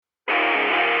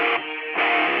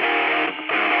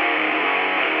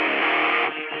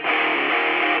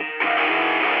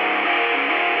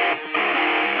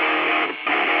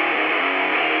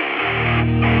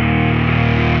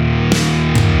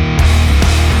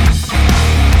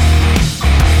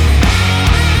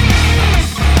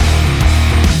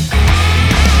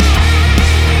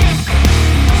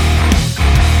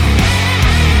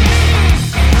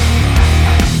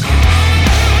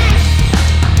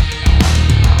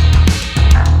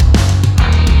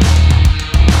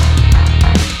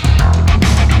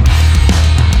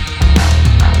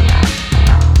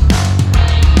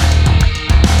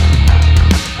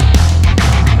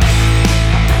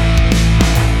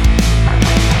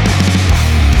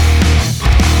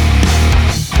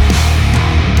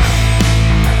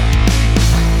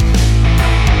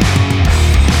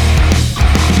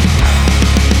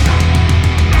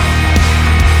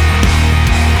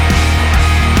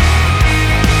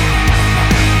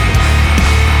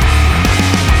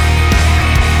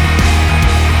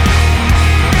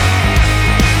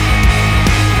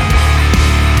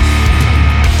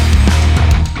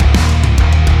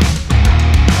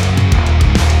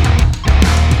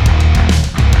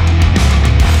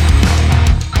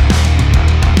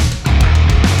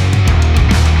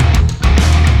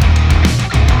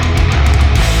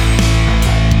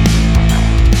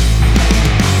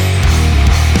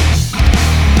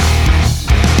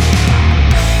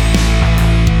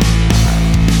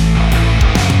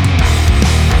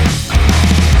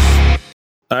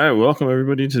right, welcome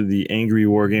everybody to the Angry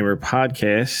Wargamer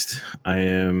podcast. I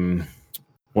am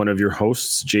one of your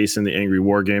hosts, Jason, the Angry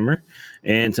Wargamer,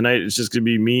 and tonight it's just going to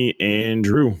be me and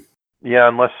Drew. Yeah,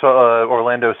 unless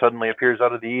Orlando suddenly appears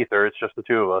out of the ether, it's just the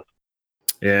two of us.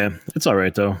 Yeah, it's all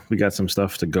right though. We got some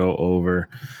stuff to go over,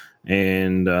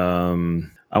 and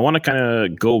I want to kind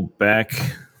of go back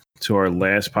to our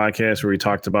last podcast where we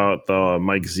talked about the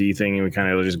Mike Z thing, and we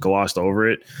kind of just glossed over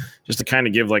it, just to kind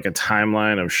of give like a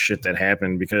timeline of shit that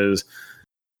happened, because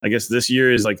I guess this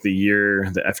year is like the year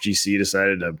the FGC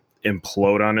decided to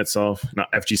implode on itself.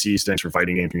 Not FGC stands for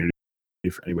Fighting Game Community,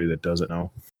 for anybody that doesn't know.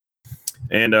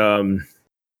 And a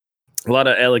lot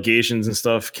of allegations and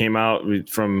stuff came out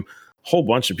from a whole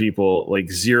bunch of people,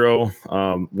 like Zero,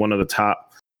 one of the top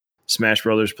Smash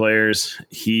Brothers players.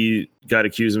 He got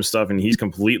accused of stuff and he's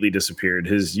completely disappeared.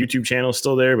 His YouTube channel is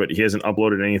still there, but he hasn't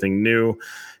uploaded anything new.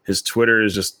 His Twitter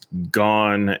is just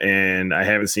gone, and I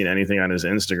haven't seen anything on his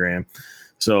Instagram.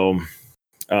 So,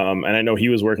 and I know he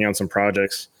was working on some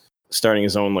projects, starting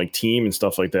his own like team and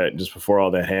stuff like that just before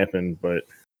all that happened. But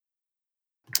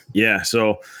yeah,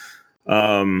 so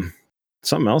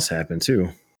something else happened too.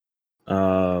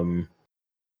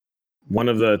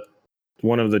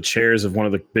 One of the chairs of one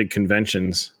of the big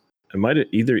conventions, it might have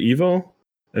either Evo,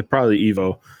 probably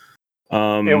Evo.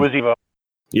 It was Evo.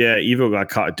 Yeah, Evo got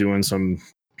caught doing some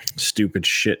stupid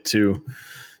shit too.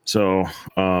 So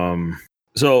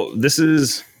this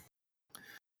is,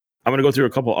 I'm gonna go through a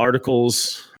couple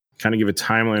articles, kind of give a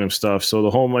timeline of stuff. So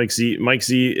the whole Mike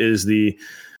Z is the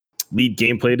lead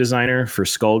gameplay designer for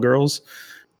Skullgirls,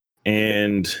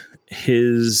 and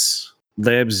his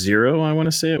Lab Zero, I want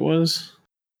to say it was.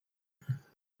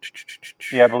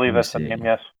 Yeah, I believe that's the name,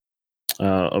 yes.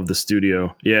 Of the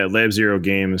studio. Yeah, Lab Zero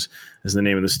Games is the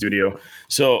name of the studio.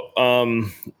 So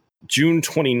June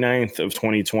 29th of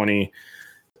 2020,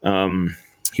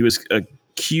 he was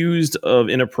accused of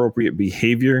inappropriate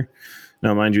behavior.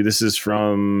 Now, mind you, this is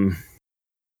from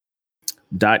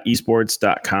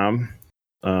 .esports.com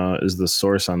is the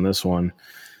source on this one.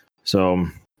 So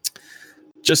I'm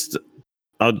just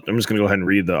going to go ahead and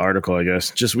read the article, I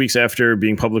guess. Just weeks after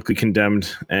being publicly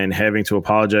condemned and having to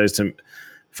apologize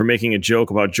for making a joke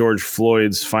about George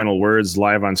Floyd's final words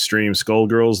live on stream,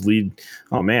 Skullgirls lead...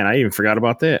 Oh, man, I even forgot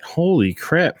about that. Holy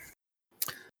crap.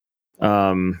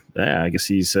 Yeah, I guess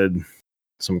he said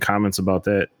some comments about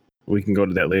that. We can go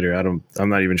to that later. I'm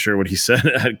not even sure what he said.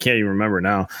 I can't even remember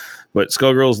now. But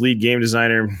Skullgirls lead game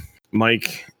designer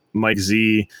Mike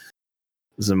Z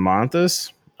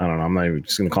Zamonthas, I don't know, I'm not even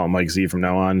just going to call him Mike Z from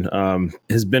now on,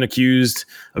 has been accused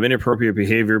of inappropriate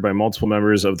behavior by multiple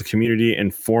members of the community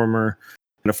and a former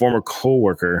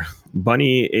co-worker.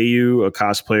 Bunny AU, a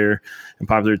cosplayer and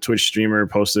popular Twitch streamer,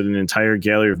 posted an entire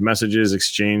gallery of messages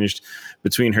exchanged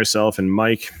between herself and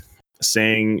Mike,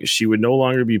 saying she would no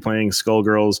longer be playing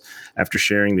Skullgirls after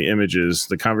sharing the images.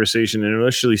 The conversation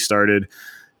initially started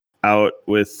out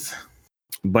with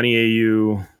Bunny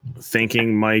AU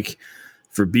thanking Mike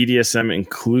for BDSM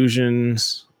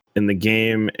inclusions in the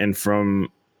game, and from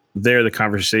there, the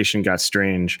conversation got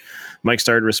strange. Mike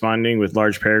started responding with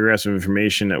large paragraphs of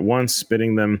information at once,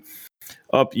 spitting them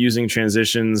up using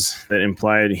transitions that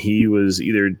implied he was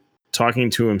either talking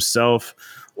to himself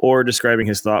or describing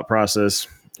his thought process.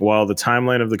 While the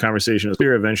timeline of the conversation was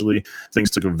clear, eventually things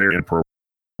took a very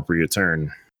inappropriate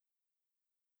turn.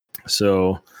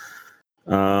 So,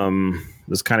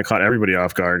 this kind of caught everybody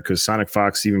off guard, because Sonic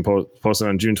Fox even posted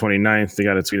on June 29th. They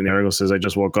got a tweet in the article says, "I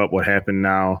just woke up. What happened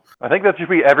now?" I think that should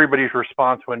be everybody's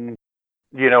response when,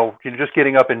 you're just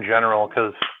getting up in general,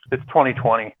 because it's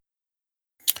 2020.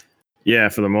 Yeah,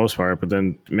 for the most part. But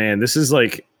then, man,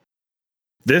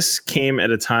 this came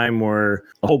at a time where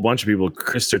a whole bunch of people,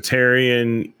 Chris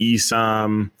Tertarian,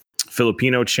 Esam,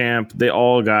 Filipino Champ, they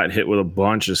all got hit with a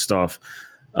bunch of stuff.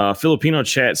 Filipino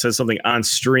Chat said something on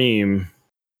stream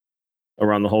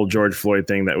around the whole George Floyd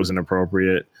thing that was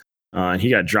inappropriate. And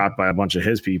he got dropped by a bunch of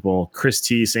his people. Chris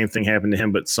T, same thing happened to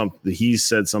him, but he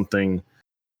said something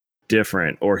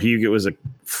different, or it was a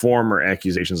former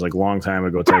accusations, like long time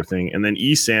ago type thing. And then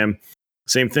Esam,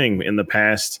 same thing. In the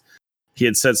past, he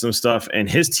had said some stuff, and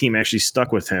his team actually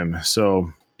stuck with him.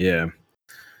 So yeah,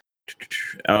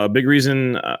 big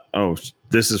reason.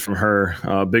 This is from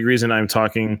her. Big reason I'm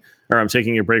taking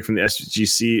a break from the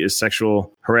SGC is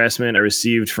sexual harassment I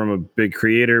received from a big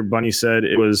creator. Bunny said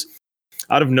it was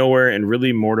out of nowhere and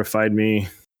really mortified me.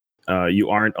 You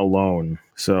aren't alone.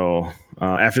 So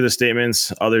after the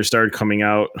statements, others started coming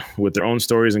out with their own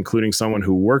stories, including someone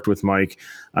who worked with Mike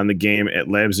on the game at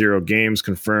Lab Zero Games,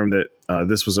 confirmed that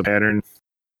this was a pattern.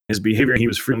 His behavior, he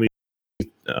would frequently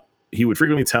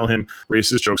tell him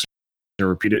racist jokes and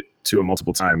repeat it to him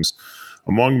multiple times.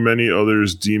 among many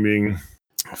others, deeming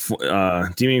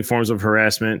forms of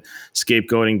harassment,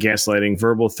 scapegoating, gaslighting,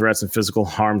 verbal threats, and physical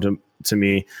harm to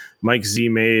me. Mike Z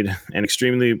made an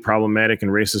extremely problematic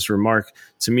and racist remark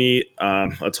to me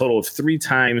a total of 3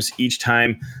 times. Each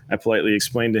time I politely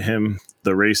explained to him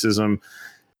the racism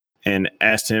and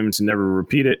asked him to never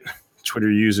repeat it.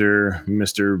 Twitter user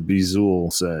Mr.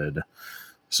 Bizul said.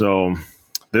 So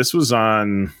this was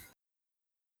on,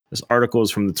 this article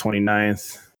is from the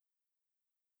 29th.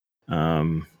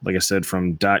 Like I said,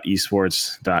 from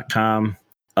 .esports.com.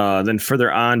 Then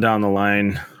further on down the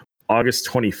line, August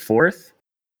 24th,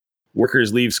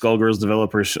 workers leave Skullgirls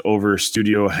developers over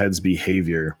studio head's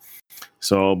behavior.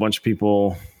 So a bunch of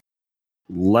people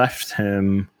left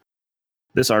him.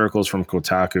 This article is from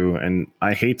Kotaku, and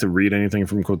I hate to read anything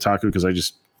from Kotaku because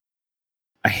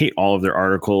I hate all of their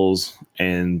articles,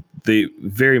 and they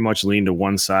very much lean to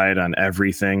one side on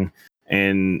everything.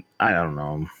 And I don't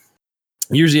know.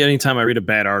 Usually anytime I read a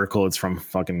bad article, it's from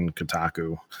fucking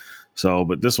Kotaku. So,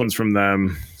 but this one's from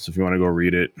them. So if you want to go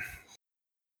read it.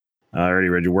 I already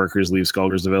read your workers leave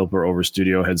Skullgirls developer over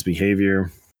studio head's behavior.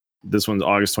 This one's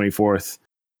August 24th,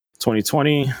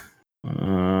 2020.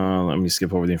 Let me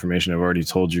skip over the information I've already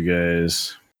told you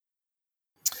guys.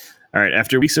 All right.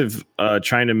 After weeks of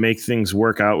trying to make things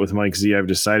work out with Mike Z, I've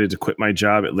decided to quit my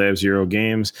job at Lab Zero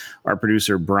Games. Our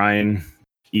producer, Brian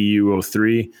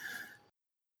EU03,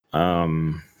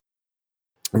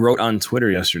 wrote on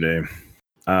Twitter yesterday.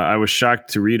 I was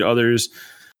shocked to read others'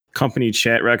 company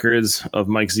chat records of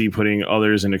Mike Z putting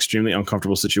others in extremely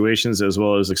uncomfortable situations, as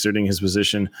well as exerting his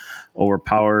position over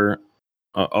power,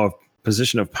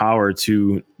 position of power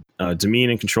to demean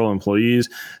and control employees.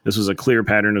 This was a clear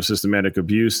pattern of systematic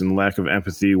abuse and lack of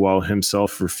empathy, while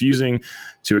himself refusing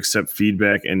to accept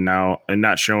feedback and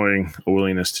not showing a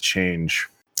willingness to change.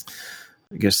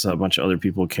 I guess a bunch of other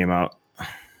people came out.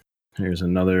 Here's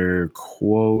another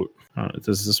quote.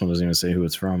 This one doesn't even say who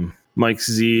it's from. Mike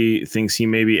Z thinks he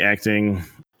may be acting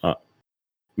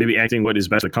what is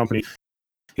best for the company.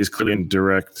 He's clearly in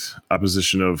direct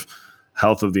opposition of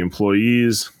health of the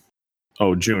employees.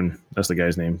 Oh, June. That's the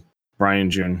guy's name.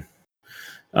 Brian June.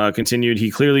 Continued,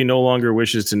 he clearly no longer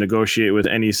wishes to negotiate with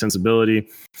any sensibility.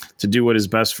 To do what is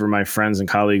best for my friends and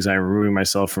colleagues, I am removing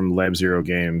myself from Lab Zero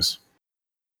Games.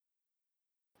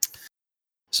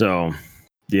 So,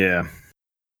 yeah.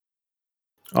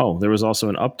 Oh, there was also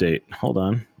an update. Hold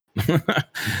on.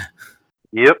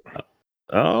 Yep.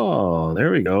 Oh,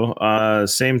 there we go.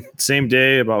 Same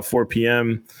day, about 4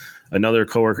 p.m., another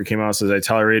coworker came out and says, I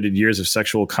tolerated years of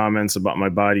sexual comments about my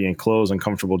body and clothes,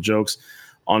 uncomfortable jokes,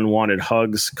 unwanted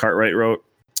hugs. Cartwright wrote,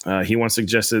 he once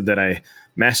suggested that I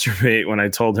masturbate when I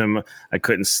told him I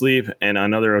couldn't sleep, and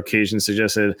on other occasions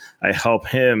suggested I help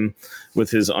him with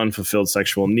his unfulfilled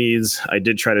sexual needs. I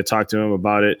did try to talk to him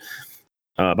about it,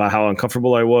 about how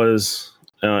uncomfortable I was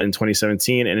in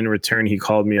 2017, and in return, he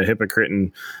called me a hypocrite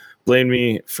and blamed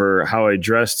me for how I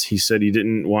dressed. He said he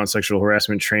didn't want sexual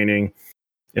harassment training.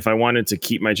 If I wanted to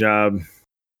keep my job,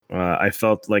 I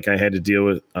felt like I had to deal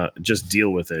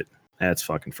with it. That's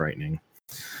fucking frightening.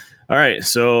 All right,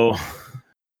 so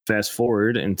fast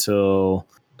forward until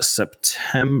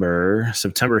September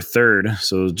 3rd,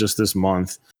 so just this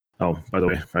month. Oh, by the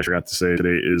way, I forgot to say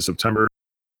today is September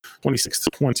 26th,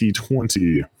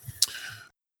 2020.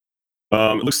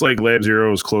 It looks like Lab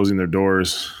Zero is closing their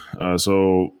doors.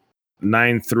 So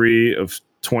 9/3 of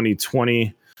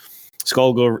 2020,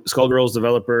 Skullgirls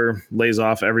developer lays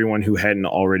off everyone who hadn't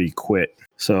already quit.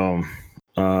 So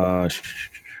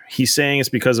he's saying it's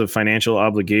because of financial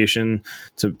obligation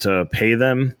to pay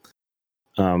them,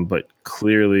 but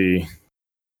clearly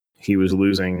he was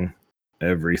losing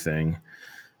everything.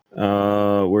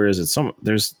 Where is it?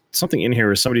 There's something in here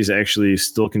where somebody's actually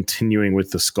still continuing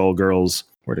with the Skullgirls.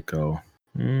 Where'd it go?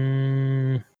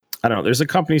 I don't know. There's a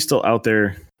company still out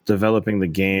there developing the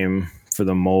game for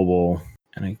the mobile,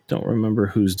 and I don't remember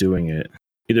who's doing it.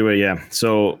 Either way, yeah.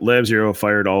 So Lab Zero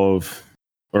fired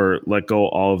let go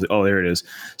all of the. Oh, there it is.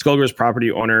 Skullgirls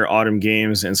property owner Autumn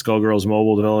Games and Skullgirls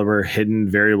mobile developer Hidden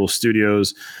Variable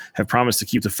Studios have promised to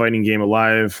keep the fighting game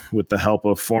alive with the help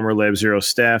of former Lab Zero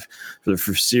staff for the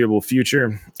foreseeable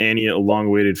future. Annie, a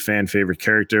long-awaited fan favorite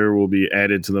character, will be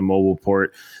added to the mobile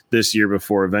port this year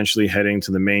before eventually heading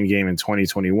to the main game in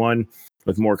 2021,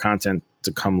 with more content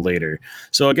to come later.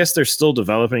 So I guess they're still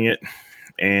developing it,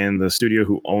 and the studio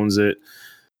who owns it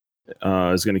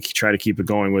is going to try to keep it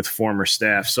going with former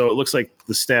staff. So it looks like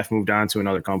the staff moved on to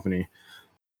another company.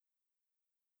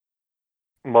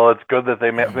 Well, it's good that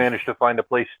they managed to find a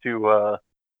place to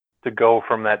go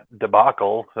from that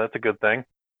debacle. So that's a good thing.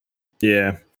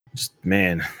 Yeah,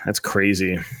 man, that's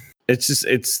crazy.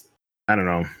 It's I don't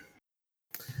know.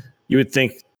 you would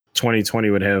think 2020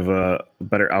 would have a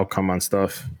better outcome on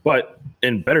stuff. But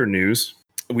in better news,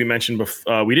 we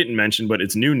didn't mention, but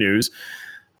it's new news.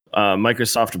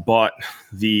 Microsoft bought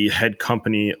the head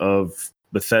company of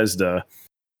Bethesda,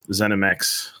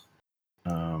 ZeniMax,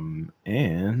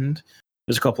 and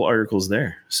there's a couple articles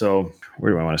there. So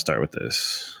where do I want to start with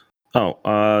this?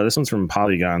 This one's from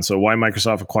Polygon. So why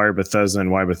Microsoft acquired Bethesda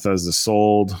and why Bethesda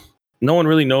sold. No one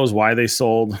really knows why they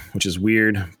sold, which is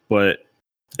weird, but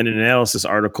in an analysis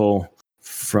article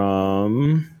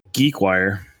from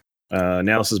GeekWire,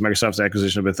 analysis Microsoft's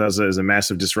acquisition of Bethesda is a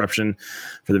massive disruption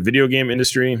for the video game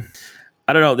industry.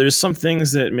 I don't know. There's some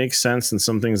things that make sense and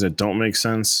some things that don't make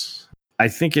sense. I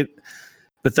think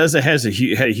Bethesda has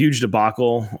had a huge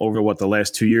debacle over the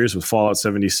last 2 years with Fallout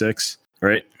 76,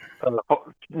 right?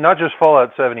 Not just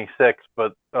Fallout 76,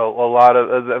 but a lot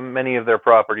of many of their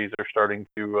properties are starting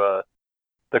to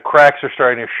the cracks are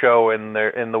starting to show in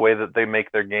the way that they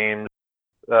make their games.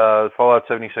 Fallout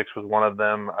 76 was one of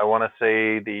them. I want to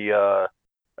say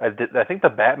I think the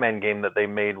Batman game that they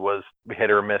made was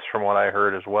hit or miss from what I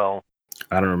heard as well.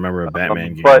 I don't remember a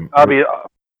Batman game. But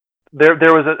there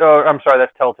was I'm sorry,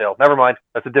 that's Telltale. Never mind,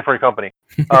 that's a different company.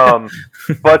 But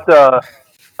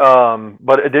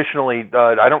additionally,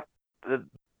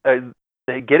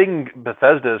 getting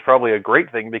Bethesda is probably a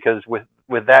great thing because with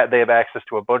that they have access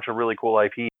to a bunch of really cool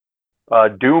IP.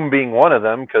 Doom being one of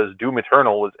them, because Doom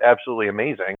Eternal was absolutely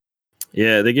amazing.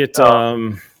 Yeah, they get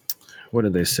what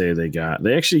did they say they got?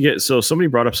 They actually get, so somebody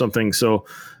brought up something. So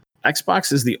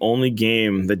Xbox is the only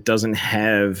game that doesn't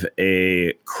have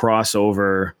a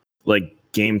crossover like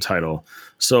game title.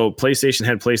 So PlayStation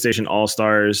had PlayStation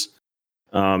All-Stars,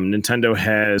 Nintendo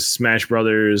has Smash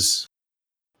Brothers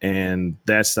and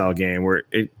that style game where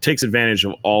it takes advantage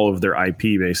of all of their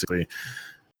IP basically.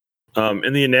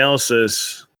 In the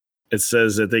analysis, it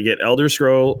says that they get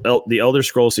the Elder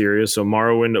Scroll series, so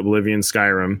Morrowind, Oblivion,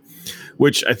 Skyrim,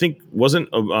 which I think wasn't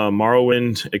a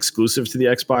Morrowind exclusive to the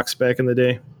Xbox back in the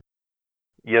day.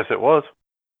 Yes, it was.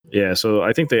 Yeah, so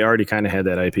I think they already kind of had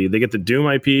that IP. They get the Doom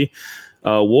IP,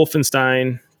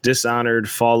 Wolfenstein, Dishonored,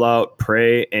 Fallout,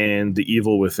 Prey, and the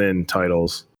Evil Within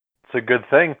titles. It's a good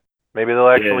thing. Maybe they'll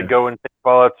actually go and take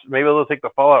Fallout. Maybe they'll take the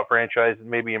Fallout franchise and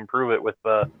maybe improve it with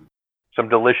some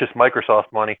delicious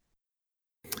Microsoft money.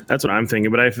 That's what I'm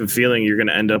thinking, but I have a feeling you're going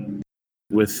to end up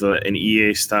with an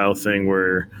EA style thing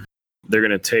where they're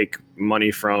going to take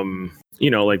money from,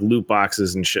 like loot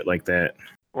boxes and shit like that.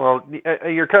 Well,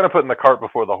 you're kind of putting the cart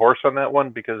before the horse on that one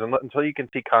because until you can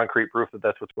see concrete proof that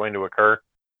that's what's going to occur,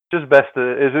 it's just best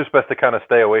to kind of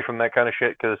stay away from that kind of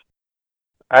shit because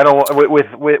I don't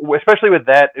especially with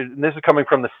that. And this is coming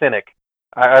from the cynic.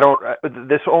 I don't.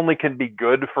 This only can be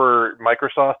good for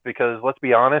Microsoft because let's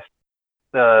be honest,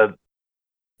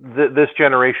 this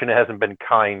generation hasn't been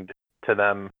kind to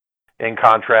them in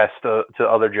contrast to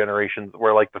other generations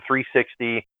where like the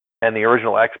 360 and the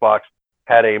original Xbox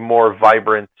had a more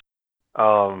vibrant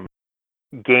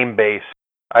game base.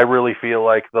 I really feel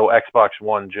like though Xbox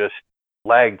One just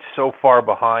lagged so far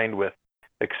behind with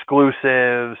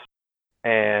exclusives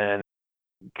and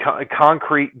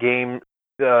concrete game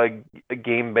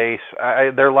base.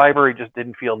 Their library just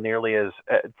didn't feel nearly as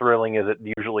thrilling as it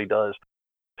usually does.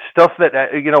 Stuff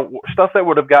that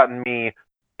would have gotten me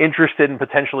interested in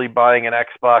potentially buying an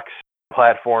Xbox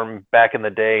platform back in the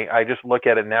day. I just look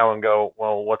at it now and go,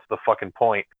 well, what's the fucking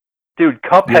point? Dude,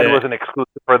 Cuphead was an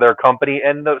exclusive for their company,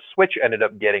 and the Switch ended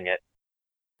up getting it.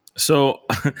 So,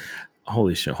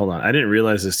 holy shit, hold on. I didn't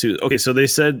realize this too. Okay, so they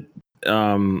said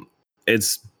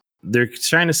they're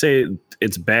trying to say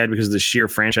it's bad because of the sheer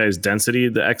franchise density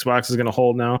the Xbox is going to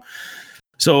hold now.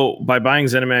 So by buying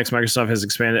ZeniMax, Microsoft has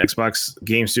expanded Xbox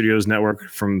Game Studios network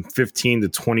from 15 to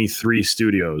 23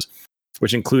 studios,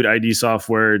 which include ID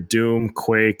Software, Doom,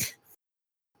 Quake,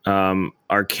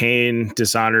 Arcane,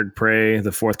 Dishonored, Prey,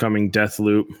 the forthcoming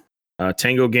Deathloop,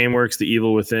 Tango Gameworks, The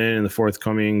Evil Within, and the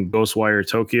forthcoming Ghostwire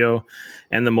Tokyo,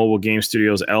 and the mobile game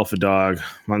studios Alpha Dog,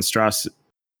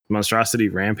 Monstrosity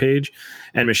Rampage,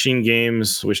 and Machine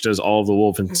Games, which does all of the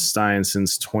Wolfenstein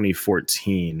since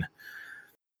 2014.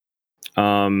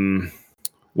 When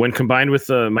combined with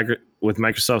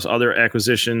Microsoft's other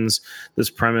acquisitions, this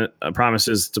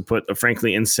promises to put a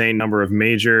frankly insane number of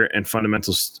major and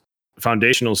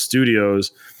foundational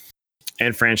studios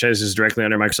and franchises directly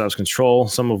under Microsoft's control,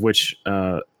 some of which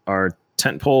are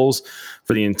tentpoles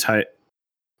for the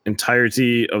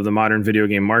entirety of the modern video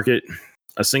game market.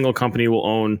 A single company will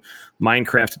own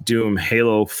Minecraft, Doom,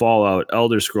 Halo, Fallout,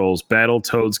 Elder Scrolls,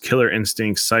 Battletoads, Killer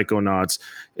Instinct, Psychonauts,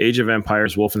 Age of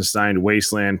Empires, Wolfenstein,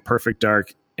 Wasteland, Perfect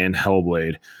Dark, and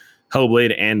Hellblade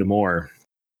and more.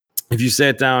 If you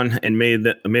sat down and made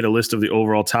a list of the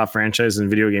overall top franchises in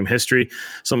video game history,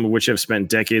 some of which have spent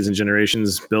decades and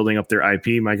generations building up their IP,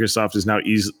 Microsoft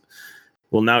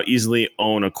will now easily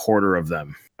own a quarter of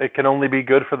them. It can only be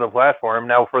good for the platform.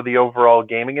 Now, for the overall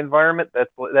gaming environment, that's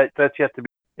yet to be.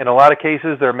 In a lot of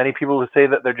cases, there are many people who say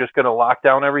that they're just going to lock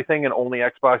down everything and only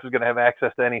Xbox is going to have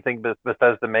access to anything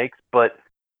Bethesda makes. But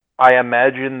I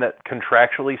imagine that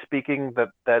contractually speaking,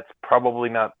 that's probably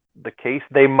not the case.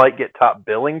 They might get top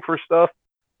billing for stuff,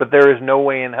 but there is no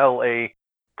way in hell a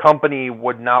company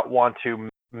would not want to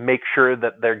make sure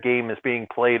that their game is being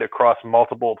played across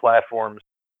multiple platforms.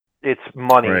 It's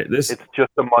money. Right. It's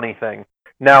just a money thing.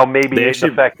 Now, maybe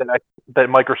the fact that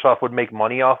Microsoft would make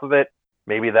money off of it,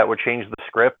 maybe that would change the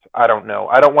script. I don't know.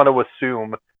 I don't want to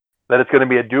assume that it's going to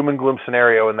be a doom and gloom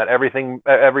scenario and that everything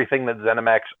that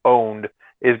ZeniMax owned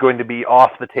is going to be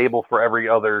off the table for every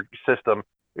other system,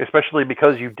 especially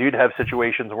because you did have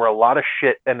situations where a lot of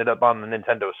shit ended up on the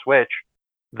Nintendo Switch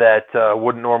that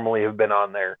wouldn't normally have been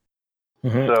on there.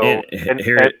 Mm-hmm. So,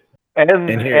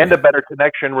 and a better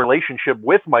connection relationship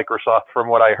with Microsoft, from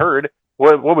what I heard.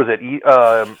 What was it?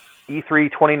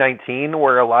 E3 2019,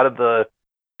 where a lot of the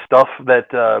stuff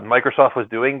that Microsoft was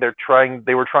doing,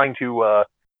 they were trying to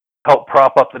help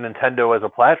prop up the Nintendo as a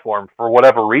platform for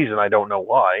whatever reason. I don't know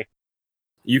why.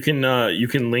 You can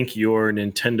link your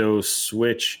Nintendo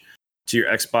Switch to your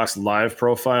Xbox Live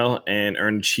profile and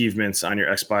earn achievements on your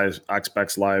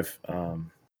Xbox Live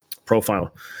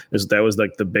profile. That was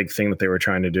like the big thing that they were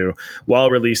trying to do while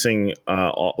releasing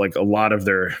like a lot of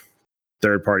their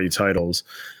third-party titles,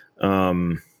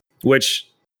 which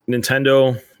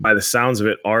Nintendo, by the sounds of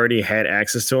it, already had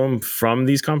access to them from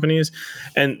these companies.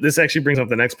 And this actually brings up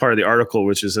the next part of the article,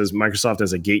 which says Microsoft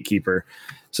as a gatekeeper.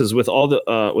 It says with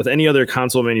any other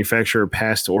console manufacturer,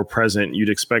 past or present, you'd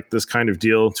expect this kind of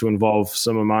deal to involve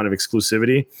some amount of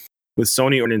exclusivity. With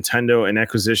Sony or Nintendo, an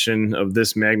acquisition of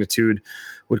this magnitude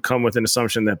would come with an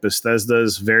assumption that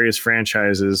Bethesda's various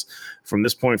franchises from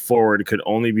this point forward could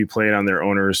only be played on their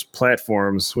owners'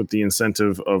 platforms, with the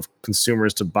incentive of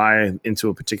consumers to buy into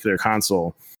a particular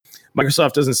console.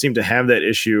 Microsoft doesn't seem to have that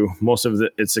issue. Most of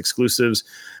its exclusives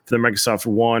for the Microsoft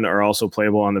One are also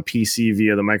playable on the PC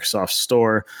via the Microsoft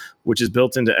Store, which is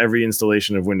built into every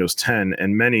installation of Windows 10,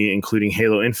 and many, including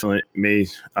Halo Infinite, may,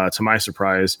 to my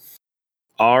surprise,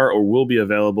 are or will be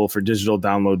available for digital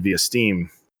download via Steam.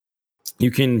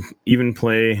 You can even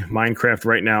play Minecraft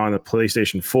right now on the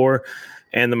PlayStation 4,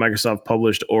 and the Microsoft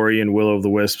published Ori and Will of the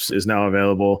Wisps is now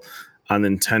available on the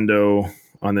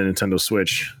Nintendo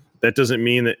Switch. That doesn't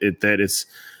mean that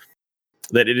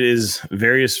it is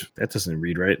various. That doesn't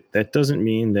read right. That doesn't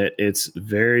mean that its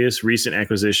various recent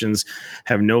acquisitions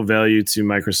have no value to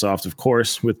Microsoft. Of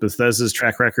course, with Bethesda's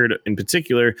track record in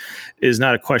particular, it is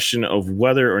not a question of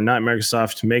whether or not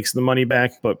Microsoft makes the money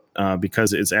back, but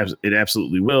because it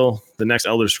absolutely will. The next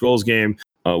Elder Scrolls game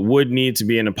would need to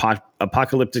be an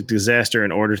apocalyptic disaster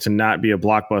in order to not be a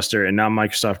blockbuster, and now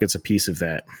Microsoft gets a piece of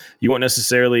that. You won't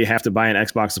necessarily have to buy an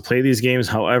Xbox to play these games,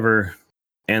 however.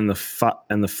 And the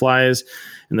flies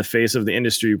in the face of the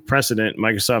industry precedent,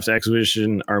 Microsoft's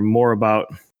acquisition are more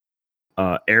about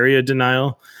area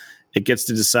denial. It gets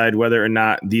to decide whether or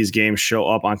not these games show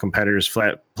up on competitors'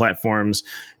 platforms.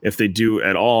 If they do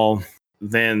at all,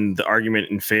 then the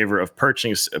argument in favor of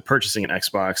purchasing an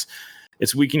Xbox,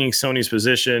 it's weakening Sony's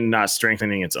position, not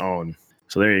strengthening its own.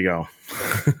 So there you go.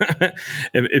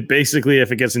 Basically,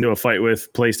 if it gets into a fight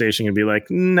with PlayStation, it'd be like,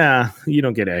 nah, you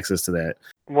don't get access to that.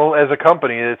 Well, as a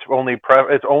company, it's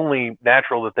only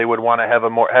natural that they would want to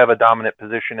have a dominant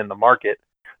position in the market,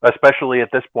 especially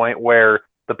at this point where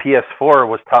the PS4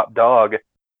 was top dog,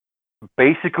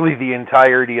 basically the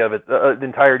entirety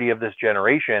of this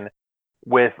generation.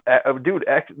 With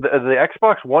the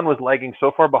Xbox One was lagging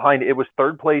so far behind, it was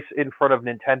third place in front of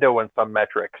Nintendo in some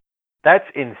metrics. That's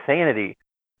insanity.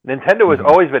 Nintendo has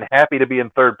always been happy to be in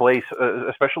third place,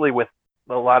 especially with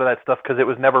a lot of that stuff, because it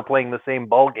was never playing the same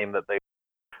ball game that they.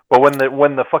 But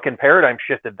when the fucking paradigm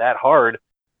shifted that hard,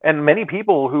 and many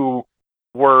people who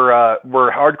were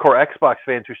hardcore Xbox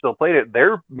fans who still played it,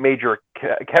 their major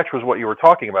catch was what you were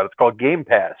talking about. It's called Game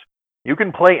Pass. You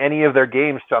can play any of their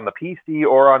games on the PC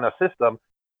or on a system.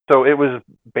 So it was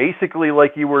basically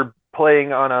like you were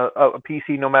playing on a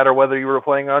PC, no matter whether you were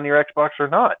playing on your Xbox or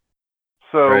not.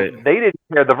 So They didn't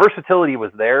care. The versatility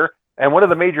was there. And one of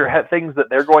the major things that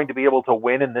they're going to be able to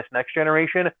win in this next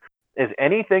generation is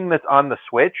anything that's on the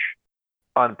Switch,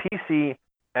 on PC,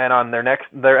 and on their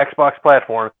Xbox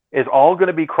platform is all going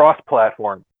to be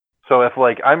cross-platform. So if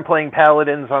I'm playing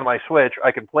Paladins on my Switch,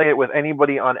 I can play it with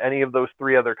anybody on any of those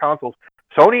three other consoles.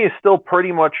 Sony is still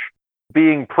pretty much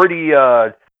being pretty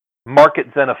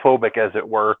market xenophobic, as it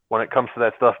were, when it comes to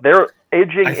that stuff. They're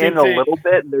edging in a little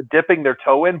bit, and they're dipping their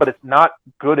toe in, but it's not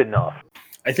good enough.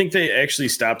 I think they actually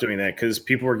stopped doing that because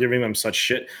people were giving them such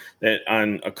shit that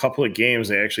on a couple of games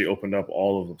they actually opened up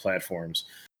all of the platforms.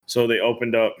 So they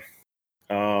opened up,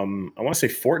 I want to say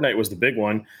Fortnite was the big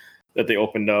one that they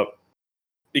opened up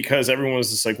because everyone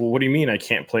was just like, well, what do you mean I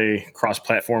can't play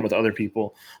cross-platform with other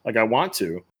people? Like, I want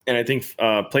to. And I think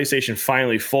PlayStation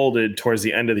finally folded towards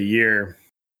the end of the year.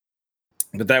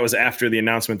 But that was after the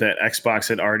announcement that Xbox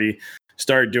had already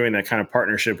started doing that kind of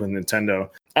partnership with Nintendo.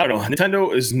 I don't know.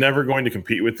 Nintendo is never going to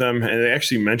compete with them. And they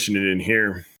actually mentioned it in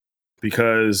here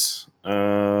because,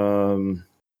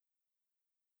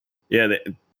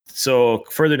 so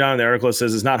further down in the article, it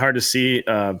says it's not hard to see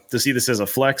this as a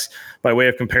flex. By way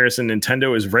of comparison,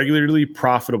 Nintendo is regularly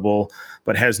profitable,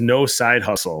 but has no side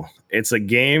hustle. It's a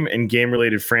game and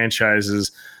game-related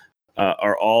franchises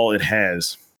are all it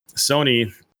has.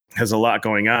 Sony has a lot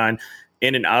going on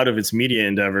in and out of its media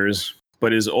endeavors,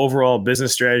 but his overall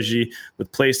business strategy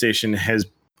with PlayStation has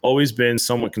always been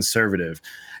somewhat conservative.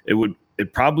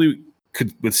 It probably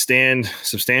could withstand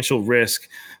substantial risk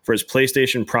for its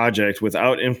PlayStation project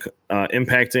without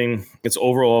impacting its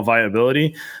overall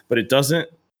viability, but it doesn't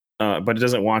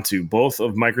want to. Both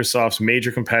of Microsoft's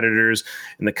major competitors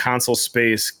in the console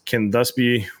space can thus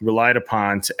be relied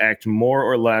upon to act more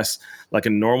or less like a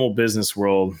normal business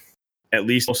world, at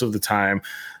least most of the time,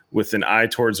 with an eye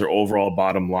towards their overall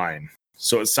bottom line.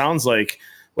 So it sounds like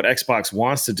what Xbox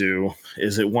wants to do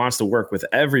is it wants to work with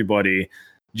everybody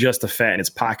just to fatten its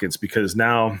pockets, because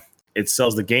now it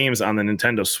sells the games on the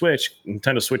Nintendo Switch.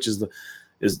 Nintendo Switch is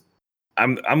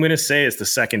I'm going to say it's the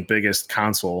second biggest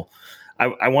console.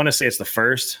 I want to say it's the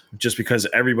first, just because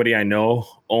everybody I know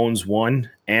owns one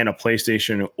and a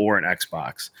PlayStation or an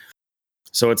Xbox.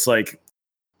 So it's like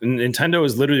Nintendo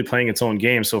is literally playing its own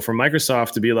game. So for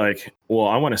Microsoft to be like, well,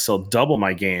 I want to sell double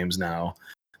my games now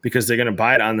because they're going to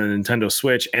buy it on the Nintendo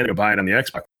Switch and they're going to buy it on the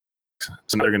Xbox.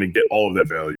 So they're going to get all of that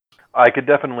value. I could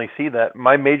definitely see that.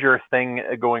 My major thing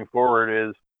going forward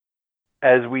is,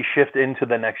 as we shift into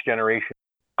the next generation,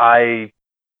 I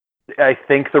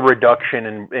think the reduction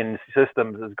in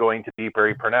systems is going to be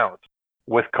very pronounced.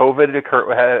 With COVID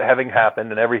having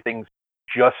happened and everything's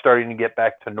just starting to get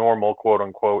back to normal, quote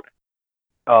unquote,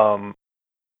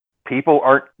 people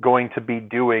aren't going to be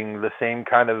doing the same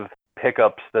kind of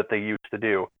pickups that they used to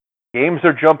do. Games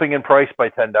are jumping in price by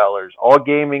 $10. All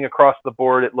gaming across the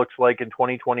board, it looks like in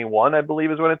 2021, I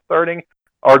believe is when it's starting,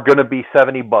 are going to be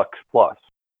 $70 plus,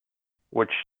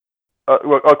 which,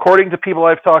 according to people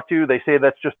I've talked to, they say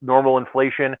that's just normal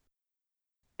inflation.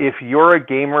 If you're a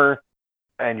gamer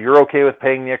and you're okay with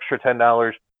paying the extra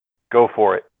 $10, go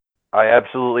for it. I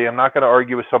absolutely am not going to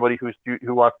argue with somebody who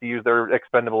wants to use their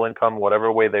expendable income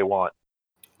whatever way they want.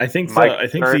 I think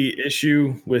the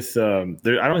issue with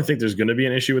I don't think there's going to be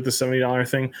an issue with the $70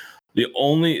 thing.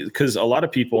 Because a lot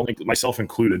of people, myself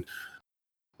included,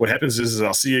 what happens is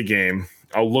I'll see a game,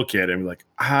 I'll look at it and be like,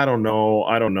 I don't know.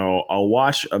 I'll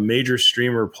watch a major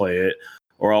streamer play it,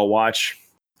 or I'll watch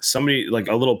somebody like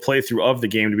a little playthrough of the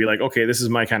game to be like, okay, this is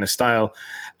my kind of style.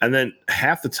 And then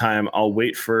half the time I'll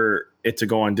wait for it to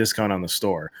go on discount on the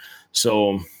store.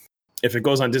 So if it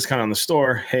goes on discount on the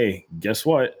store, hey, guess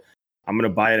what? I'm going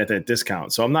to buy it at that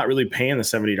discount. So I'm not really paying the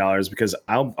 $70 because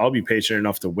I'll be patient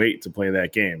enough to wait to play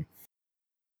that game.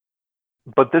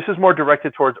 But this is more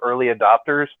directed towards early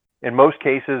adopters. In most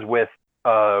cases with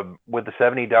the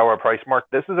 $70 price mark,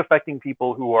 this is affecting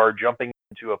people who are jumping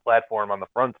into a platform on the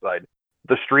front side.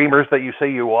 The streamers that you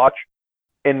say you watch,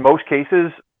 in most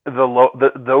cases,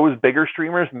 those bigger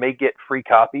streamers may get free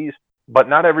copies, but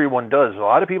not everyone does. A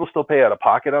lot of people still pay out of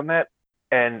pocket on that,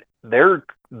 and their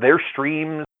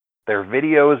streams, their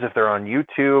videos, if they're on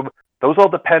YouTube, those all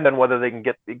depend on whether they can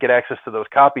get access to those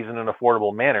copies in an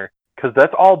affordable manner, because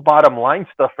that's all bottom line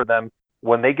stuff for them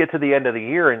when they get to the end of the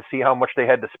year and see how much they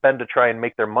had to spend to try and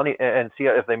make their money and see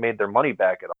if they made their money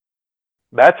back at all.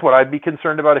 That's what I'd be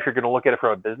concerned about if you're going to look at it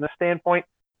from a business standpoint.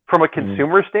 From a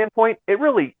consumer standpoint,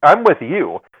 I'm with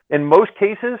you. In most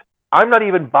cases, I'm not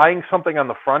even buying something on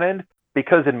the front end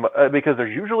because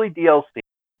there's usually DLC.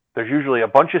 There's usually a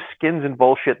bunch of skins and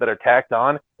bullshit that are tacked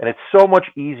on, and it's so much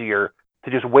easier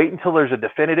to just wait until there's a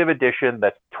definitive edition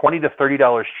that's $20 to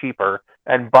 $30 cheaper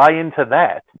and buy into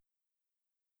that.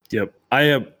 Yep.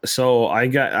 I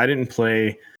didn't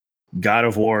play God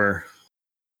of War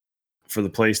for the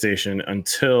PlayStation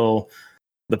until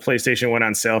the PlayStation went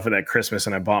on sale for that Christmas,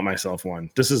 and I bought myself one.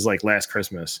 This is like last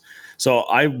Christmas. So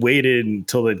I waited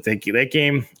until that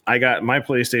game. I got my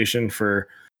PlayStation for,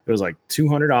 it was like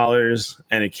 $200,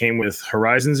 and it came with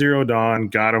Horizon Zero Dawn,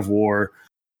 God of War,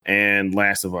 and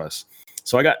Last of Us.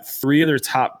 So I got 3 of their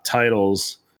top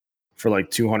titles for like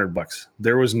 $200.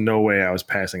 There was no way I was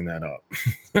passing that up.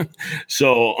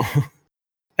 So,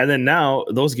 and then now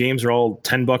those games are all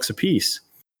 $10 a piece.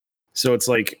 So it's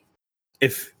like,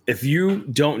 if you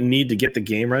don't need to get the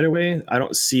game right away, I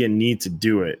don't see a need to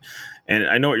do it. And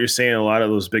I know what you're saying. A lot of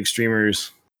those big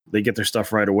streamers, they get their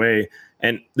stuff right away.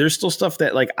 And there's still stuff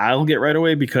that like I'll get right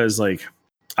away because like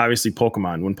obviously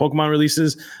Pokemon. When Pokemon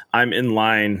releases, I'm in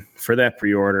line for that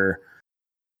pre-order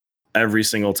every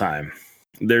single time.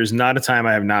 There's not a time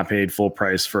I have not paid full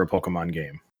price for a Pokemon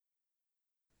game.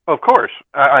 Of course,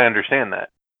 I understand that.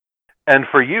 And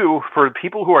for you, for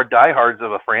people who are diehards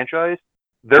of a franchise,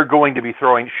 they're going to be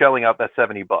shelling out that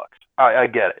 $70. I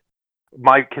get it.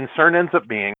 My concern ends up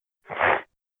being,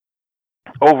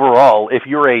 overall, if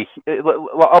you're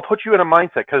I'll put you in a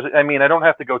mindset, because, I mean, I don't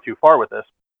have to go too far with this.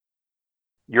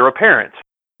 You're a parent.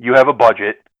 You have a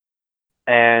budget,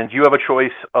 and you have a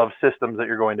choice of systems that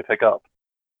you're going to pick up.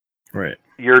 Right.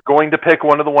 You're going to pick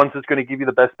one of the ones that's going to give you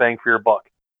the best bang for your buck.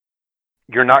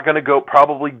 You're not going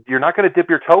to dip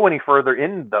your toe any further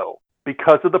in, though,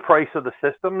 because of the price of the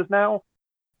systems now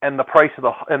and the price of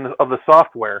the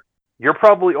software. You're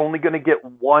probably only going to get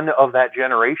one of that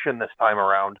generation this time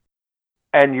around,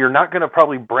 and you're not going to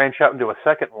probably branch out into a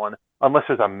second one unless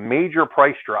there's a major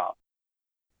price drop.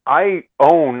 I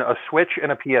own a Switch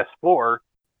and a PS4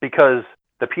 because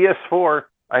the PS4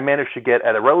 I managed to get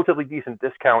at a relatively decent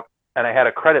discount, and I had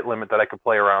a credit limit that I could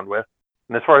play around with.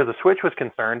 And as far as the Switch was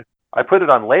concerned, I put it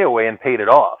on layaway and paid it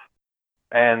off.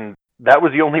 And that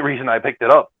was the only reason I picked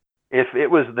it up. If it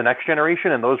was the next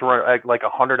generation and those were like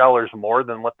 $100 more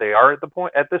than what they are at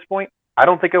this point, I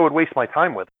don't think I would waste my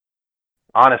time with it.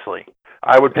 Honestly,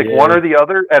 I would pick one or the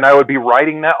other, and I would be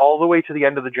riding that all the way to the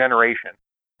end of the generation.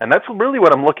 And that's really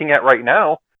what I'm looking at right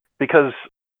now, because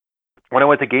when I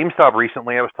went to GameStop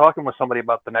recently, I was talking with somebody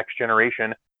about the next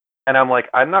generation, and I'm like,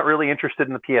 I'm not really interested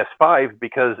in the PS5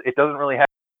 because it doesn't really have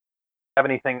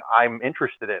anything I'm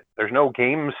interested in. There's no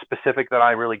game specific that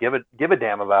I really give a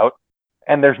damn about,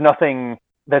 and there's nothing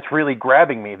that's really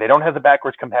grabbing me. They don't have the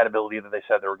backwards compatibility that they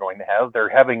said they were going to have. They're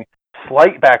having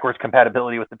slight backwards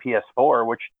compatibility with the PS4,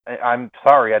 which I'm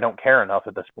sorry, I don't care enough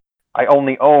at this point. I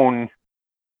only own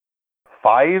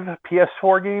 5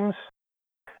 PS4 games.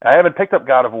 I haven't picked up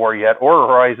God of War yet or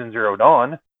Horizon Zero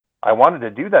Dawn. I wanted to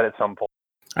do that at some point.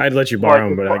 I'd let you borrow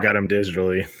them, but I got them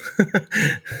digitally.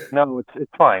 No,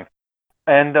 it's fine.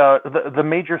 And the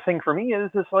major thing for me is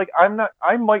like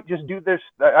I might just do this.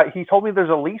 He told me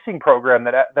there's a leasing program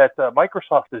that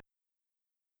Microsoft is.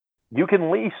 You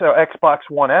can lease an Xbox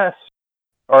One S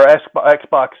or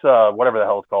Xbox whatever the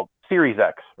hell it's called, Series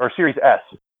X or Series S,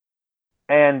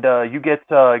 and you get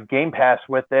Game Pass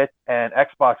with it and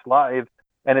Xbox Live,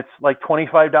 and it's like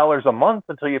 $25 a month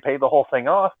until you pay the whole thing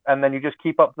off, and then you just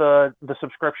keep up the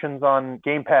subscriptions on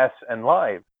Game Pass and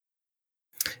Live.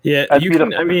 Yeah, it'd be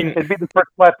the first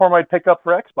platform I'd pick up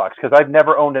for Xbox because I've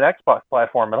never owned an Xbox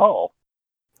platform at all,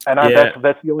 and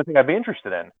that's the only thing I'd be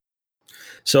interested in.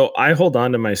 So I hold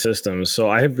on to my systems. So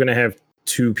I'm going to have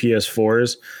 2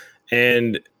 PS4s,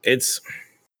 and it's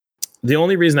the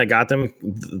only reason I got them,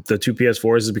 the 2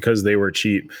 PS4s, is because they were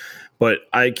cheap. But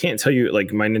I can't tell you,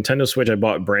 like my Nintendo Switch, I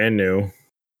bought brand new.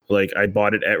 Like I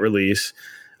bought it at release.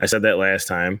 I said that last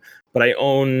time, but I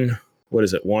own,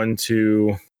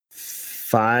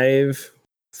 5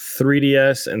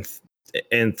 3DS and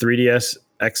 3DS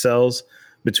XLs.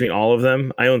 Between all of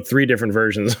them, I own 3 different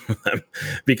versions of them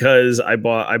because I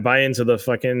buy into the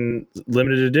fucking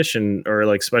limited edition or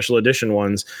like special edition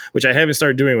ones, which I haven't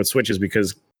started doing with Switches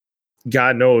because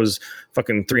God knows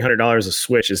fucking $300 a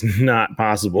Switch is not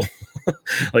possible.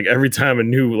 Like every time a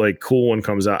new like cool one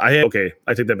comes out, I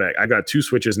take that back. I got 2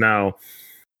 Switches now,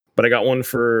 but I got one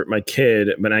for my kid,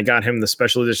 but I got him the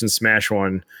special edition Smash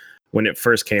one when it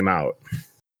first came out.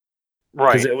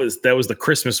 Right. Because that was the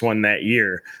Christmas one that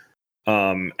year.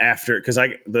 After, because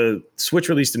the Switch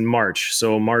released in March,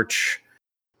 so March,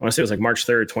 I want to say it was like March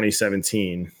 3rd,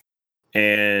 2017,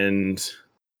 and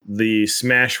the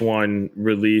Smash one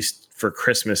released for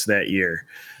Christmas that year.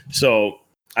 So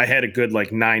I had a good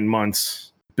like 9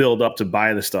 months build up to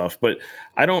buy the stuff, but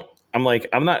I'm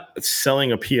not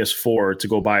selling a PS4 to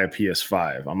go buy a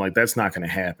PS5. I'm like, that's not going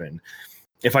to happen.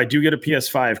 If I do get a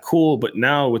PS5, cool. But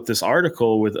now with this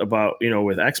article with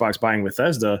Xbox buying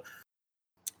Bethesda,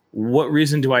 what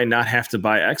reason do I not have to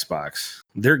buy Xbox?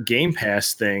 Their Game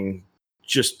Pass thing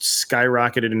just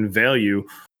skyrocketed in value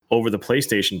over the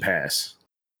PlayStation Pass.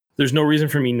 There's no reason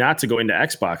for me not to go into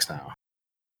Xbox now.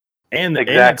 And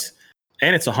it's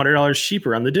 $100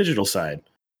 cheaper on the digital side.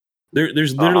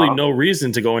 There's literally no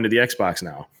reason to go into the Xbox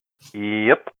now.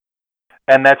 Yep.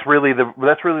 And that's really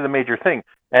the major thing.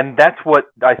 And that's what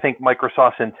I think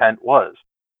Microsoft's intent was.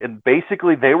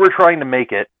 Basically, they were trying to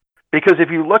make it, because if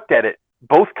you looked at it,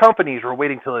 both companies were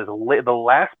waiting till the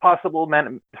last possible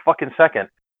fucking second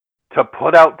to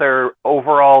put out their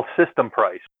overall system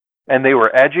price. And they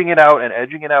were edging it out and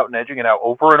edging it out and edging it out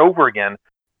over and over again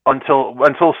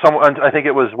until someone, I think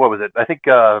it was, what was it? I think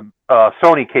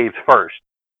Sony caved first.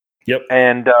 Yep.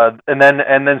 And then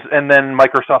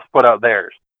Microsoft put out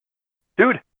theirs.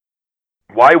 Dude,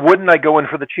 why wouldn't I go in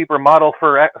for the cheaper model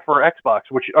for Xbox?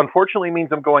 Which unfortunately means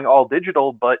I'm going all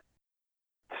digital, but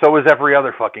so is every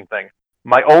other fucking thing.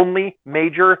 My only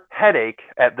major headache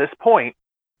at this point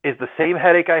is the same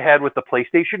headache I had with the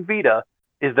PlayStation Vita,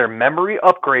 is their memory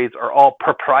upgrades are all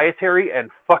proprietary and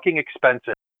fucking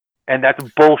expensive. And that's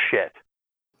bullshit.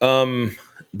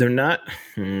 They're not.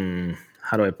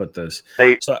 How do I put this?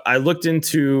 So I looked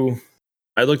into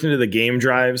the game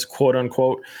drives, quote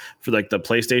unquote, for like the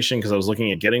PlayStation, because I was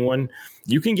looking at getting one.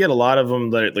 You can get a lot of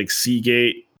them that are like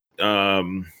Seagate,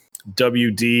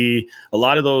 WD, a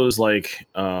lot of those like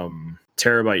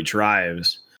terabyte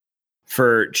drives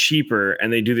for cheaper,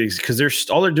 and they do these because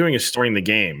all they're doing is storing the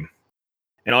game,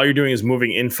 and all you're doing is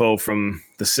moving info from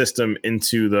the system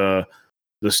into the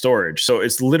storage. So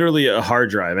it's literally a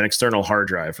hard drive, an external hard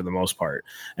drive for the most part.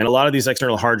 And a lot of these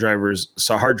external hard drives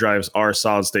are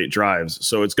solid state drives.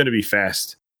 So it's going to be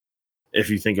fast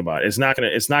if you think about it. It's not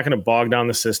going to bog down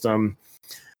the system.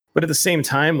 But at the same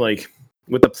time, like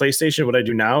with the PlayStation, what I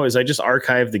do now is I just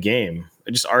archive the game.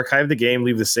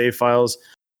 Leave the save files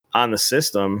on the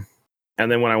system.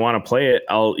 And then when I want to play it,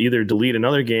 I'll either delete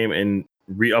another game and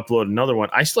re-upload another one.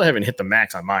 I still haven't hit the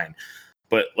max on mine,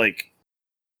 but like,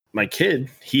 my kid,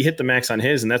 he hit the max on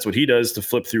his, and that's what he does to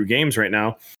flip through games right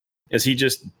now, is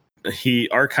he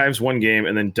archives one game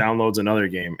and then downloads another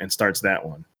game and starts that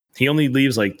one. He only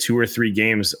leaves like 2 or 3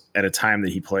 games at a time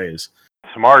that he plays.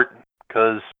 Smart,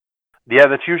 because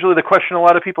that's usually the question a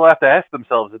lot of people have to ask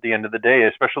themselves at the end of the day,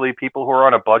 especially people who are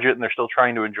on a budget and they're still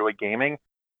trying to enjoy gaming.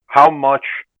 How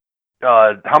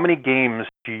many games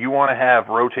do you want to have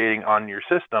rotating on your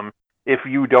system if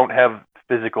you don't have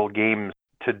physical games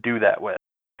to do that with?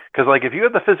 Because, like, if you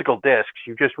have the physical discs,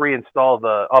 you just reinstall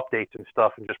the updates and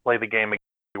stuff and just play the game if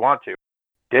you want to.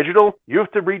 Digital, you have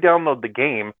to re-download the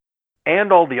game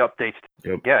and all the updates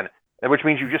again, which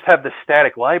means you just have this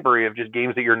static library of just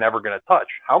games that you're never going to touch.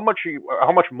 How much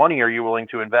money are you willing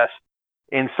to invest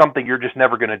in something you're just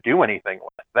never going to do anything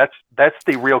with? That's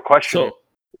the real question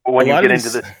when you get into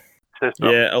this system.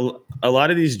 Yeah, a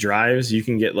lot of these drives, you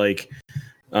can get like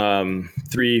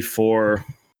 3, 4,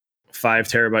 5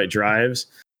 terabyte drives.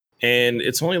 And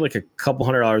it's only like a couple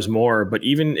 $100 more. But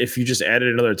even if you just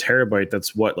added another terabyte,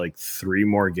 that's what, like 3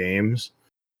 more games.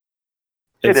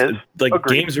 It is like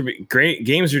agreed.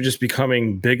 Games are just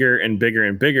becoming bigger and bigger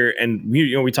and bigger. And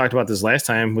we talked about this last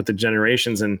time with the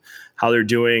generations and how they're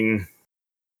doing,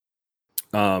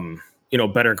 better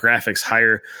graphics,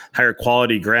 higher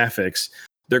quality graphics.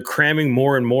 They're cramming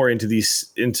more and more into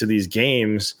these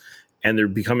games, and they're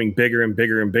becoming bigger and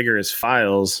bigger and bigger as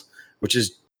files, which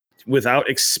is without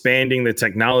expanding the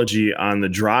technology on the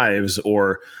drives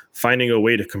or finding a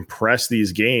way to compress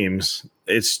these games.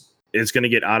 It's going to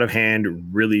get out of hand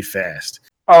really fast.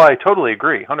 Oh, I totally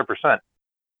agree, 100%.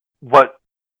 But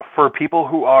for people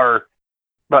who are,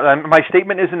 but my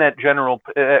statement isn't at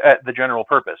the general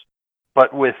purpose,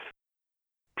 but with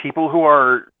people who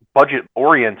are budget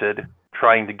oriented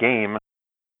trying to game,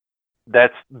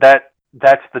 that's the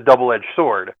double-edged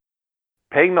sword.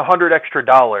 Paying the $100 extra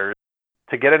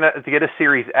to get a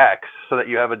Series X so that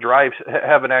you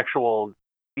have an actual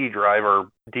D drive, or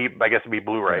D, I guess it'd be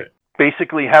Blu-ray. Right.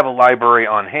 Basically have a library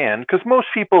on hand, because most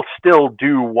people still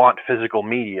do want physical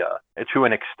media to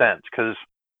an extent, because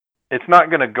it's not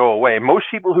going to go away. Most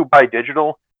people who buy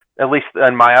digital, at least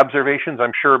in my observations,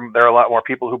 I'm sure there are a lot more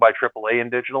people who buy AAA in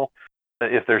digital,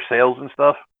 if there's sales and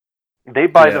stuff. They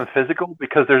buy them physical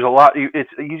because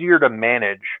it's easier to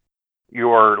manage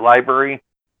your library.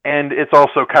 And it's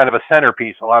also kind of a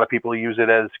centerpiece. A lot of people use it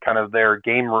as kind of their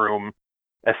game room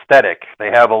aesthetic. They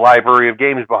have a library of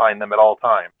games behind them at all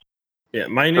times. Yeah,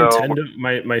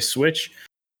 Nintendo, my Switch,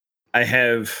 I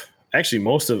have actually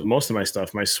most of my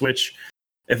stuff. My Switch,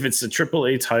 if it's a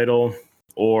AAA title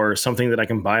or something that I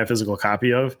can buy a physical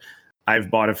copy of, I've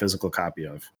bought a physical copy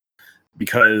of,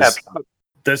 because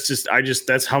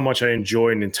that's how much I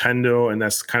enjoy Nintendo, and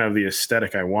that's kind of the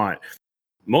aesthetic I want.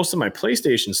 Most of my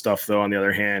PlayStation stuff, though, on the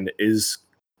other hand, is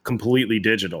completely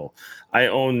digital. I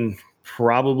own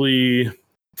probably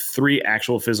 3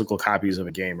 actual physical copies of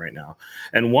a game right now.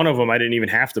 And one of them I didn't even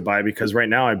have to buy, because right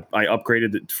now I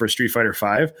upgraded for Street Fighter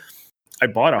V. I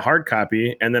bought a hard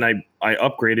copy and then I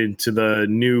upgraded to the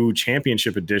new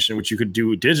championship edition, which you could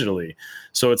do digitally.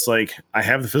 So it's like I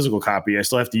have the physical copy. I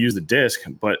still have to use the disc,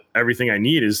 but everything I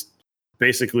need is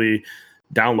basically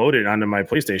downloaded onto my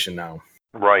PlayStation now.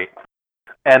 Right.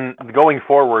 And going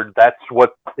forward, that's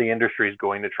what the industry is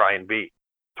going to try and be.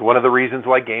 It's one of the reasons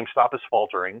why GameStop is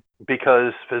faltering,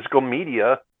 because physical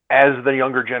media, as the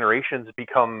younger generations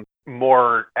become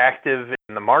more active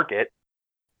in the market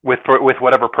with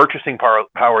whatever purchasing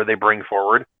power they bring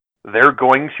forward, they're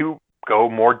going to go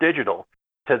more digital.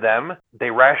 To them,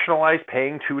 they rationalize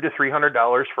paying $200 to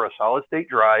 $300 for a solid state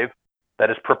drive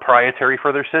that is proprietary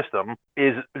for their system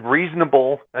is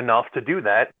reasonable enough to do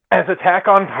that as a tack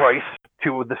on price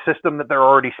to the system that they're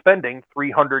already spending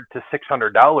 $300 to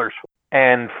 $600.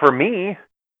 And for me,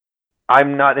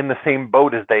 I'm not in the same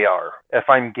boat as they are. If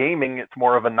I'm gaming, it's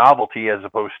more of a novelty as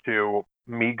opposed to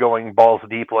me going balls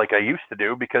deep like I used to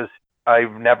do, because I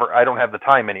don't have the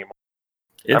time anymore.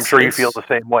 I'm sure you feel the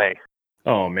same way.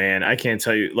 Oh man, I can't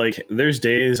tell you. Like, there's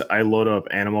days I load up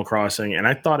Animal Crossing, and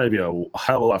I thought I'd be a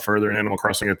hell of a lot further in Animal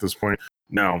Crossing at this point.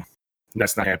 No,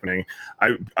 that's not happening.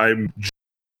 I'm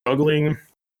juggling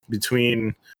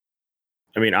between,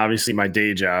 I mean, obviously my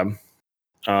day job,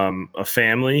 a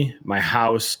family, my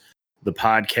house, the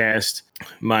podcast,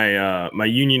 my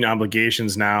union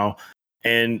obligations now,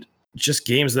 and just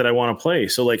games that I want to play.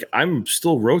 So like, I'm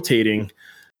still rotating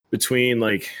between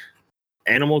like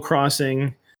Animal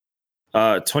Crossing,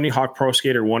 Tony Hawk Pro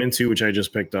Skater 1 and 2, which I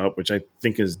just picked up, which I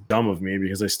think is dumb of me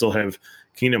because I still have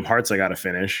Kingdom Hearts I got to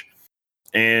finish.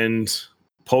 And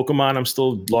Pokemon I'm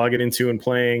still logging into and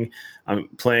playing. I'm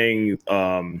playing,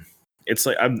 it's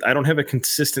like I don't have a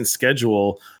consistent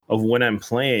schedule of when I'm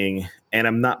playing, and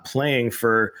I'm not playing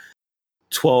for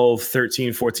 12,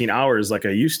 13, 14 hours like I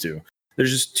used to.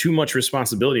 There's just too much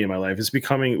responsibility in my life. It's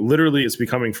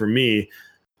becoming for me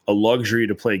a luxury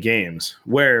to play games,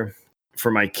 where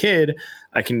for my kid,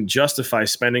 I can justify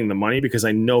spending the money because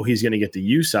I know he's going to get the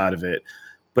use out of it.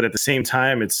 But at the same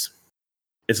time, it's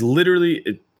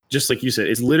literally, just like you said,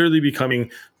 it's literally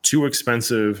becoming too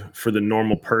expensive for the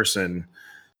normal person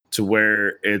to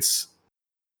where it's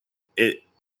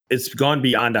gone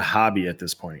beyond a hobby at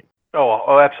this point.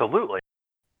 Oh, absolutely.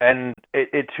 And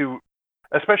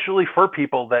especially for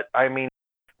people that, I mean,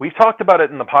 we've talked about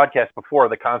it in the podcast before,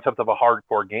 the concept of a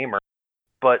hardcore gamer.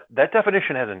 But that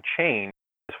definition hasn't changed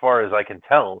as far as I can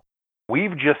tell.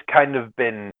 We've just kind of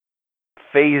been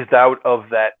phased out of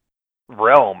that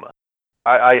realm.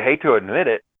 I hate to admit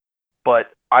it, but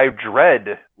I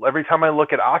dread every time I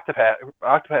look at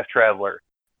Octopath Traveler.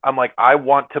 I'm like, I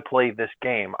want to play this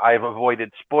game. I've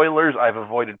avoided spoilers. I've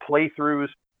avoided playthroughs.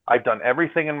 I've done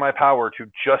everything in my power to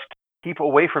just keep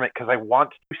away from it because I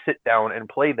want to sit down and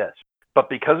play this. But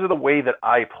because of the way that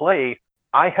I play,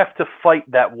 I have to fight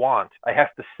that want. I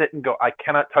have to sit and go, I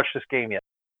cannot touch this game yet.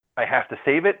 I have to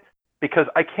save it because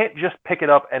I can't just pick it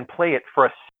up and play it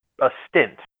for a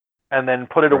stint and then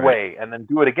put it away and then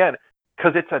do it again,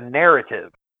 because it's a narrative.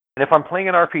 And if I'm playing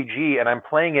an RPG and I'm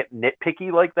playing it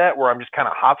nitpicky like that, where I'm just kind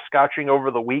of hopscotching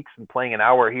over the weeks and playing an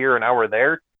hour here, an hour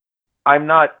there, I'm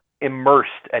not immersed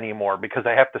anymore because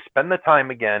I have to spend the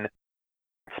time again,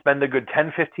 spend a good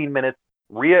 10, 15 minutes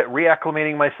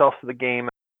reacclimating myself to the game,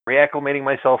 reacclimating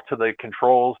myself to the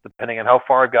controls, depending on how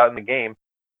far I've got in the game.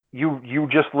 You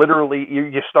just literally,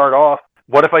 you start off,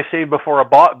 what if I save before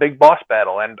a big boss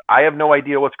battle and I have no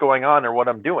idea what's going on or what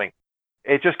I'm doing?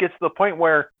 It just gets to the point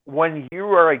where when you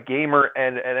are a gamer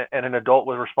and an adult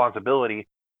with responsibility,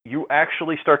 you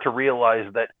actually start to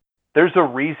realize that there's a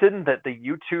reason that the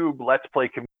YouTube Let's Play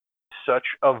community is such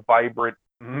a vibrant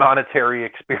monetary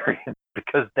experience,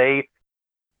 because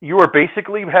you are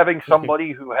basically having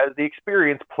somebody who has the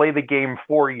experience play the game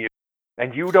for you,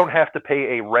 and you don't have to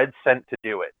pay a red cent to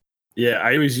do it. Yeah,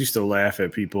 I always used to laugh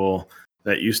at people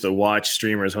that used to watch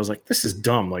streamers. I was like, this is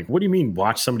dumb. Like, what do you mean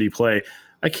watch somebody play?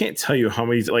 I can't tell you how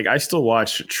many, like, I still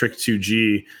watch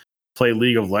Trick2G play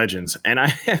League of Legends, and I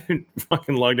haven't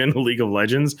fucking logged into League of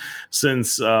Legends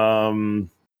since, I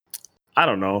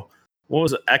don't know, what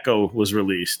was it? Echo was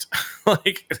released.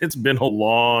 Like, it's been a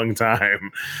long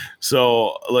time.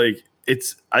 So, like,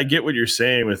 I get what you're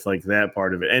saying with, like, that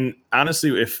part of it. And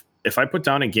honestly, if I put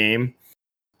down a game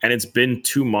and it's been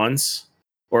 2 months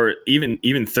or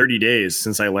even 30 days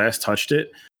since I last touched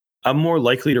it, I'm more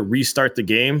likely to restart the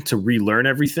game to relearn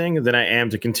everything than I am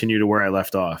to continue to where I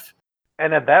left off.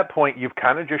 And at that point, you've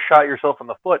kind of just shot yourself in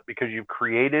the foot, because you've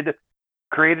created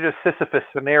a Sisyphus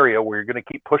scenario where you're going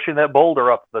to keep pushing that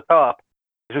boulder up to the top.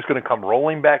 It's just going to come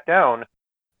rolling back down,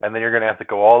 and then you're going to have to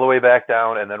go all the way back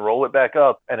down and then roll it back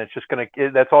up, and it's just going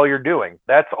to, that's all you're doing.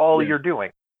 That's all you're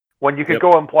doing. When you could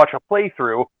go and watch a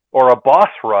playthrough or a boss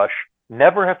rush,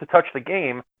 never have to touch the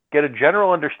game, get a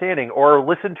general understanding, or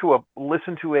listen to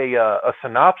a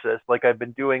synopsis like I've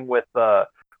been doing with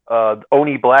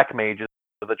Oni Black Mage,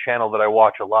 the channel that I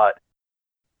watch a lot.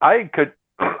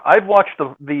 I've watched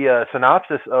the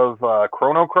synopsis of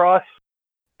Chrono Cross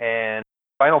and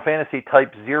Final Fantasy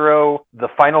Type 0, the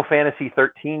Final Fantasy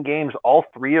 13 games, all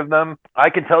three of them. I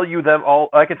can tell you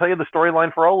the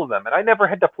storyline for all of them, and I never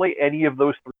had to play any of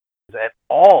those three games at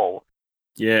all.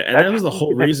 Yeah, and that was the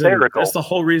whole reason. Hysterical. That's the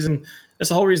whole reason. That's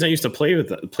the whole reason I used to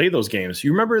play those games.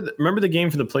 You remember the game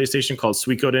for the PlayStation called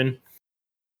Suikoden?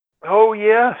 Oh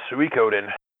yeah,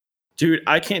 Suikoden. Dude,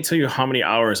 I can't tell you how many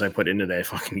hours I put into that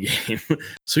fucking game.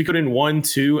 Suikoden 1,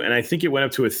 2, and I think it went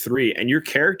up to a 3, and your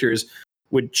characters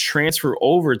would transfer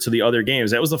over to the other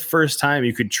games. That was the first time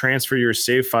you could transfer your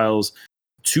save files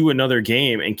to another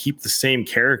game and keep the same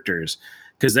characters,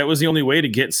 because that was the only way to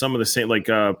get some of the same, like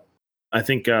I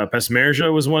think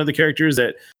Pesmerga was one of the characters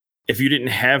that if you didn't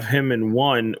have him in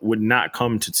 1 would not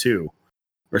come to 2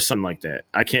 or something like that.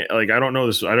 I can't can't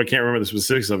remember the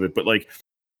specifics of it, but like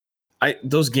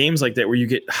those games like that where you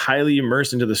get highly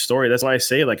immersed into the story. That's why I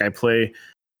say like I play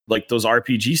like those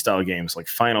RPG style games like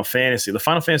Final Fantasy. The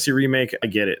Final Fantasy remake, I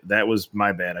get it. That was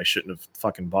my bad. I shouldn't have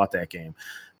fucking bought that game.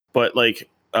 But like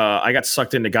I got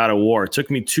sucked into God of War. It took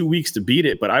me 2 weeks to beat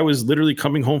it, but I was literally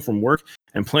coming home from work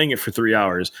and playing it for 3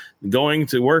 hours, going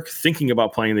to work, thinking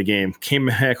about playing the game, came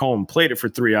back home, played it for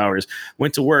 3 hours,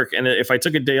 went to work. And if I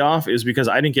took a day off, it was because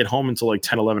I didn't get home until like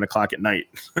 10, 11 o'clock at night.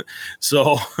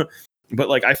 So, but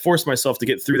like I forced myself to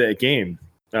get through that game.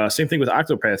 Same thing with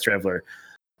Octopath Traveler.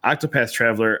 Octopath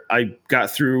Traveler, I got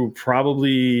through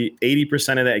probably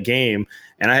 80% of that game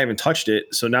and I haven't touched it.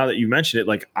 So now that you mentioned it,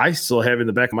 like I still have in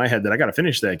the back of my head that I got to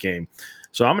finish that game.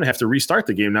 So I'm going to have to restart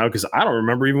the game now because I don't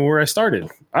remember even where I started.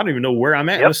 I don't even know where I'm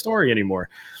at in the story anymore.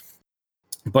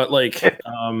 But like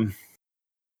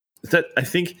that I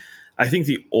think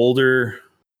the older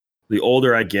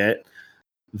I get,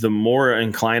 the more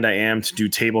inclined I am to do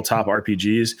tabletop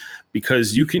RPGs,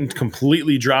 because you can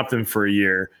completely drop them for a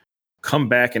year, come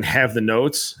back and have the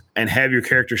notes and have your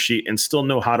character sheet and still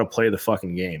know how to play the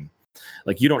fucking game.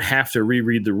 Like you don't have to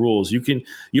reread the rules. You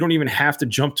don't even have to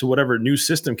jump to whatever new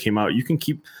system came out.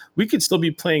 We could still be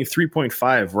playing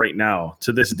 3.5 right now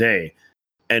to this day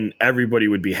and everybody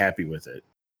would be happy with it.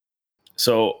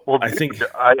 So I think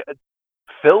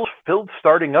Phil's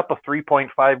starting up a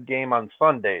 3.5 game on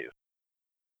Sundays.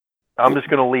 I'm just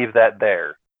going to leave that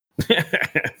there.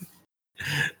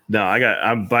 No,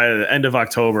 I'm by the end of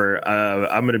October.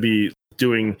 I'm going to be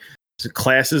doing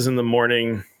classes in the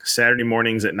morning, Saturday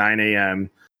mornings at 9 a.m.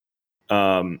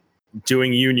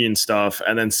 Doing union stuff,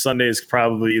 and then Sunday is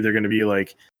probably either going to be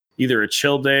like either a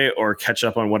chill day or catch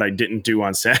up on what I didn't do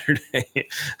on Saturday.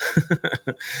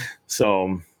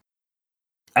 So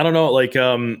I don't know. Like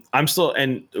I'm still,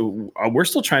 and we're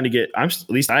still trying to get. At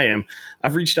least I am.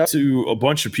 I've reached out to a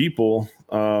bunch of people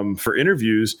for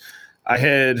interviews. I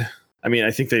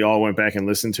think they all went back and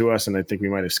listened to us, and I think we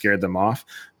might have scared them off.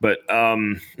 But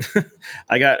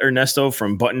I got Ernesto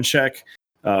from Button Check,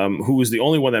 who was the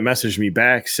only one that messaged me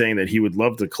back saying that he would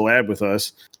love to collab with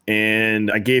us.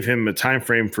 And I gave him a time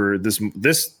frame for this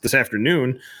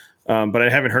afternoon, but I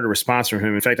haven't heard a response from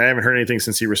him. In fact, I haven't heard anything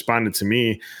since he responded to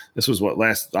me. This was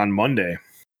on Monday.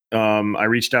 I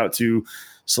reached out to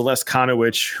Celeste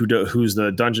Konowich, who's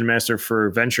the dungeon master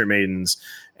for Venture Maidens,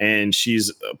 and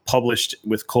she's published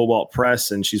with Cobalt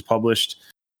Press, and she's published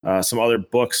some other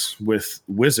books with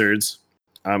Wizards.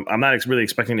 I'm not really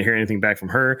expecting to hear anything back from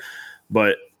her,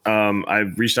 but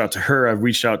I've reached out to her. I've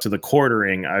reached out to the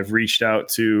Quartering. I've reached out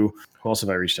to, who else have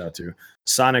I reached out to?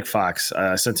 Sonic Fox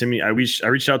sent to me. I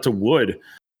reached out to Wood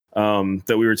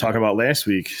that we were talking about last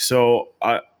week. So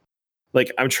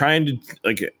I'm trying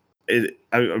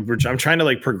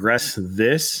to progress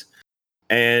this,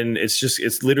 and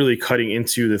it's literally cutting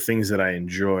into the things that I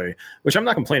enjoy, which I'm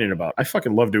not complaining about. I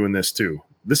fucking love doing this too.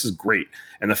 This is great.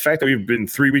 And the fact that we've been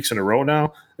 3 weeks in a row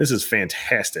now, this is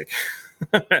fantastic.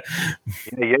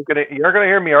 You're gonna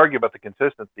hear me argue about the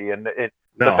consistency and the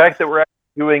fact that we're actually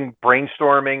doing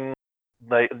brainstorming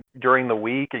during the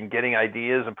week and getting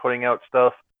ideas and putting out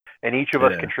stuff, and each of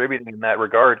us contributing in that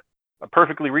regard. I'm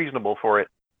perfectly reasonable for it.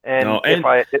 If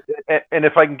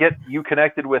I can get you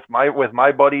connected with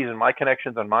my buddies and my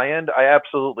connections on my end, I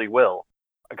absolutely will.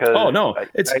 But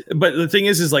the thing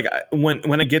is like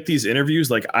when I get these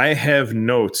interviews, like I have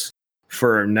notes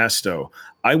for Ernesto.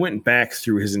 I went back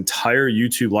through his entire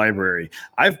YouTube library.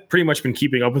 I've pretty much been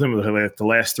keeping up with him the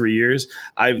last 3 years.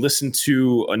 I've listened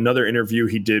to another interview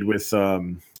he did with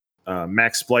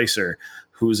Max Splicer,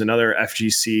 who's another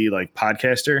FGC like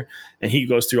podcaster, and he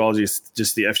goes through all these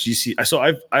just the FGC.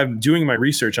 So I'm doing my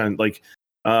research on like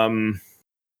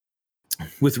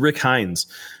with Rick Hines.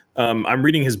 I'm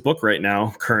reading his book right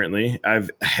now. Currently,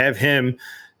 have him.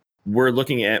 We're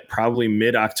looking at probably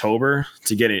mid-October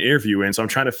to get an interview in. So I'm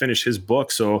trying to finish his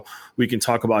book so we can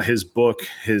talk about his book,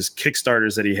 his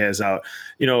Kickstarters that he has out,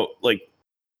 like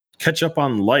catch up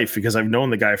on life, because I've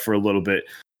known the guy for a little bit.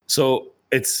 So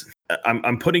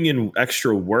I'm putting in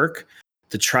extra work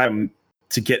to try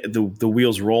to get the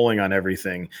wheels rolling on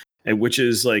everything. And which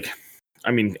is like,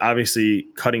 I mean, obviously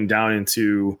cutting down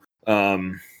into,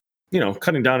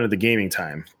 cutting down to the gaming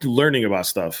time, learning about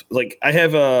stuff. Like I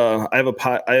have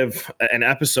an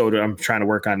episode I'm trying to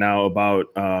work on now about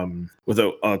with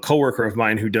a coworker of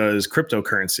mine who does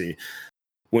cryptocurrency.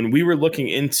 When we were looking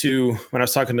into, when I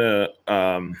was talking to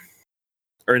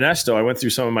Ernesto, I went through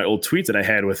some of my old tweets that I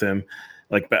had with him,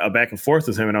 like back and forth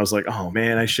with him, and I was like, oh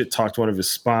man, I should talk to one of his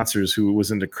sponsors who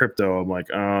was into crypto. I'm like,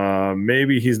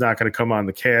 maybe he's not going to come on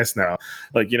the cast now.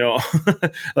 Like,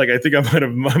 like I think I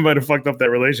might have fucked up that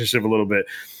relationship a little bit.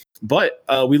 But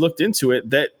we looked into it.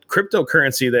 That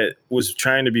cryptocurrency that was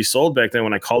trying to be sold back then,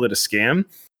 when I called it a scam,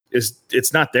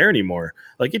 it's not there anymore.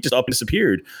 Like it just up and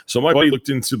disappeared. So my buddy looked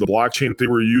into the blockchain they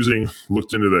were using,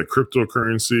 looked into that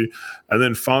cryptocurrency, and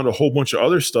then found a whole bunch of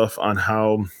other stuff on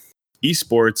how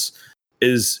esports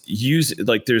is used.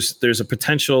 Like there's a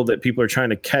potential that people are trying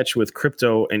to catch with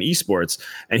crypto and esports.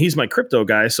 And he's my crypto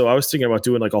guy, so I was thinking about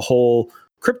doing like a whole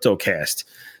crypto cast.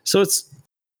 So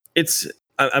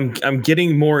I'm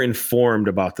getting more informed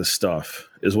about this stuff,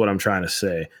 is what I'm trying to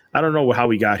say. I don't know how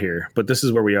we got here, but this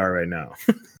is where we are right now.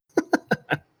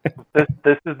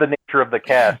 This is the nature of the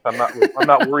cast. I'm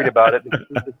not worried about it. This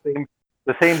is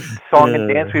the same song and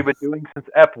dance we've been doing since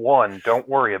F1. Don't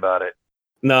worry about it.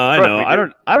 No, I know. I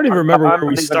don't even remember where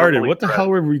we started. What the hell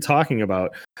were we talking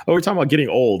about? Oh, we're talking about getting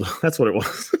old. That's what it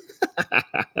was.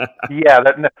 Yeah,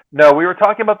 no, we were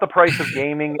talking about the price of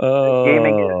gaming,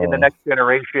 gaming in the next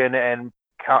generation, and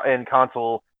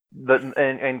console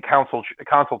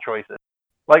choices.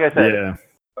 Like I said, yeah.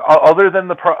 Other than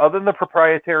the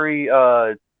proprietary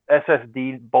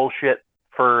SSD bullshit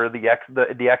for the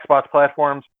Xbox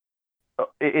platforms,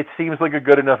 it seems like a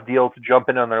good enough deal to jump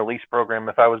in on their lease program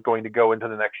if I was going to go into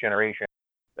the next generation.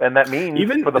 And that means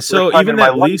for the first time in my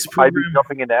life, I'd be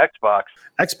jumping into Xbox.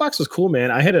 Xbox was cool, man.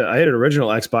 I had an original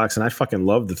Xbox, and I fucking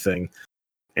loved the thing.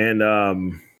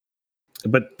 And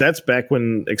but that's back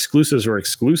when exclusives were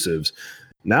exclusives.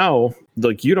 Now,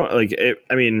 like you don't like it,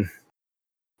 I mean,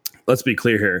 let's be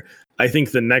clear here. I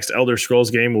think the next Elder Scrolls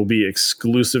game will be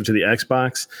exclusive to the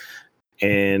Xbox,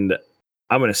 and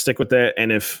I'm going to stick with that.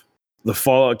 And if the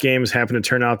Fallout games happen to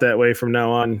turn out that way from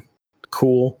now on,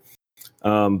 cool.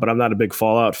 But I'm not a big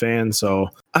Fallout fan, so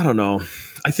I don't know.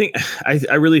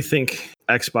 I really think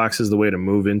Xbox is the way to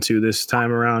move into this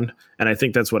time around, and I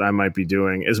think that's what I might be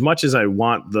doing. As much as I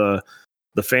want the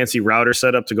fancy router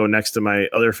setup to go next to my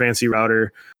other fancy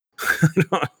router,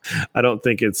 I don't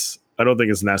think it's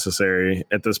necessary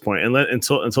at this point, and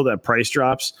until that price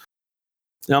drops.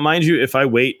 Now, mind you, if I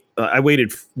wait, I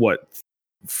waited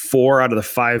 4 out of the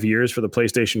 5 years for the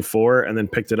PlayStation 4, and then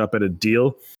picked it up at a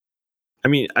deal. I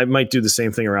mean, I might do the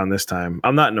same thing around this time.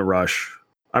 I'm not in a rush.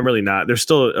 I'm really not. There's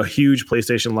still a huge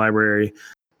PlayStation library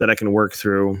that I can work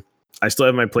through. I still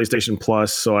have my PlayStation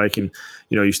Plus, so I can,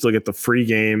 you still get the free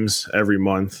games every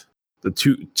month.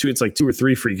 It's like 2 or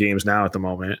 3 free games now at the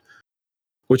moment.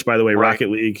 Which, by the way, right.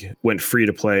 Rocket League went free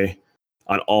to play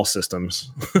on all systems.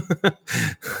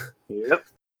 Yep.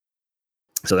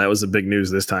 So that was the big news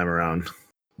this time around.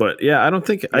 But yeah, I don't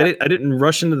think I didn't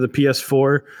rush into the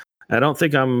PS4. I don't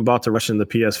think I'm about to rush into the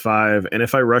PS5. And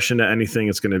if I rush into anything,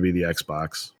 it's going to be the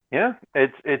Xbox. Yeah,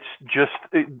 it's just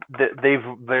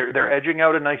they're edging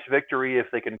out a nice victory if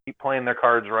they can keep playing their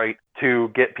cards right to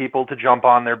get people to jump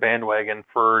on their bandwagon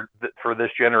for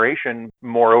this generation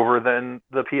more over than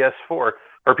the PS4 or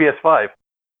PS5.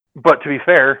 But to be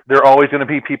fair, there are always going to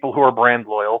be people who are brand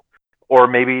loyal, or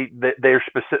maybe their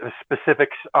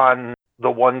specifics on the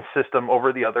one system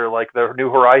over the other. Like the new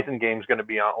Horizon game is going to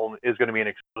be an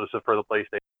exclusive for the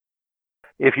PlayStation.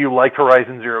 If you like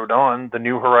Horizon Zero Dawn, the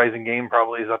new Horizon game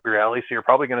probably is up your alley, so you're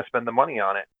probably going to spend the money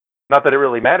on it. Not that it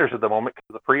really matters at the moment,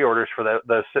 because the pre-orders for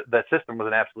that system was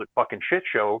an absolute fucking shit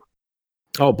show.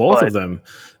 Oh, both of them.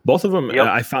 Yep.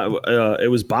 I found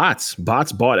it was bots.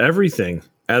 Bots bought everything,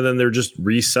 and then they're just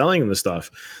reselling the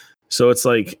stuff. So it's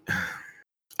like,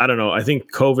 I don't know. I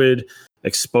think COVID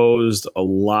exposed a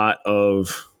lot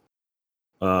of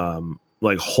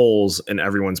like holes in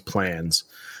everyone's plans,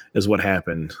 is what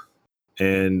happened.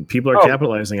 and people are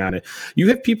capitalizing on it. You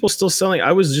have people still selling.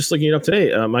 I was just looking it up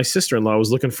today. My sister-in-law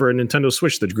was looking for a Nintendo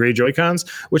Switch, the gray Joy-Cons,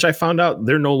 which I found out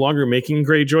they're no longer making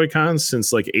gray Joy-Cons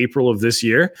since like April of this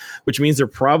year, which means they're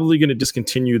probably going to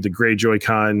discontinue the gray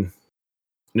Joy-Con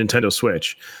Nintendo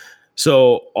Switch.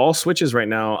 So all Switches right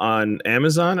now on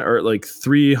Amazon are like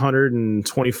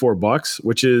 $324,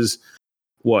 which is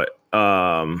what,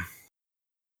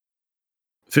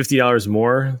 $50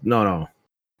 more? No,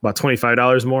 about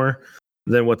 $25 more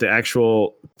than what the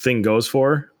actual thing goes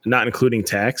for, not including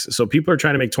tax. So people are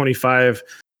trying to make $25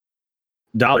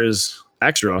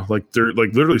 extra. Like they're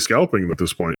like literally scalping them at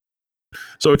this point.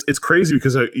 So it's crazy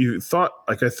because I thought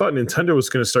Nintendo was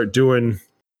going to start doing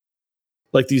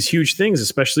like these huge things,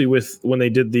 especially with when they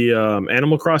did the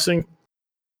Animal Crossing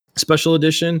special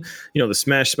edition, the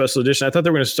Smash special edition. I thought they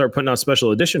were going to start putting out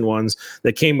special edition ones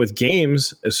that came with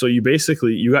games. So you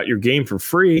got your game for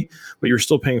free, but you're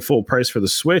still paying full price for the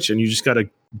Switch, and you just got a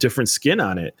different skin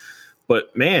on it.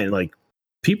 But man, like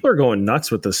people are going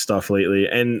nuts with this stuff lately.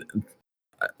 And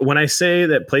when I say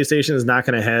that PlayStation is not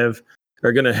going to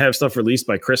have stuff released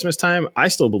by Christmas time, I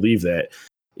still believe that.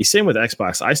 Same with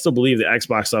Xbox. I still believe the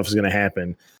Xbox stuff is going to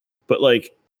happen. But like,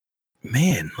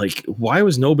 man, like why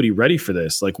was nobody ready for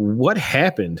this? Like what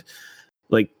happened?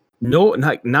 Like no,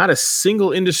 not a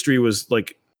single industry was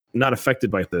like not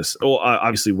affected by this. Oh,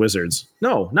 obviously Wizards.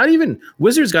 No, not even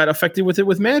Wizards got affected with it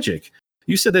with Magic.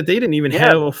 You said that they didn't even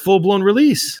have a full-blown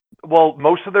release. Well,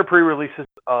 most of their pre-releases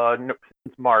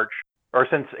since March or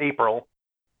since April,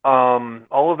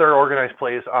 all of their organized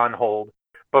play is on hold.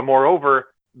 But moreover,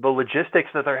 the logistics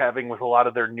that they're having with a lot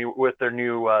of their new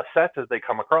sets as they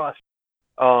come across,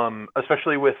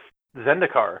 especially with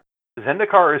Zendikar.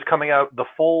 Zendikar is coming out, the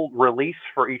full release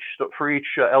for each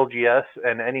LGS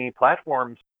and any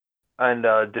platforms and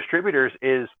distributors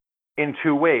is in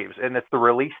 2 waves, and it's the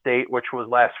release date, which was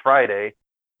last Friday,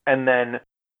 and then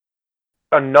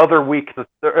another week.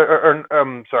 Last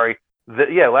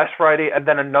Friday, and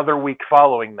then another week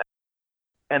following that,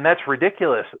 and that's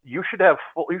ridiculous. You should have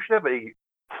a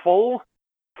full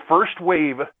first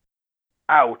wave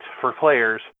out for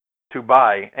players to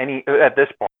buy at this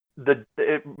point.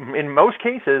 In most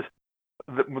cases,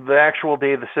 the actual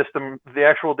day the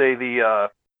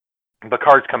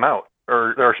cards come out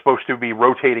or are supposed to be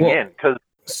rotating in, because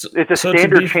it's a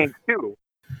standard change too.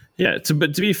 Yeah,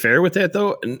 but to be fair with that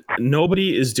though,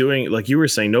 nobody is doing, like you were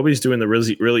saying, nobody's doing the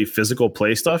really, really physical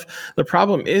play stuff. The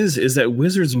problem is that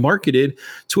Wizards marketed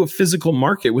to a physical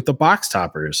market with the box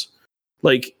toppers.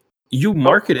 Like you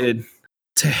marketed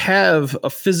to have a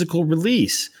physical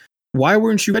release. Why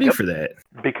weren't you ready for that?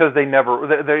 Because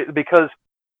because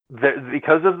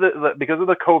of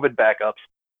the COVID backups,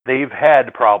 they've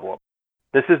had problems.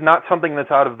 This is not something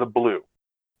that's out of the blue.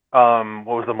 What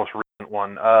was the most recent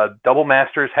one? Double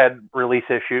Masters had release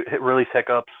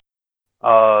hiccups.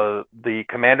 The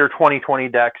Commander 2020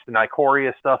 decks, the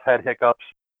Ikoria stuff had hiccups.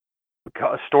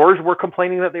 Stores were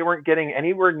complaining that they weren't getting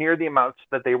anywhere near the amounts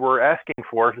that they were asking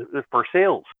for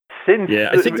sales since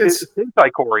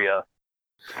Ikoria.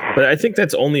 But I think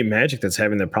that's only Magic that's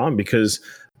having the problem, because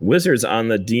Wizards on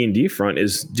the D&D front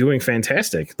is doing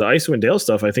fantastic. The Icewind Dale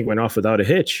stuff, I think, went off without a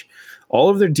hitch. All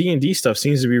of their D&D stuff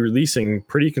seems to be releasing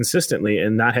pretty consistently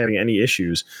and not having any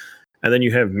issues. And then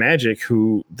you have Magic,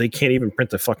 who they can't even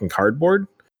print the fucking cardboard.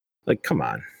 Like, come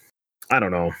on. I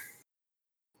don't know.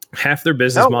 Half their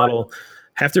business model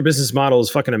is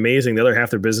fucking amazing. The other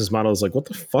half their business model is like, what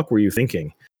the fuck were you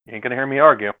thinking? You ain't gonna hear me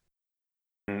argue.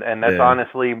 And that's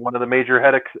honestly one of the major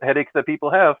headaches that people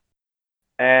have.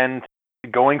 And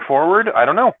going forward, I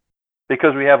don't know,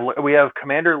 because we have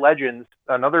Commander Legends,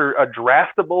 a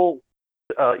draftable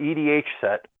EDH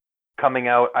set coming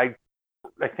out. I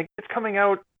think it's coming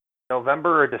out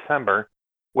November or December,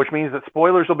 which means that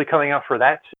spoilers will be coming out for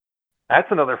that. That's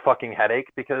another fucking headache,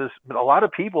 because a lot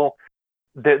of people,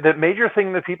 the major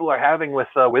thing that people are having with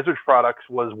Wizards products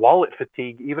was wallet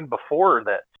fatigue even before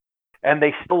that. And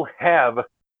they still have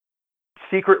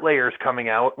Secret Layers coming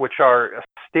out, which are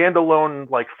standalone,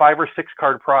 like 5 or 6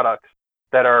 card products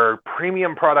that are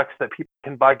premium products that people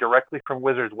can buy directly from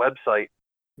Wizards' website,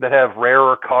 that have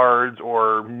rarer cards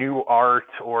or new art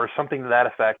or something to that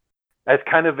effect, as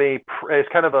kind of a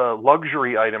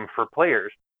luxury item for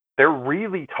players. They're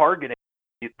really targeting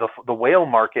the whale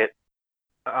market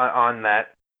on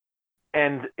that,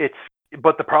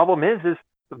 but the problem is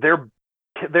they're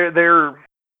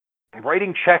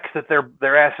writing checks that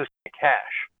their asses can't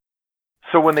cash.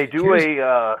 So when they do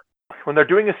when they're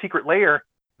doing a Secret Layer,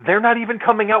 they're not even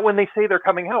coming out when they say they're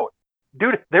coming out.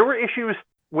 Dude, there were issues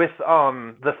with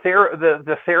the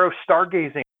Theros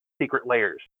Stargazing Secret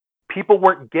Layers. People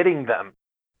weren't getting them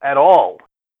at all.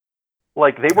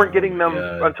 Like, they weren't getting them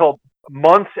until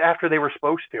months after they were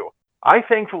supposed to. I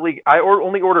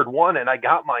only ordered one, and I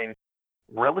got mine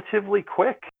relatively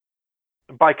quick.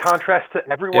 By contrast to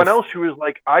everyone else who is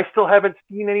like, I still haven't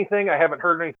seen anything. I haven't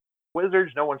heard anything from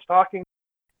Wizards. No one's talking.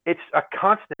 It's a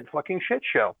constant fucking shit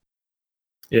show.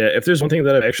 Yeah, if there's one thing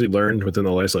that I've actually learned within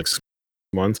the last 6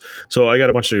 months, so I got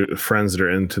a bunch of friends that are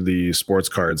into the sports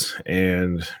cards,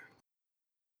 and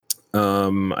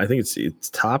I think it's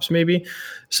Topps, maybe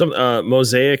some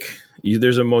Mosaic.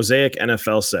 There's a Mosaic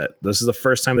NFL set. This is the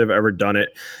first time they've ever done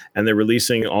it, and they're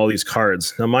releasing all these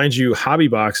cards. Now, mind you, hobby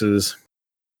boxes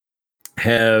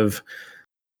have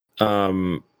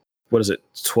 12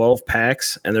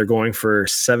 packs, and they're going for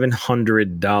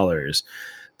 $700.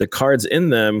 The cards in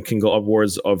them can go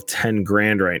upwards of 10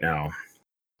 grand right now.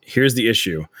 Here's the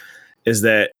issue, is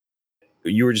that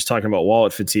you were just talking about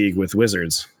wallet fatigue with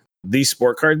Wizards. These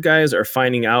sport card guys are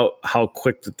finding out how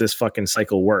quick that this fucking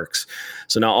cycle works.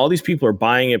 So now all these people are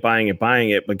buying it.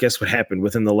 But guess what happened?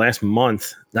 Within the last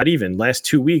month, not even last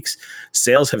 2 weeks,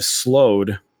 sales have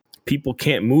slowed. People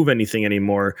can't move anything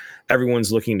anymore.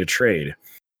 Everyone's looking to trade.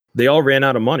 They all ran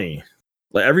out of money.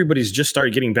 Like, everybody's just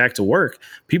started getting back to work.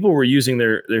 People were using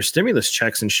their stimulus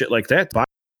checks and shit like that to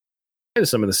buy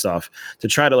some of the stuff, to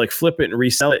try to like flip it and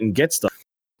resell it and get stuff.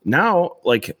 Now,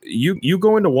 like, you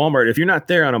go into Walmart, if you're not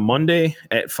there on a Monday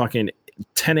at fucking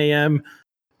 10 a.m.,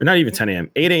 or not even 10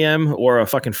 a.m., 8 a.m., or a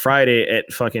fucking Friday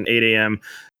at fucking 8 a.m.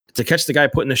 to catch the guy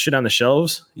putting the shit on the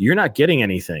shelves, you're not getting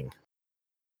anything.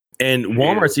 And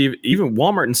Walmart's even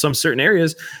Walmart in some certain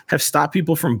areas have stopped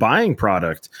people from buying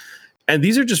product. And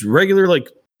these are just regular, like,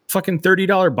 fucking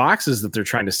 $30 boxes that they're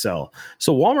trying to sell.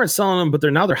 So Walmart's selling them, but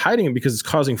they're hiding them because it's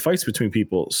causing fights between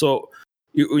people. So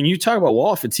when you talk about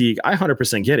wall fatigue, I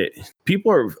 100% get it.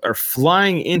 People are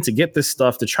flying in to get this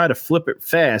stuff to try to flip it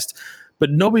fast,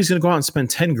 but nobody's going to go out and spend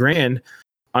 10 grand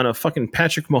on a fucking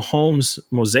Patrick Mahomes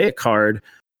Mosaic card.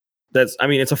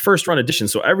 It's a first run edition.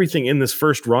 So everything in this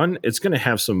first run, it's going to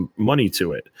have some money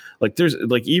to it. Like, there's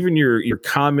like, even your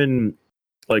common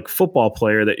like football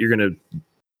player that you're going to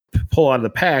pull out of the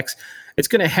packs, it's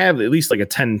going to have at least like a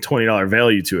 $10, $20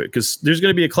 value to it, because there's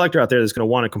going to be a collector out there that's going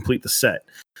to want to complete the set.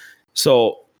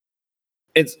 So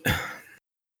it's,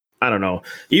 I don't know.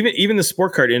 Even the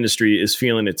sport card industry is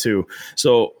feeling it too.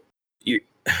 So the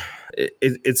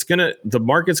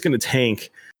market's going to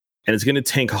tank, and it's going to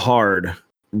tank hard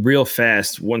real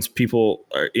fast once people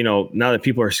are, now that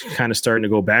people are kind of starting to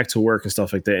go back to work and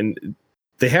stuff like that. And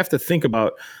they have to think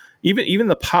about even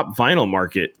the pop vinyl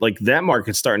market, like that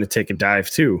market's starting to take a dive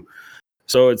too.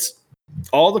 So it's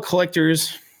all the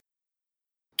collectors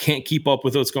can't keep up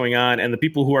with what's going on, and the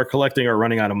people who are collecting are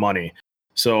running out of money.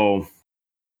 So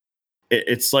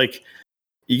it's like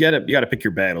you gotta pick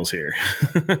your battles here.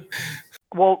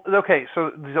 Well, okay,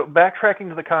 so backtracking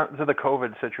to the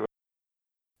COVID situation,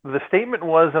 the statement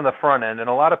was on the front end, and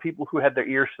a lot of people who had their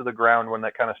ears to the ground when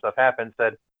that kind of stuff happened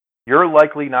said, you're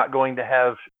likely not going to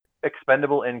have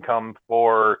expendable income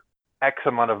for X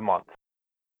amount of months.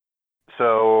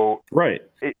 So right,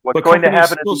 what's going to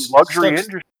happen in the luxury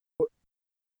industry?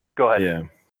 Go ahead. Yeah.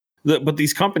 But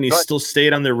these companies still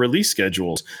stayed on their release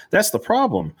schedules. That's the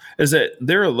problem, is that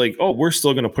they're like, oh, we're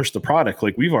still going to push the product.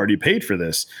 Like, we've already paid for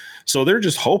this. So they're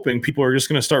just hoping people are just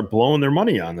going to start blowing their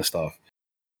money on the stuff.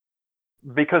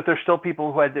 Because there's still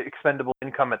people who had the expendable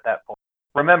income at that point.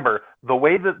 Remember, the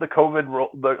way that the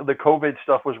COVID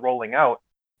stuff was rolling out,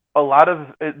 a lot of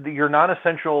your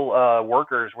non-essential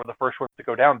workers were the first ones to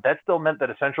go down. That still meant that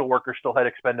essential workers still had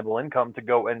expendable income to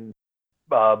go and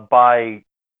buy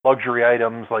luxury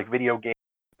items like video games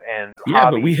and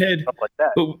hobbies, but we had stuff like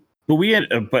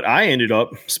that. But I ended up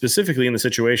specifically in the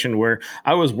situation where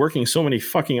I was working so many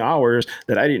fucking hours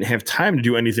that I didn't have time to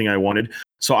do anything I wanted.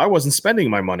 So I wasn't spending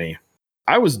my money.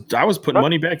 I was putting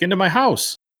money back into my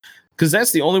house, because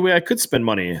that's the only way I could spend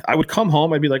money. I would come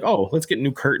home, I'd be like, oh, let's get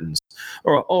new curtains,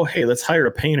 or oh, hey, let's hire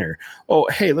a painter. Oh,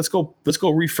 hey, let's go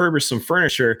refurbish some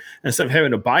furniture instead of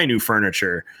having to buy new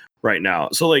furniture right now.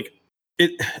 So like,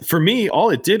 for me, all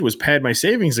it did was pad my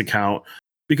savings account,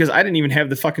 because I didn't even have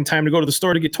the fucking time to go to the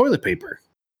store to get toilet paper.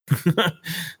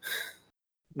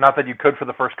 Not that you could for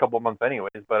the first couple of months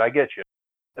anyways, but I get you.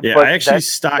 Yeah, but I actually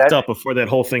stocked up before that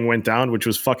whole thing went down, which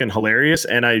was fucking hilarious.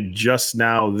 And I just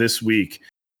now this week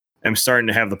am starting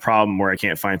to have the problem where I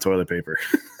can't find toilet paper.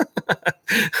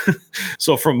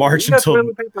 So from March until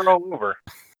toilet paper all over.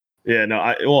 Yeah,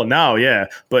 no, now, yeah.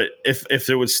 But if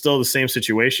it was still the same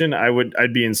situation,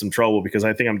 I'd be in some trouble, because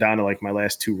I think I'm down to like my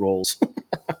last 2 rolls.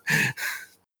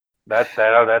 That's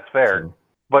fair. So,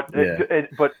 but yeah.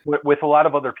 But with a lot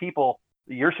of other people,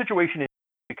 your situation is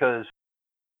because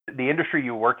the industry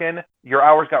you work in, your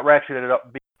hours got ratcheted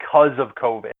up because of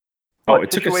COVID. Oh, But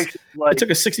it took a situations like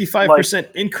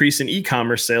 65% increase in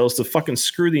e-commerce sales to fucking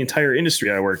screw the entire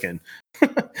industry I work in.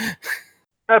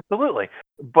 absolutely.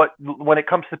 But when it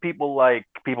comes to people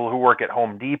who work at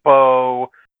Home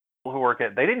Depot,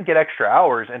 they didn't get extra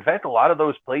hours. In fact, a lot of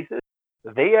those places,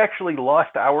 they actually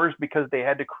lost hours because they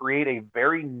had to create a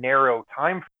very narrow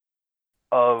time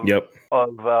of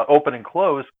open and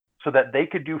close so that they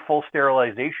could do full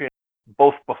sterilization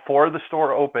both before the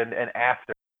store opened and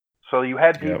after. So you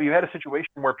had a situation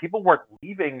where people weren't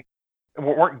leaving,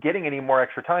 weren't getting any more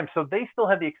extra time, so they still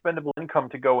had the expendable income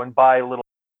to go and buy little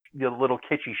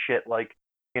kitschy shit like,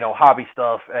 hobby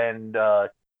stuff and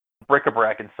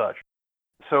bric-a-brac and such.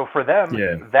 So for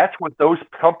them, that's what those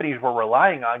companies were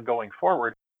relying on going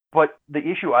forward. But the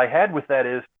issue I had with that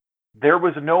is there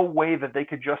was no way that they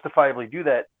could justifiably do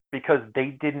that because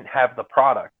they didn't have the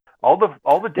product. All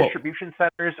the distribution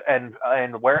centers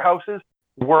and warehouses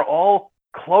were all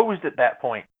closed at that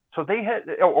point. So they had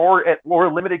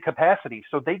or limited capacity.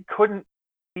 So they couldn't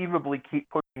conceivably keep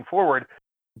pushing forward.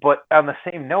 But on the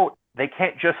same note, they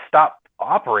can't just stop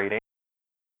operating.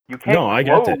 You can't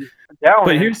close down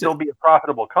and still be a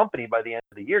profitable company by the end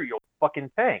of the year. You'll fucking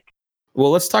tank.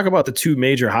 Well, let's talk about the two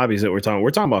major hobbies that we're talking.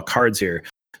 We're talking about cards here.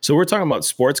 So we're talking about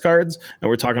sports cards and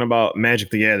we're talking about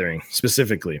Magic the Gathering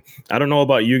specifically. I don't know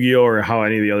about Yu-Gi-Oh or how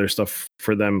any of the other stuff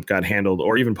for them got handled,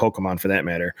 or even Pokemon for that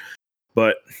matter.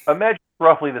 But Magic's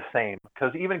roughly the same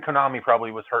because even Konami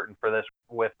probably was hurting for this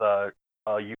with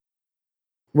Yu.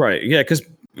 Right, yeah, because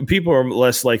people are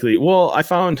less likely. Well, I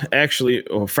found actually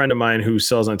a friend of mine who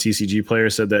sells on TCG Player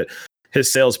said that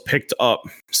his sales picked up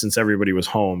since everybody was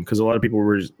home because a lot of people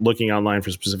were looking online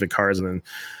for specific cards and then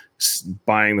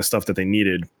buying the stuff that they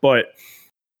needed. But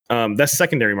that's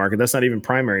secondary market. That's not even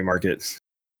primary market.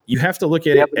 You have to look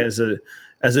at it as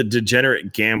a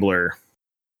degenerate gambler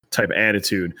type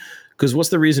attitude. Because what's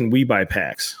the reason we buy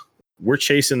packs? We're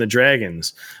chasing the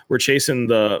dragons. We're chasing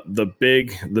the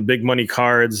big money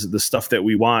cards, the stuff that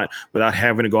we want, without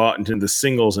having to go out into the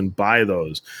singles and buy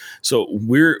those. So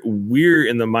we're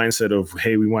in the mindset of,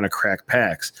 hey, we want to crack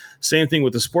packs. Same thing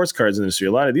with the sports cards industry.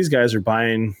 A lot of these guys are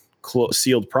buying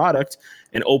sealed product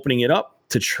and opening it up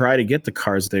to try to get the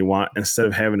cards they want instead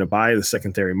of having to buy the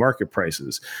secondary market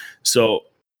prices. So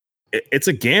it's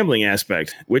a gambling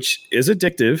aspect, which is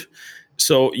addictive.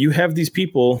 So you have these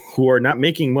people who are not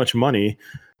making much money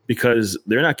because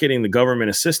they're not getting the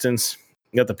government assistance.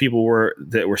 You got the people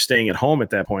that were staying at home at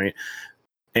that point.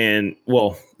 And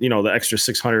the extra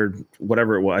 600,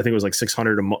 whatever it was, I think it was like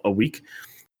 600 a week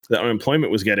that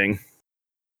unemployment was getting.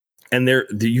 And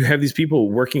you have these people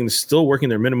still working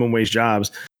their minimum wage jobs.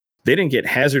 They didn't get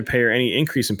hazard pay or any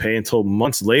increase in pay until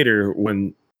months later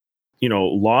when,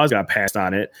 laws got passed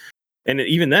on it. And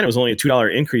even then it was only a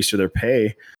 $2 increase to their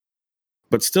pay.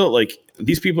 But still, like,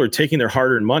 these people are taking their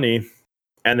hard-earned money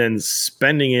and then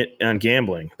spending it on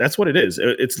gambling. That's what it is.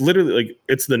 It's literally like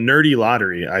it's the nerdy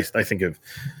lottery, I think of.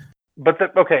 But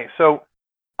so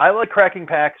I like cracking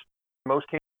packs. In most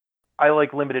cases, I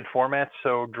like limited formats.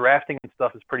 So drafting and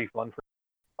stuff is pretty fun for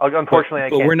me. Unfortunately, I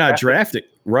can't. But we're not drafting,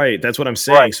 right? That's what I'm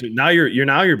saying. Right. So now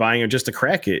you're buying it just to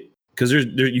crack it because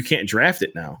you can't draft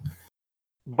it now.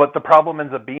 But the problem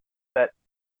ends up being that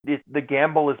the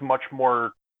gamble is much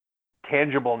more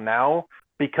tangible now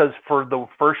because for the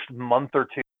first month or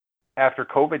two after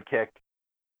COVID kicked,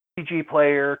 TCG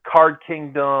Player, Card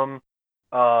Kingdom,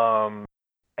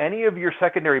 any of your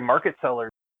secondary market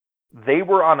sellers, they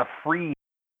were on a freeze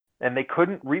and they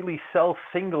couldn't really sell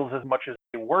singles as much as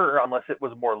they were unless it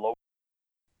was more local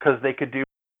because they could do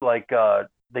drive-by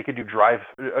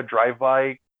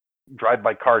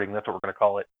carding. That's what we're going to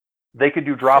call it. They could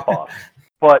do drop-off,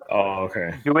 but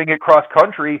doing it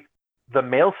cross-country, the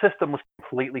mail system was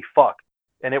completely fucked,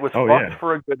 and it was fucked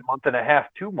for a good month and a half,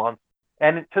 2 months.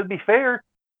 And to be fair,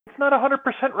 it's not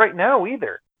 100% right now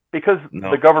either, because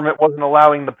the government wasn't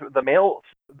allowing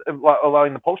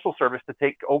allowing the postal service to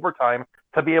take overtime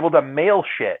to be able to mail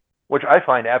shit, which I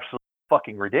find absolutely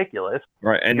fucking ridiculous.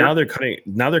 Right, and now they're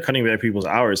cutting back people's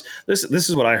hours. This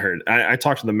is what I heard. I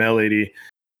talked to the mail lady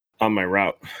on my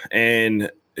route,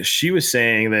 and she was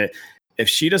saying that if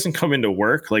she doesn't come into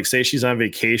work, like say she's on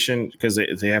vacation because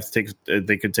they have to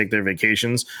they could take their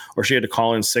vacations, or she had to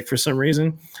call in sick for some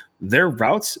reason, their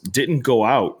routes didn't go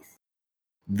out.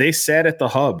 They sat at the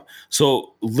hub.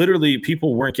 So literally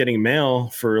people weren't getting mail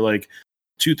for like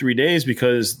 2-3 days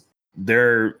because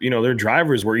their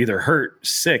drivers were either hurt,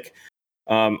 sick,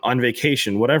 on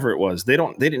vacation, whatever it was. They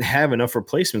didn't have enough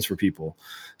replacements for people.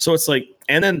 So it's like,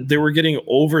 and then they were getting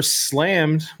over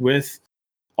slammed with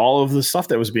all of the stuff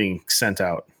that was being sent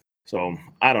out. So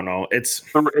I don't know. It's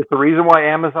the reason why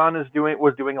Amazon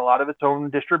was doing a lot of its own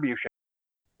distribution.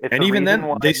 And even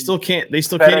then, they still can't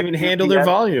even handle their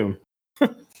volume.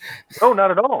 No,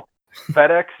 not at all.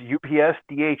 FedEx, UPS,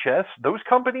 DHS, those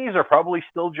companies are probably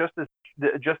still just as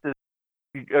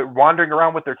wandering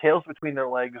around with their tails between their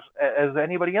legs as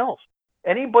anybody else.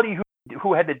 Anybody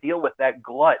who had to deal with that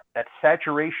glut, that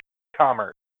saturation of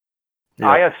commerce, yeah.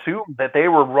 I assume that they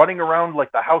were running around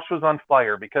like the house was on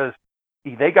fire because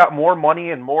they got more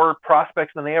money and more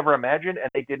prospects than they ever imagined, and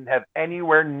they didn't have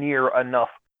anywhere near enough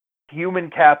human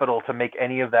capital to make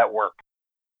any of that work.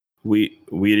 We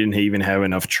didn't even have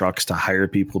enough trucks to hire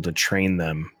people to train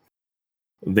them.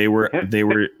 They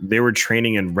were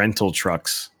training in rental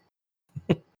trucks.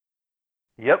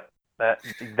 Yep,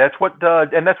 that's what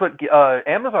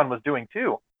Amazon was doing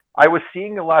too. I was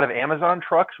seeing a lot of Amazon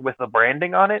trucks with the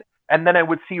branding on it, and then I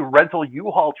would see rental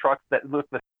U-Haul trucks that look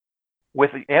with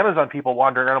the Amazon people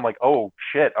wandering around. I'm like, oh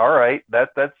shit, all right,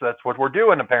 that's what we're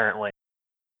doing apparently.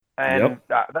 And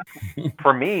that's,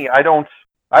 for me, I don't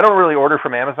really order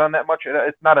from Amazon that much.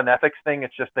 It's not an ethics thing.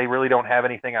 It's just they really don't have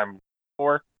anything I'm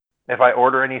for. If I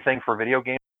order anything for video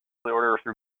games, I order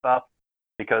through stuff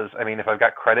because, I mean, if I've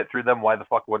got credit through them, why the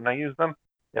fuck wouldn't I use them?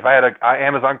 If I had an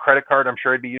Amazon credit card, I'm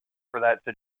sure I'd be using for that.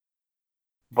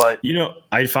 But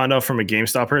I found out from a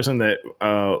GameStop person that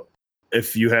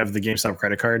if you have the GameStop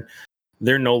credit card,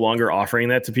 they're no longer offering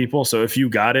that to people. So if you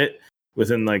got it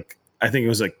within I think it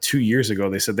was 2 years ago,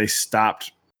 they said they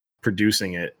stopped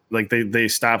producing it. Like they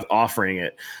stopped offering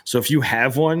it. So if you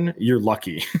have one, you're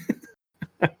lucky.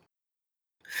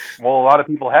 Well, a lot of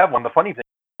people have one. The funny thing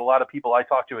is a lot of people I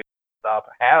talk to at GameStop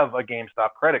have a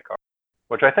GameStop credit card,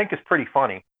 which I think is pretty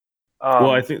funny.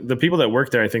 Well, I think the people that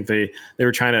work there, I think they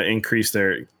were trying to increase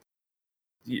their.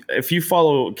 If you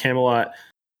follow Camelot,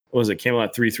 what was it,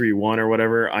 Camelot 331 or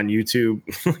whatever on YouTube,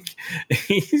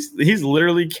 he's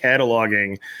literally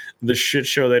cataloging the shit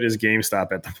show that is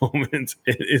GameStop at the moment.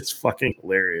 It is fucking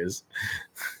hilarious.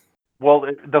 Well,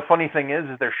 the funny thing is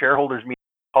their shareholders meet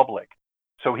public,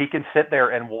 so he can sit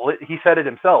there and he said it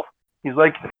himself. He's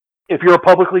like, if you're a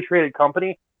publicly traded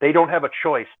company, they don't have a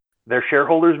choice. Their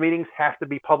shareholders meetings have to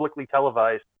be publicly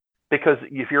televised because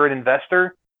if you're an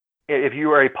investor, if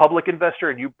you are a public investor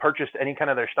and you purchased any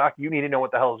kind of their stock, you need to know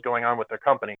what the hell is going on with their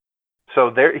company.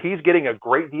 So he's getting a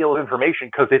great deal of information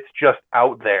because it's just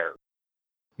out there.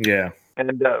 Yeah,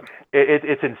 and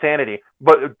it's insanity.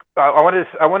 But I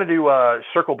wanted to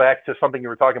circle back to something you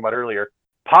were talking about earlier.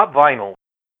 Pop vinyl.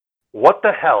 What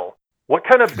the hell? What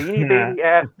kind of Beanie Baby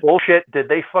ass bullshit did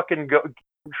they fucking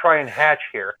try and hatch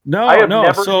here? I have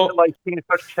never seen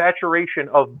such saturation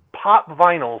of pop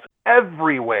vinyls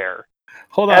everywhere.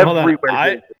 Hold on. I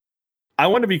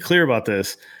want to be clear about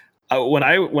this. When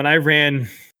I ran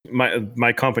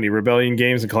my company, Rebellion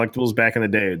Games and Collectibles, back in the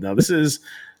day. Now this is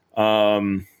how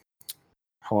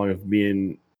long have me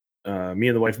and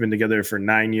the wife been together for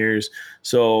 9 years.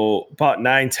 So about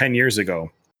 9-10 years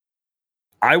ago,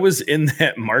 I was in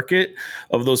that market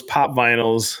of those pop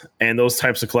vinyls and those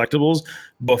types of collectibles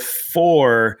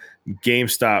before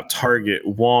GameStop, Target,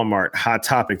 Walmart, Hot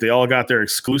Topic. They all got their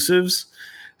exclusives.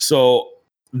 So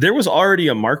there was already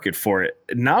a market for it.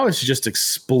 Now it's just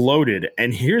exploded.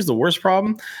 And here's the worst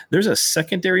problem. There's a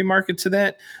secondary market to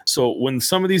that. So when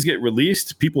some of these get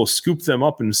released, people scoop them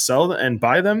up and sell them and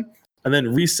buy them and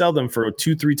then resell them for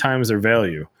 2-3 times their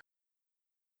value.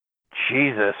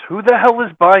 Jesus, who the hell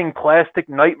is buying plastic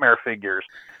Nightmare figures?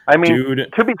 I mean,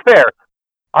 dude, to be fair,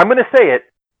 I'm going to say it.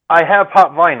 I have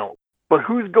pop vinyl, but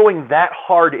who's going that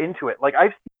hard into it? Like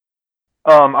I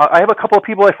have a couple of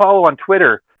people I follow on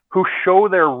Twitter who show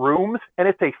their rooms, and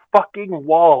it's a fucking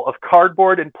wall of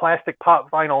cardboard and plastic pop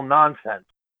vinyl nonsense.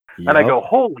 Yep. And I go,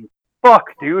 holy fuck,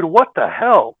 dude, what the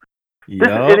hell? Yep.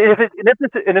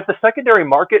 If the secondary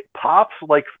market pops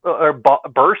or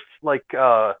bursts like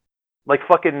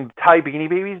fucking Thai Beanie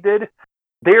Babies did,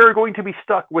 they are going to be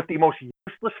stuck with the most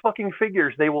useless fucking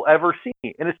figures they will ever see,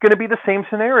 and it's going to be the same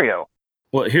scenario.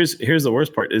 Well, here's the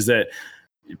worst part is that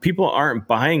people aren't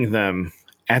buying them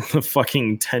at the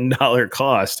fucking $10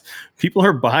 cost. People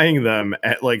are buying them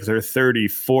at like their 30,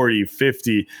 40,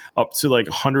 50, up to like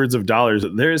hundreds of dollars.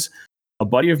 There's a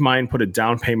buddy of mine put a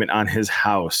down payment on his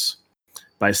house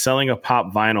by selling a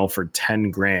pop vinyl for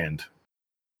 $10,000.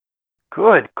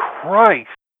 Good Christ.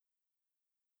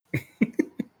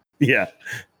 Yeah,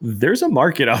 there's a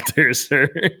market out there, sir.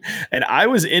 And I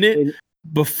was in it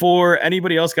before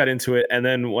anybody else got into it. And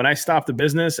then when I stopped the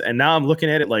business, and now I'm looking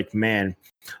at it like, man,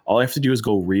 all I have to do is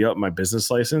go re-up my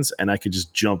business license and I could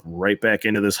just jump right back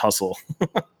into this hustle.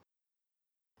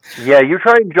 Yeah, you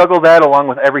try and juggle that along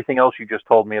with everything else you just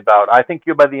told me about. I think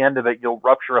by the end of it, you'll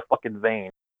rupture a fucking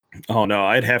vein. Oh no,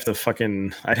 I'd have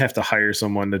to hire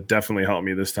someone to definitely help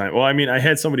me this time. Well, I mean, I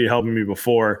had somebody helping me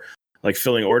before, like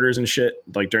filling orders and shit,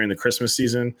 like during the Christmas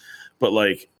season, but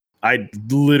like I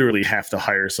literally have to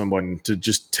hire someone to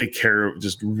just take care of,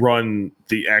 just run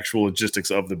the actual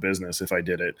logistics of the business if I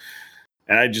did it.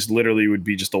 And I just literally would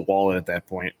be just a wallet at that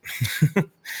point.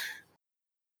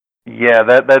 Yeah,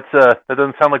 that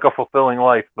doesn't sound like a fulfilling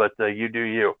life, but you do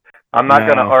you. I'm not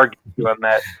going to No. argue with you on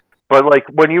that. But like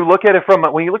when you look at it from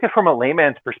a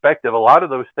layman's perspective, a lot of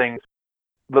those things,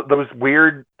 those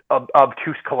weird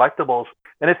obtuse collectibles,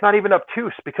 and it's not even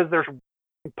obtuse because there's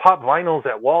pop vinyls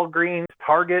at Walgreens,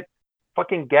 Target,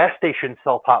 fucking gas stations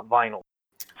sell pop vinyls.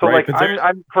 So Right, like but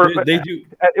I'm for they do,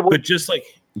 it was, but just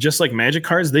like Magic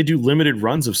cards, they do limited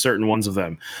runs of certain ones of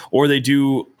them, or they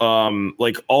do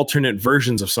like alternate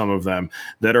versions of some of them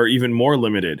that are even more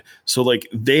limited. So like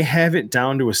they have it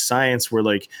down to a science where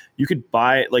like you could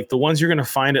buy like the ones you're gonna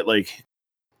find at like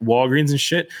Walgreens and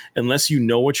shit, unless you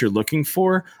know what you're looking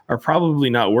for, are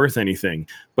probably not worth anything.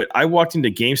 But I walked into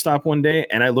GameStop one day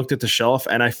and I looked at the shelf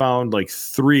and I found like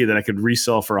three that I could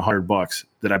resell for $100.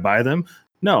 Did I buy them?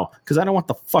 No, because I don't want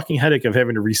the fucking headache of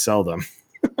having to resell them.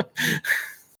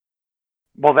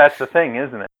 well, that's the thing,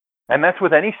 isn't it? And that's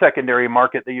with any secondary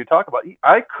market that you talk about.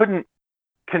 I couldn't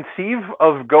conceive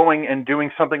of going and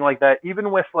doing something like that, even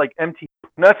with like MT. I'm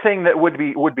not saying that would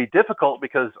be difficult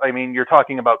because I mean you're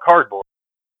talking about cardboard,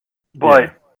 but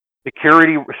Yeah.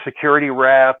 security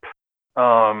wrap,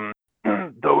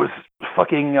 those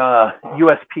fucking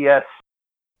USPS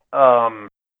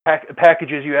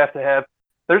packages you have to have.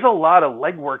 There's a lot of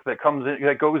legwork that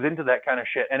goes into that kind of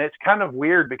shit, and it's kind of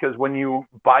weird because when you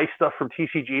buy stuff from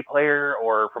TCG Player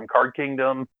or from Card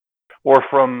Kingdom or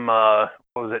from what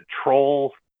was it,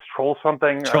 Troll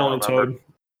something? I Troll don't and remember. Toad.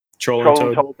 Troll and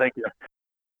Toad. Toll, thank you.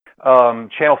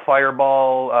 Channel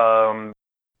Fireball,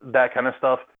 that kind of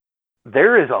stuff.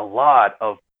 There is a lot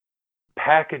of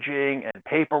packaging and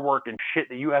paperwork and shit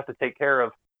that you have to take care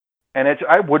of. And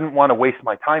I wouldn't want to waste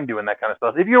my time doing that kind of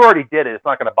stuff. If you already did it, it's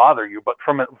not going to bother you. But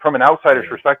from an outsider's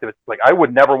perspective, it's like I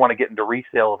would never want to get into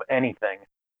resale of anything.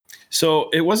 So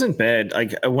it wasn't bad.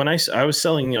 Like when I was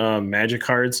selling Magic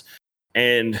cards,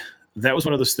 and that was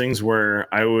one of those things where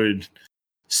I would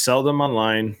sell them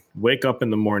online, wake up in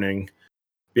the morning,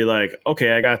 be like,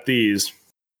 okay, I got these,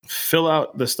 fill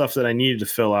out the stuff that I needed to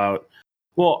fill out.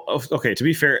 Well, okay, to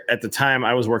be fair, at the time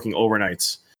I was working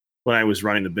overnights when I was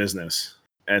running the business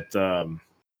at the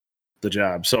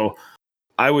job. So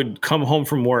I would come home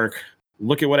from work,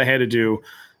 look at what I had to do,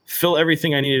 fill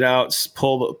everything I needed out,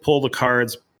 pull the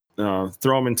cards, throw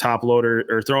them in top loader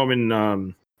or throw them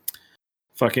in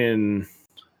fucking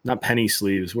not penny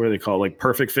sleeves. What are they called? Like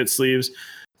perfect fit sleeves.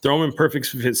 Throw them in perfect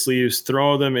fit sleeves.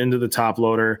 Throw them into the top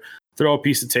loader. Throw a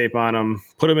piece of tape on them.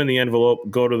 Put them in the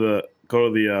envelope. Go to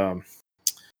the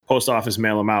post office.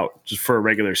 Mail them out just for a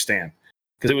regular stamp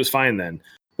because it was fine then.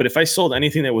 But if I sold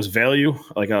anything that was value,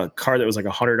 like a card that was like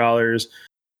 $100,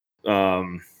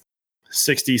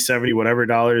 60, 70, whatever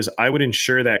dollars, I would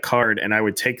insure that card and I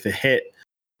would take the hit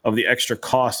of the extra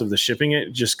cost of the shipping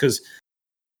it just because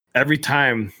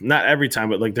not every time,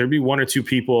 but like there'd be one or two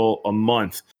people a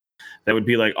month that would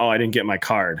be like, oh, I didn't get my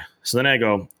card. So then I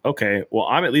go, okay, well,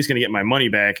 I'm at least going to get my money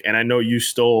back. And I know you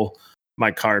stole my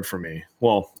card from me.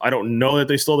 Well, I don't know that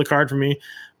they stole the card from me,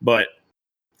 but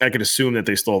I could assume that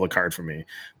they stole the card from me.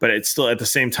 But it's still at the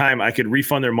same time, I could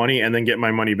refund their money and then get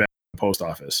my money back in the post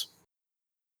office.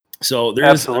 So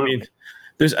there's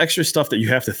extra stuff that you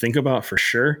have to think about for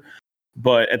sure.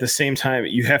 But at the same time,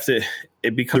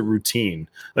 it becomes a routine.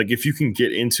 Like if you can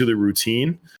get into the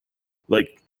routine,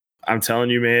 like I'm telling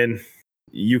you, man,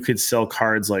 you could sell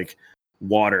cards like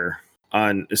water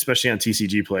especially on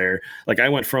TCG Player. Like I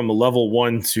went from a level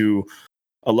 1 to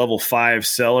a level 5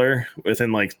 seller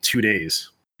within like 2 days.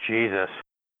 Jesus.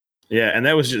 Yeah, and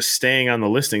that was just staying on the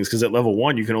listings because at level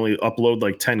 1 you can only upload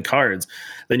like 10 cards.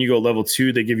 Then you go level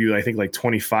 2, they give you I think like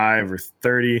 25 or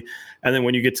 30, and then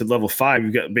when you get to level 5,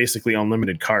 you get basically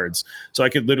unlimited cards. So I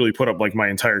could literally put up like my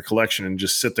entire collection and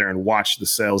just sit there and watch the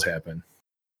sales happen.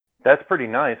 That's pretty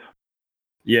nice.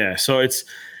 Yeah, so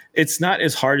it's not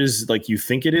as hard as like you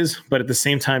think it is, but at the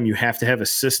same time you have to have a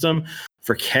system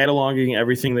for cataloging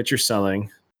everything that you're selling.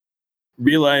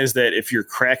 Realize that if you're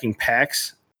cracking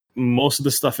packs, most of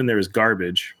the stuff in there is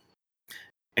garbage.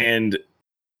 And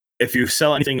if you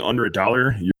sell anything under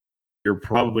 $1, you're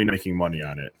probably making money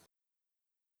on it.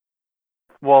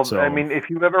 Well, so, I mean, if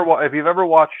you've ever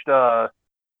watched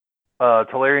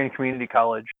Tolarian Community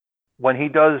College, when he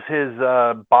does his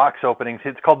box openings,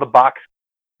 it's called the box.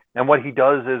 And what he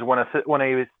does is when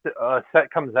a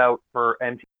set comes out for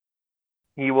NT,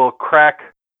 he will crack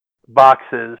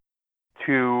boxes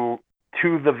to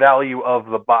the value of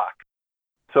the box.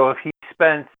 So if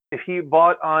he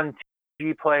bought on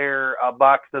TG Player a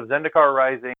box of Zendikar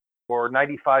Rising for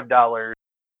 $95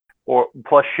 or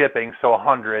plus shipping, so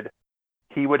 $100,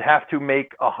 he would have to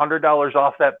make $100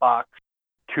 off that box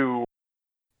to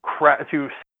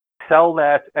sell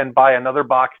that and buy another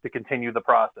box to continue the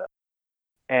process.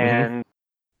 And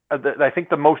I think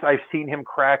the most I've seen him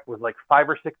crack was like 5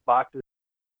 or 6 boxes.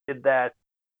 He did that.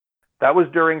 That was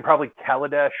during probably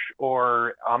Kaladesh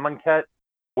or Amonkhet,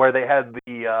 where they had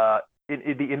the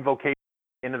invocation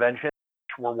intervention,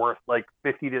 which were worth like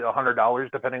 $50 to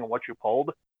 $100 depending on what you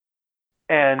pulled.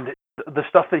 And the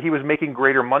stuff that he was making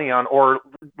greater money on, or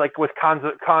like with Khans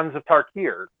of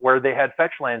Tarkir, where they had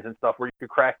fetch lands and stuff where you could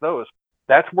crack those.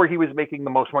 That's where he was making the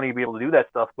most money to be able to do that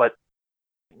stuff. But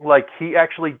like he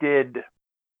actually did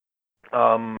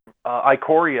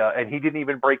Ikoria, and he didn't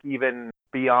even break even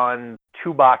beyond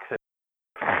 2 boxes.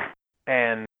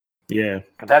 And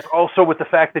that's also with the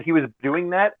fact that he was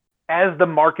doing that as the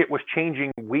market was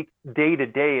changing day to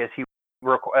day as he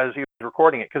was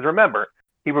recording it. Because remember,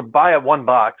 he would buy one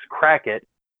box, crack it.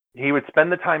 He would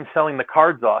spend the time selling the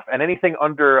cards off, and anything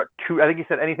under I think he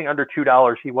said anything under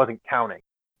 $2, he wasn't counting.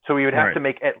 So he would have to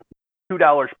make at least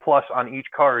 $2 plus on each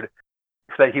card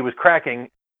that he was cracking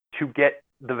to get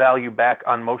the value back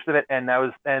on most of it. And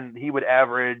he would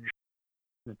average,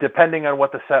 depending on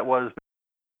what the set was,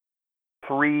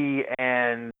 $3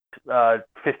 and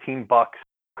 $15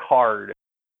 card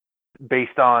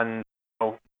based on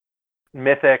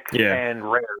mythic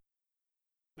and rare.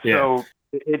 So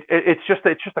it's just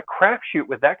a crapshoot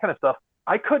with that kind of stuff.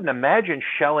 I couldn't imagine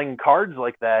shelling cards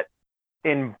like that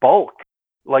in bulk.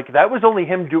 Like that was only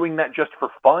him doing that just for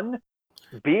fun.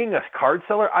 Being a card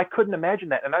seller, I couldn't imagine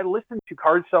that. And I listened to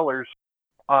card sellers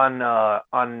on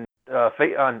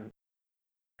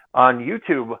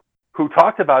YouTube who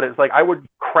talked about it. It's like I would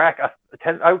crack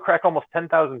almost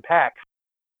 10,000 packs,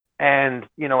 and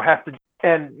have to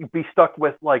be stuck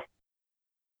with like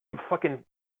fucking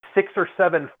 6 or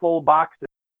 7 full boxes,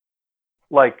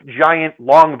 like giant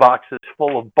long boxes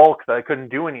full of bulk that I couldn't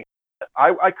do anything.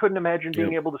 I couldn't imagine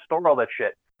being able to store all that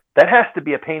shit. That has to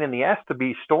be a pain in the ass to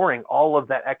be storing all of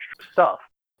that extra stuff.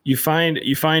 You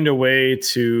find a way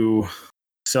to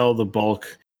sell the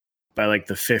bulk by like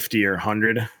the 50 or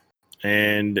 100,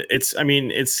 and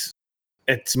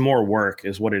it's more work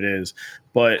is what it is.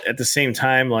 But at the same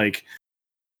time, like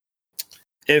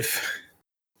if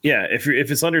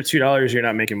it's under $2, you're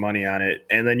not making money on it,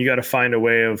 and then you got to find a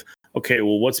way of, okay,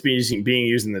 well, what's being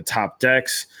used in the top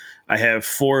decks? I have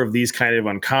 4 of these kind of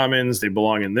uncommons. They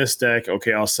belong in this deck.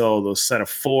 Okay, I'll sell those set of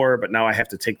 4, but now I have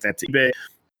to take that to eBay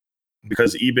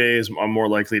because eBay is I'm more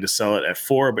likely to sell it at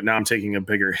 4. But now I'm taking a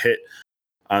bigger hit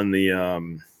on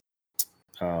the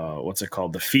what's it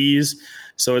called, the fees.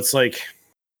 So it's like,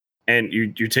 and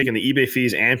you're taking the eBay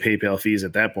fees and PayPal fees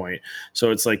at that point.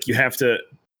 So it's like you have to.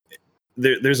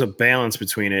 There's a balance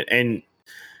between it, and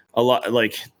a lot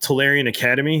like Tolarian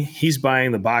Academy. He's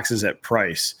buying the boxes at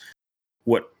price.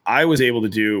 What I was able to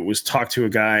do was talk to a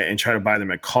guy and try to buy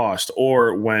them at cost.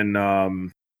 Or when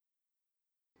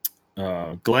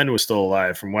Glenn was still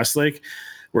alive from Westlake,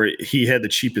 where he had the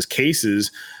cheapest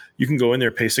cases, you can go in there,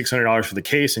 pay $600 for the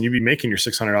case, and you'd be making your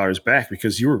 $600 back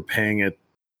because you were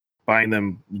buying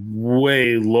them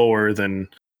way lower than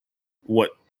what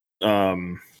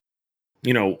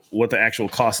what the actual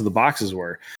cost of the boxes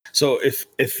were. So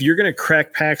if you're going to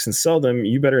crack packs and sell them,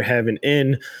 you better have an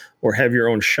in or have your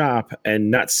own shop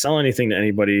and not sell anything to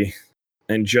anybody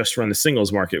and just run the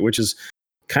singles market, which is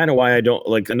kind of why I don't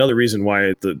like. Another reason why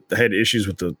I had issues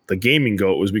with the gaming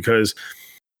goat was because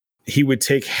he would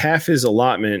take half his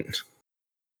allotment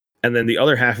and then the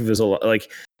other half of his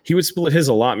like he would split his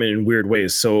allotment in weird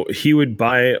ways. So he would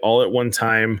buy all at one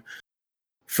time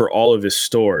for all of his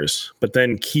stores, but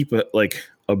then keep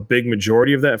a big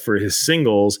majority of that for his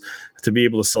singles to be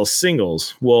able to sell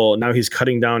singles. Well, now he's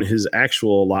cutting down his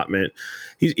actual allotment.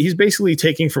 He's basically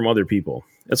taking from other people.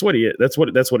 That's what he is. That's what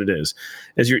it is.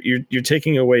 As you're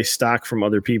taking away stock from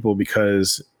other people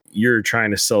because you're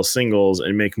trying to sell singles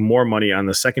and make more money on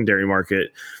the secondary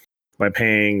market by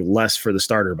paying less for the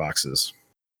starter boxes.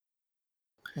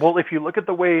 Well, if you look at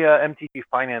the way MTG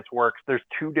Finance works, there's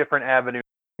 2 different avenues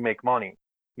to make money.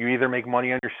 You either make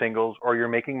money on your singles or you're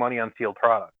making money on sealed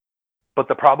product. But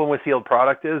the problem with sealed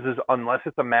product is unless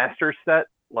it's a master set,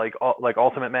 like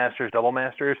Ultimate Masters, Double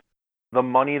Masters, the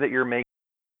money that you're making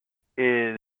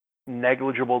is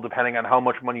negligible depending on how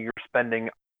much money you're spending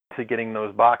to getting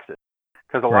those boxes.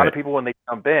 Because a lot of people, when they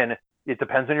jump in, it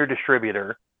depends on your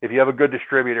distributor. If you have a good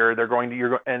distributor,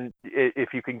 and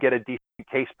if you can get a decent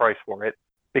case price for it,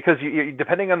 because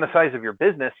depending on the size of your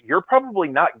business, you're probably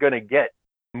not going to get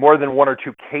more than 1 or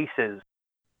 2 cases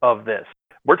of this.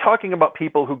 We're talking about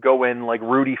people who go in, like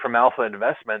Rudy from Alpha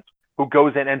Investments, who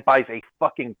goes in and buys a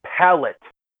fucking pallet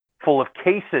full of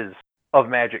cases of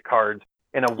Magic cards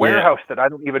in a warehouse that I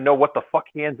don't even know what the fuck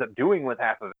he ends up doing with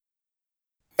half of it.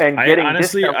 And getting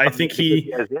honestly, I think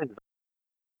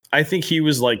I think he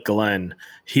was like Glenn.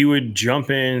 He would jump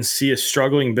in, see a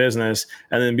struggling business,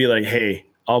 and then be like, "Hey,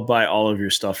 I'll buy all of your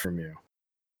stuff from you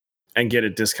and get a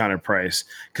discounted price."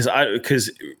 Because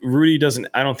Rudy doesn't.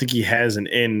 I don't think he has an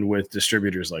in with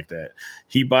distributors like that.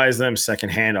 He buys them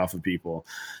secondhand off of people.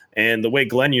 And the way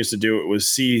Glenn used to do it was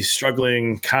see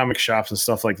struggling comic shops and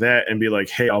stuff like that, and be like,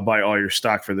 "Hey, I'll buy all your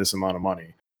stock for this amount of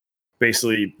money."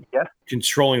 Basically,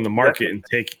 controlling the market and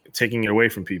taking it away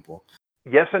from people.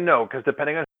 Yes and no, because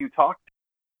depending on who you talk to,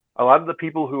 a lot of the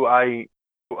people who I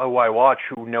watch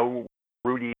who know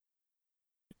Rudy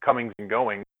comings and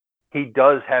going, he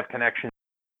does have connections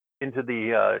into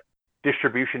the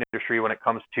distribution industry when it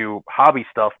comes to hobby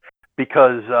stuff,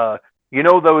 because you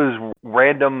know those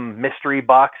random mystery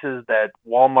boxes that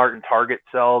Walmart and Target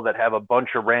sell that have a bunch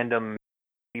of random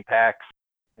packs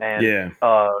and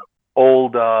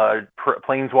old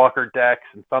Planeswalker decks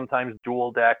and sometimes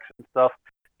dual decks and stuff.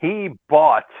 He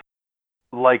bought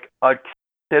like a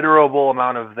considerable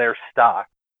amount of their stock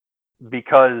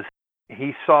because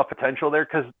he saw potential there.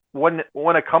 Because when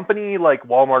a company like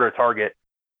Walmart or Target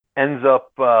ends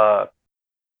up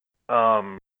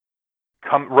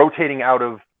rotating out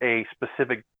of a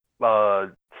specific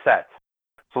set,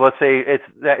 so let's say it's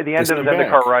the end of the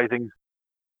Zendikar Rising,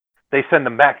 they send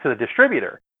them back to the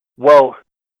distributor. Well,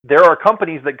 there are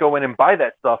companies that go in and buy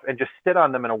that stuff and just sit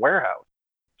on them in a warehouse.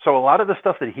 So a lot of the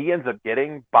stuff that he ends up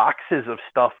getting, boxes of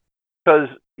stuff, because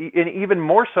and even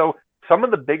more so, some of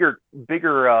the bigger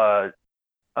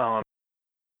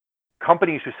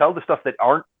companies who sell the stuff that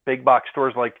aren't big box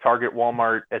stores like Target,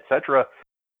 Walmart, etc.,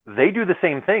 they do the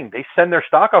same thing. They send their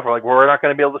stock off. Like, well, we're not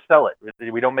going to be able to sell it.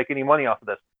 We don't make any money off of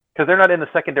this, because they're not in the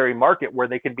secondary market where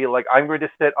they can be like, I'm going to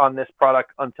sit on this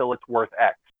product until it's worth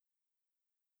X.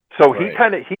 So he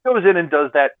goes in and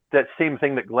does that same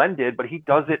thing that Glenn did, but he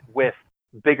does it with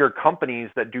bigger companies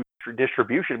that do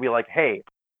distribution. Be like, hey,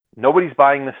 nobody's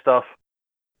buying this stuff.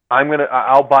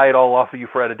 I'll buy it all off of you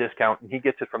for at a discount, and he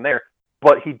gets it from there.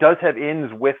 But he does have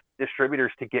ins with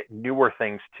distributors to get newer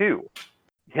things too.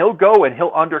 He'll go and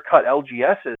he'll undercut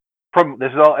LGSs from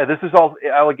this is all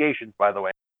allegations, by the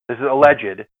way. This is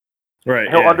alleged. Right.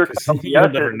 He'll undercut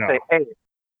LGSs and say, hey,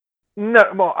 no,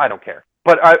 well, I don't care.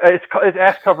 But it's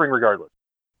ass covering regardless,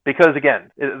 because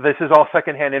again, this is all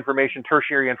secondhand information,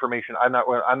 tertiary information. I'm not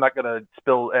going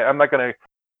to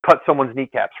cut someone's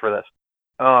kneecaps for this.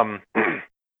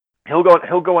 He'll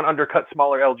go and undercut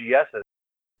smaller LGSs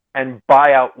and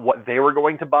buy out what they were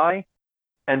going to buy,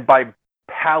 and buy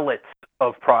pallets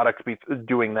of products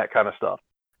doing that kind of stuff.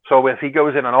 So if he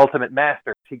goes in on Ultimate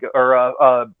Masters,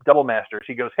 or Double Masters,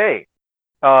 he goes, hey,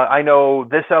 I know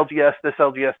this LGS, this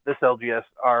LGS, this LGS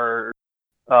are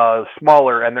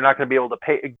smaller, and they're not going to be able to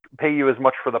pay you as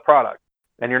much for the product,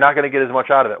 and you're not going to get as much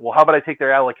out of it. Well, how about I take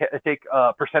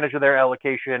a percentage of their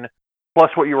allocation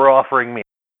plus what you were offering me?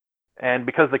 And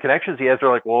because the connections he has,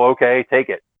 they're like, well, okay, take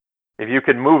it. If you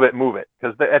can move it, move it.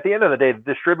 Because at the end of the day, the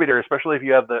distributor, especially if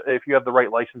you have the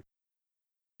right license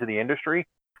to the industry,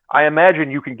 I imagine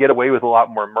you can get away with a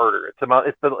lot more murder. It's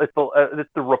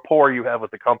the rapport you have with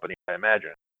the company, I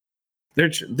imagine. They're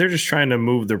just trying to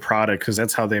move their product because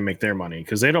that's how they make their money.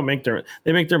 Because they make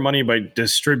their money by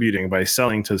distributing, by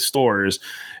selling to stores,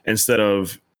 instead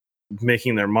of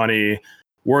making their money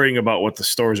worrying about what the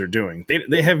stores are doing.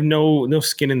 They have no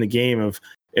skin in the game of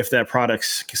if that product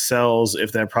sells,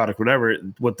 if that product whatever.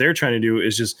 What they're trying to do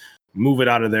is just move it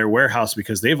out of their warehouse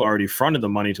because they've already fronted the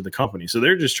money to the company. So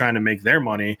they're just trying to make their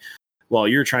money while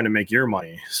you're trying to make your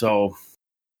money. So,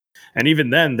 and even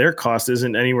then, their cost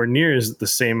isn't anywhere near as the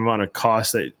same amount of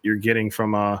cost that you're getting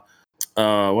from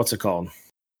what's it called?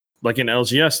 Like an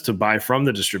LGS to buy from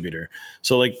the distributor.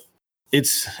 So like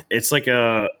it's like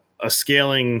a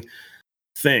scaling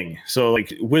thing. So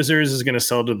like Wizards is going to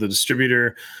sell to the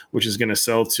distributor, which is going to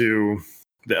sell to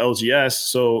the LGS.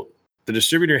 So the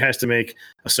distributor has to make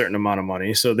a certain amount of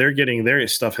money. So they're getting their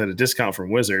stuff at a discount from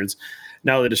Wizards.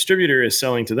 Now the distributor is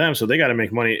selling to them, so they got to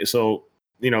make money. So,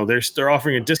 you know, they're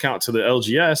offering a discount to the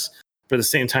LGS, but at the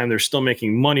same time, they're still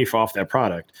making money off that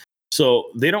product.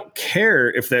 So they don't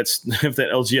care if that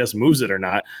LGS moves it or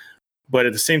not. But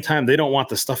at the same time, they don't want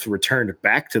the stuff returned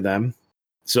back to them.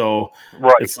 So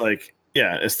It's like,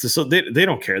 yeah, so they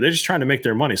don't care. They're just trying to make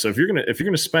their money. So if you're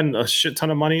gonna spend a shit ton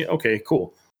of money, okay,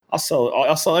 cool. I'll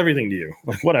sell everything to you.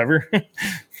 Like whatever.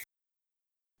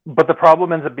 But the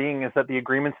problem ends up being is that the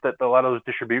agreements that a lot of those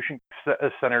distribution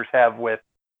centers have with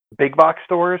big box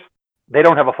stores, they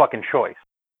don't have a fucking choice.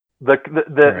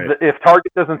 If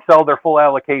Target doesn't sell their full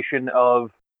allocation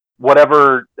of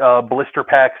whatever blister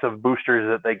packs of boosters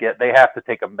that they get, they have to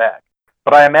take them back.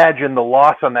 But I imagine the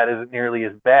loss on that isn't nearly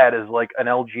as bad as like an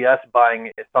LGS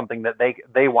buying something that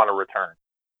they want to return.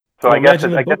 So I guess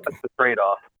that's the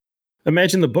trade-off.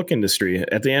 Imagine the book industry.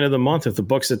 At the end of the month, if the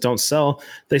books that don't sell,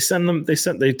 they tell them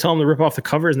to rip off the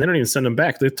covers, and they don't even send them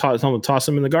back. They tell them to toss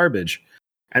them in the garbage.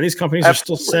 And these companies are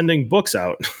still sending books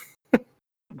out.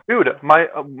 Dude, my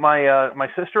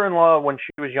sister-in-law, when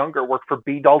she was younger, worked for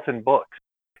B. Dalton Books.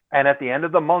 And at the end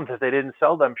of the month, if they didn't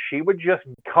sell them, she would just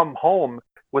come home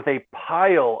with a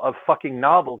pile of fucking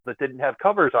novels that didn't have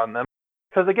covers on them.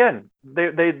 Because again,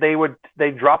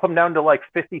 they drop them down to like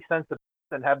 50 cents a piece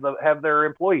and have their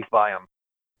employees buy them.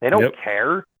 They don't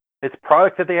care. It's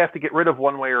product that they have to get rid of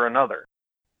one way or another.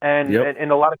 And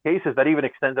in a lot of cases, that even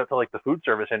extends up to like the food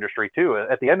service industry too.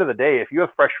 At the end of the day, if you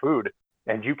have fresh food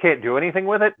and you can't do anything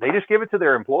with it, they just give it to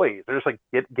their employees. They're just like,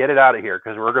 get it out of here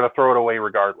because we're going to throw it away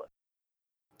regardless.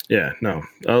 Yeah, no,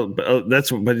 but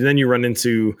then you run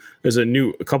into, there's a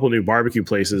couple new barbecue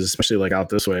places, especially like out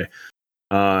this way.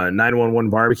 911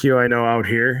 Barbecue, I know out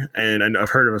here, and I've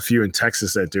heard of a few in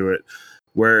Texas that do it,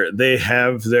 where they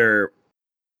have their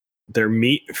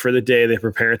meat for the day. They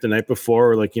prepare it the night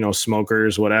before, like,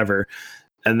 smokers, whatever.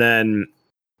 And then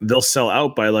they'll sell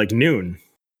out by like noon,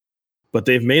 but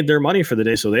they've made their money for the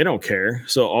day. So they don't care.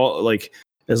 So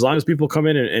as long as people come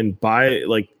in and buy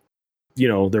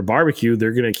their barbecue,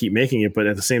 they're going to keep making it. But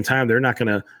at the same time, they're not going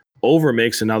to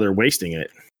overmake. So now they're wasting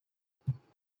it.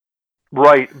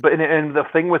 Right. But, and the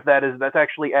thing with that is that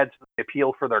actually adds to the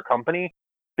appeal for their company.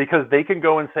 Because they can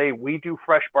go and say, we do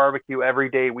fresh barbecue every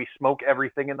day. We smoke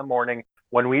everything in the morning.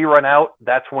 When we run out,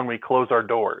 that's when we close our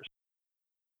doors.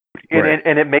 Right.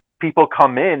 And it makes people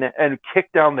come in and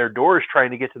kick down their doors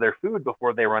trying to get to their food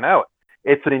before they run out.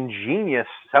 It's an ingenious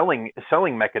selling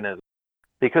mechanism.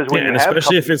 Because when you have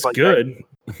especially if it's like good.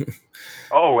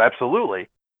 Oh, absolutely.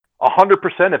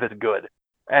 100% if it's good.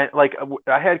 And like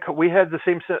we had the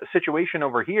same situation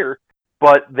over here,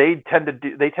 but they tended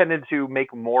to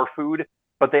make more food.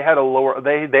 But they had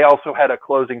they also had a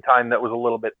closing time that was a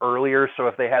little bit earlier. So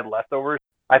if they had leftovers,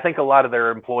 I think a lot of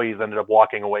their employees ended up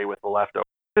walking away with the leftovers.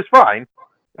 It's fine.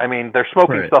 I mean, they're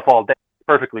smoking stuff all day. It's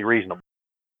perfectly reasonable.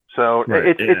 So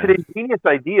it's an ingenious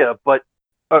idea, but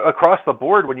across the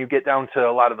board, when you get down to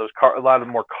a lot of those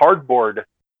more cardboard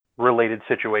related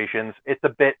situations, it's a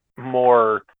bit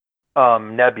more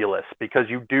nebulous because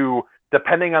you do,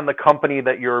 depending on the company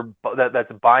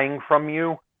that's buying from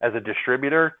you as a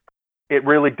distributor, it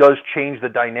really does change the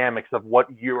dynamics of what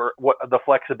the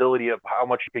flexibility of how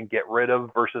much you can get rid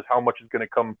of versus how much is going to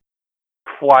come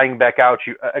flying back at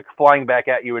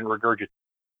you and regurgitate.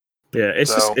 Yeah,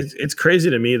 it's crazy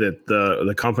to me that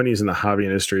the companies in the hobby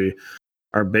industry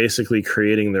are basically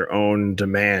creating their own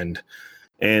demand,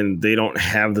 and they don't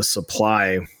have the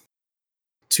supply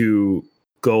to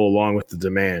go along with the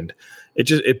demand.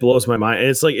 It blows my mind. And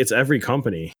it's like, it's every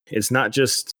company. It's not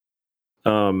just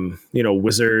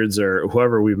Wizards or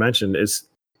whoever we mentioned. It's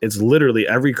literally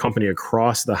every company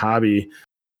across the hobby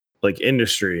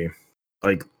industry,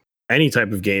 like any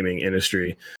type of gaming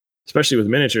industry, especially with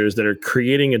miniatures, that are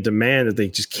creating a demand that they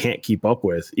just can't keep up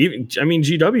with.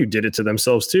 GW did it to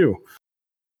themselves too.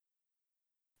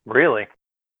 Really?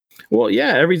 Well,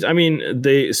 yeah.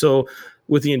 So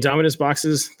with the Indominus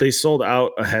boxes, they sold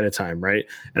out ahead of time, right?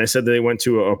 And I said they went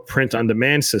to a print on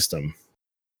demand system,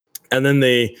 and then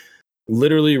they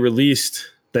literally released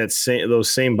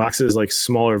those same boxes, like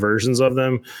smaller versions of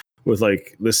them with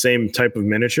like the same type of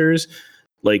miniatures,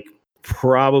 like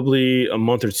probably a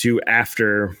month or two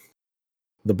after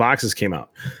the boxes came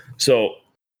out. So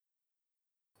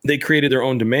they created their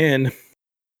own demand,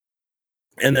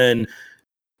 and then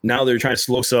now they're trying to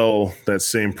slow sell that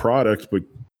same product, but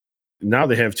now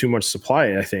they have too much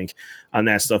supply, I think, on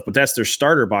that stuff. But that's their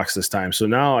starter box this time. So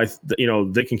now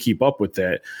they can keep up with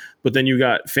that. But then you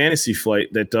got Fantasy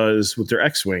Flight that does with their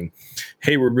X-Wing.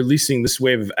 Hey, we're releasing this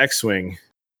wave of X-Wing.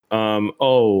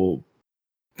 Oh,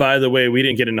 by the way, we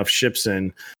didn't get enough ships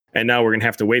in, and now we're gonna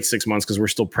have to wait 6 months because we're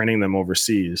still printing them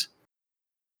overseas.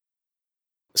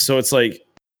 So it's like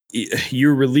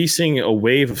you're releasing a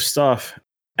wave of stuff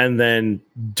and then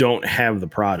don't have the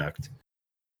product.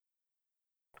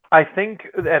 I think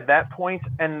at that point,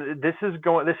 and this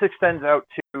extends out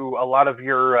to a lot of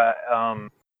your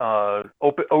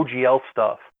OGL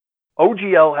stuff.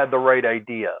 OGL had the right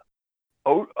idea.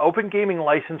 Open gaming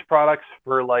license products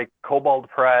for like Cobalt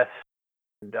Press,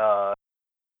 and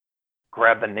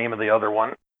grab the name of the other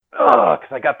one.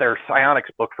 because I got their Psionics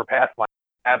book for Pathfinder.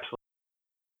 Absolutely.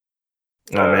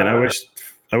 Oh man, I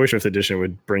wish 5th edition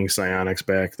would bring Psionics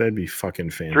back. That'd be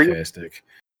fucking fantastic.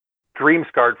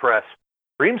 Dreamscard Press,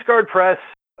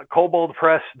 Kobold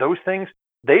Press, those things,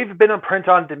 they've been a print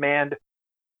on demand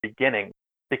beginning,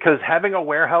 because having a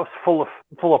warehouse full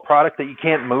of product that you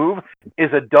can't move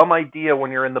is a dumb idea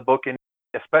when you're in the book, and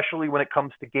especially when it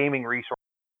comes to gaming resources,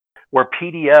 where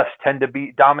PDFs tend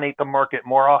to dominate the market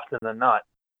more often than not.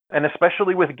 And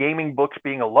especially with gaming books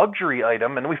being a luxury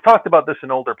item, and we've talked about this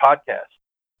in older podcasts,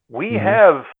 we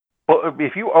have,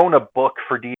 if you own a book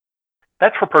for D,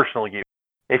 that's for personal use.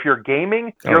 If you're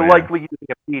gaming, you're likely using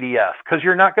a PDF, because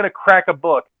you're not going to crack a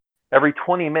book every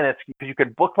 20 minutes, because you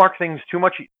can bookmark things too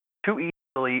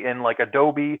easily in like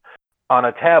Adobe on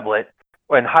a tablet,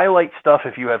 and highlight stuff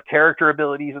if you have character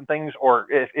abilities and things, or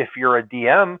if you're a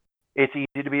DM, it's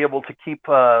easy to be able to keep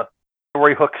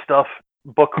story hook stuff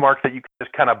bookmarked that you can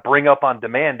just kind of bring up on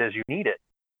demand as you need it.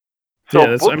 So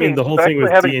yeah, I mean, the whole thing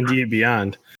with D&D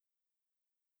Beyond.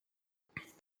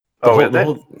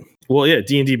 Well, yeah,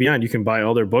 D&D Beyond, you can buy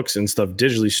all their books and stuff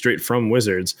digitally straight from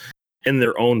Wizards in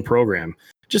their own program.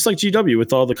 Just like GW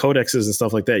with all the codexes and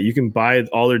stuff like that, you can buy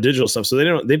all their digital stuff, so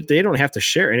they don't have to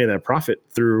share any of that profit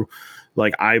through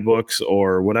like iBooks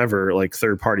or whatever, like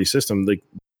third-party system. Like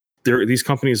these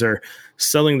companies are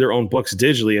selling their own books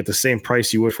digitally at the same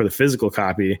price you would for the physical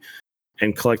copy,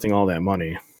 and collecting all that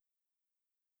money.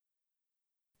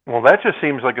 Well, that just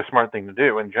seems like a smart thing to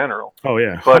do in general. Oh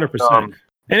yeah, 100%.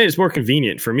 And it's more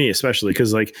convenient for me, especially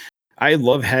because like I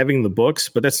love having the books,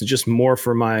 but that's just more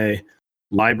for my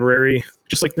library.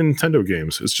 Just like the Nintendo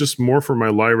games, it's just more for my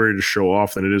library to show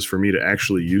off than it is for me to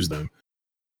actually use them.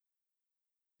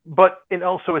 But it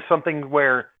also is something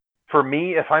where, for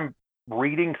me, if I'm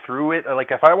reading through it,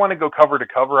 like if I want to go cover to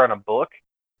cover on a book,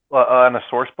 on a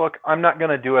source book, I'm not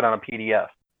going to do it on a PDF.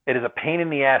 It is a pain in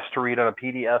the ass to read on a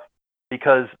PDF,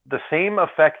 because the same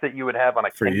effect that you would have on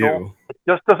a Kindle, it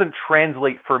just doesn't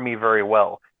translate for me very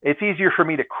well. It's easier for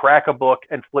me to crack a book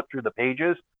and flip through the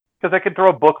pages, because I can throw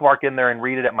a bookmark in there and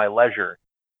read it at my leisure.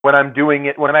 When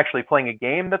I'm actually playing a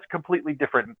game, that's a completely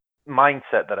different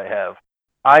mindset that I have.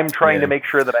 I'm trying to make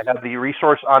sure that I have the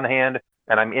resource on hand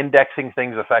and I'm indexing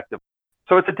things effectively.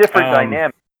 So it's a different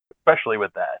dynamic, especially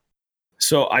with that.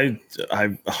 So I've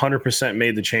 100%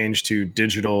 made the change to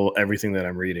digital everything that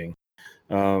I'm reading.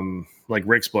 Like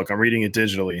Rick's book, I'm reading it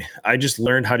digitally. I just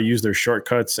learned how to use their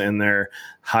shortcuts and their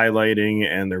highlighting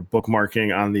and their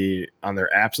bookmarking on their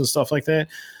apps and stuff like that.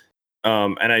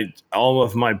 And all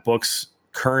of my books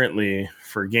currently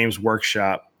for Games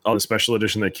Workshop, all the special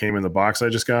edition that came in the box I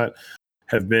just got,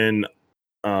 have been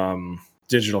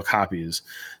digital copies.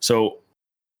 So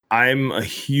I'm a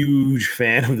huge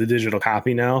fan of the digital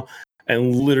copy now,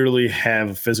 and literally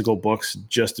have physical books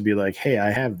just to be like, hey,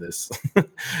 I have this.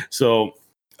 So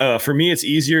for me, it's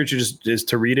easier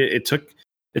to read it.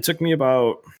 It took me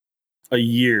about a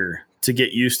year to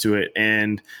get used to it,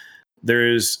 and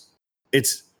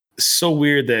it's so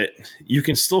weird that you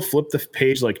can still flip the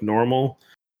page like normal,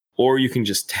 or you can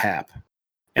just tap.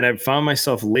 And I've found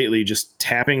myself lately just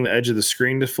tapping the edge of the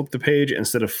screen to flip the page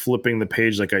instead of flipping the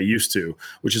page like I used to,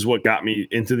 which is what got me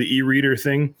into the e-reader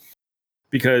thing,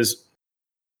 because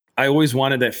I always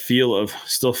wanted that feel of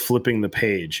still flipping the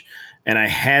page. And I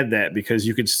had that because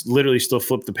you could literally still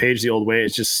flip the page the old way.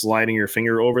 It's just sliding your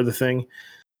finger over the thing.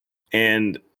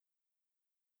 And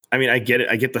I mean, I get it.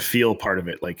 I get the feel part of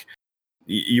it. Like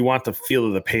you want the feel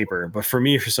of the paper. But for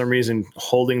me, for some reason,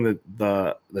 holding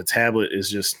the tablet is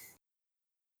just,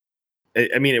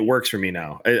 I mean, it works for me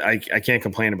now. I can't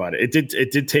complain about it.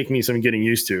 It did take me some getting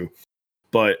used to,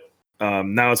 but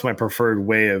now it's my preferred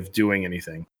way of doing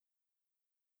anything.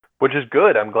 Which is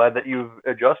good. I'm glad that you've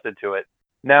adjusted to it.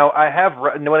 Now, I have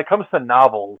when it comes to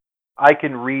novels, I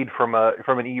can read from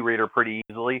an e-reader pretty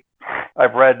easily.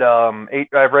 I've read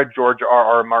George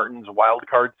R.R. Martin's Wild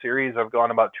Card series. I've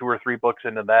gone about 2 or 3 books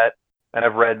into that, and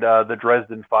I've read the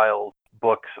Dresden Files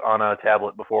books on a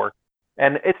tablet before,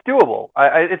 and it's doable.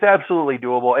 It's absolutely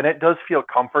doable, and it does feel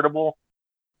comfortable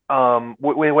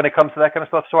when it comes to that kind of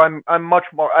stuff. So I'm much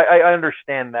more. I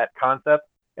understand that concept,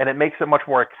 and it makes it much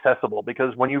more accessible,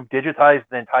 because when you've digitized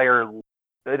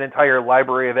an entire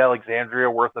Library of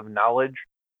Alexandria worth of knowledge,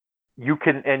 you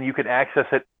can access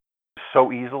it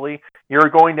so easily. You're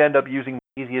going to end up using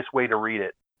the easiest way to read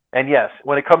it. And yes,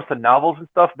 when it comes to novels and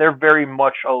stuff, they're very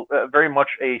much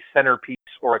a centerpiece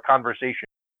or a conversation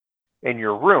in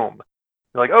your room.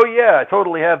 You're like, oh yeah, I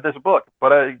totally have this book,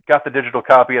 but I got the digital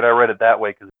copy and I read it that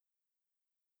way.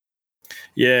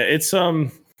 Yeah, it's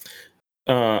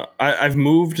I've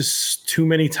moved too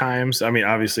many times. I mean,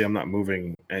 obviously, I'm not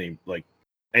moving any like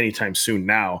anytime soon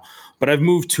now. But I've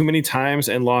moved too many times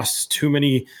and lost too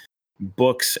many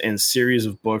books and series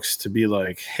of books to be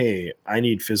like, hey, I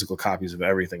need physical copies of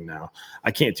everything now.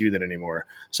 I can't do that anymore.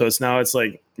 So now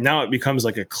it becomes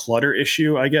like a clutter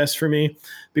issue, I guess, for me,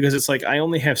 because it's like I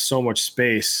only have so much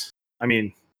space. I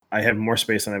mean, I have more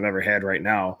space than I've ever had right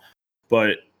now,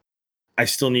 but I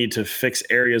still need to fix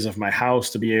areas of my house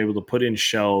to be able to put in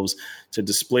shelves, to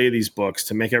display these books,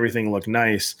 to make everything look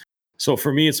nice. So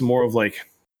for me, it's more of like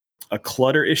a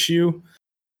clutter issue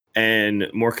and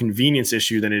more convenience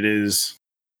issue than it is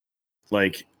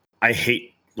like I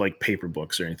hate like paper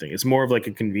books or anything. It's more of like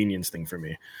a convenience thing for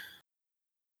me.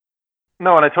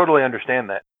 No, and I totally understand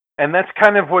that. And that's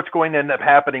kind of what's going to end up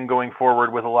happening going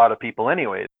forward with a lot of people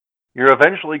anyways. You're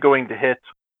eventually going to hit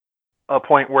a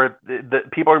point where the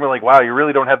people are going to be like, wow, you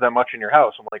really don't have that much in your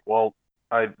house. I'm like, well,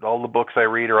 all the books I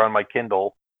read are on my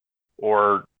Kindle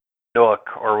or Nook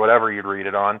or whatever you'd read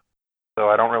it on. So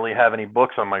I don't really have any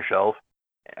books on my shelf.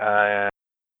 I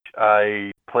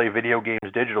play video games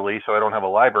digitally, so I don't have a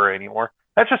library anymore.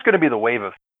 That's just going to be the wave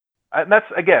of. That's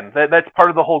part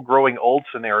of the whole growing old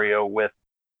scenario with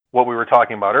what we were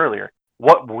talking about earlier.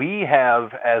 What we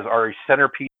have as our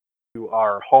centerpiece to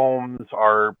our homes,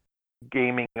 our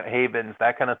gaming havens,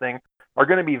 that kind of thing, are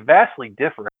going to be vastly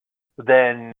different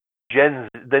than Gen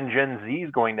Z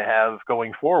is going to have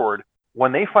going forward.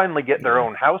 When they finally get their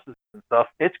own houses and stuff,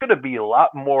 it's going to be a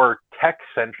lot more tech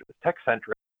centric,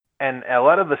 and a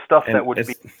lot of the stuff that would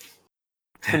be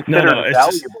considered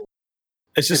valuable.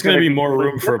 It's just going to be more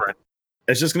room for.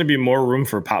 It's just going to be more room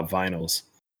for pop vinyls.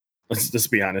 Let's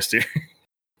just be honest here.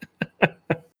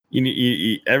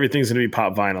 Everything's going to be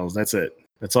pop vinyls. That's it.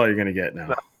 That's all you're going to get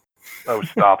now. Oh,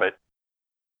 stop it.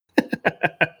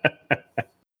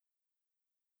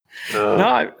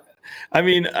 No, I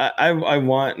mean,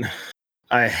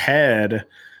 I had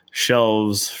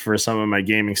shelves for some of my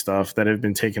gaming stuff that have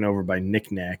been taken over by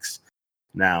knickknacks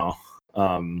now.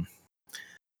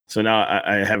 So now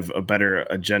I have a better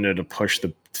agenda to push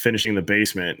finishing the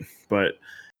basement, but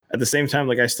at the same time,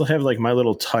 like I still have like my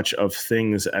little touch of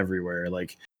things everywhere.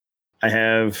 Like I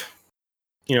have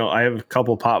a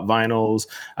couple pop vinyls.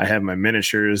 I have my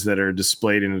miniatures that are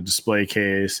displayed in a display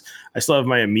case. I still have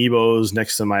my amiibos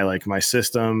next to my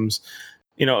systems.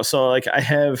 So like I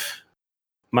have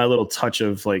my little touch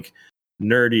of like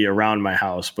nerdy around my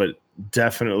house, but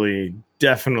definitely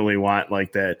want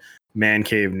like that man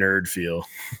cave nerd feel.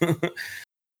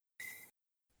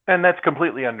 And that's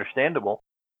completely understandable.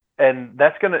 And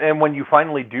and when you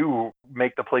finally do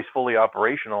make the place fully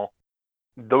operational,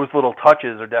 those little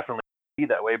touches are definitely be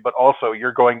that way. But also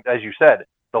you're going, as you said,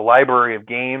 the library of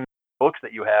games, books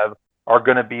that you have are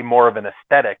going to be more of an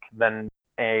aesthetic than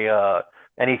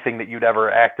anything that you'd ever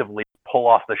actively pull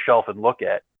off the shelf and look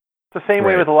at. It's the same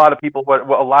way with a lot of people.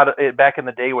 Back in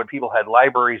the day when people had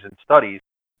libraries and studies,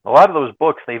 a lot of those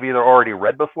books they've either already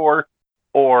read before,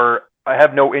 or I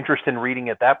have no interest in reading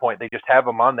at that point. They just have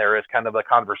them on there as kind of a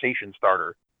conversation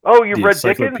starter. Oh, you've read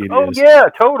Dickens? Oh, yeah,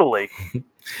 totally.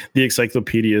 The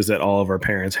encyclopedias that all of our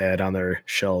parents had on their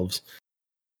shelves.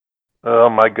 Oh,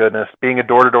 my goodness. Being a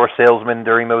door-to-door salesman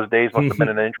during those days must have been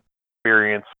an interesting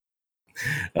experience.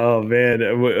 Oh,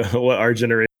 man. What our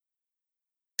generation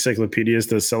encyclopedias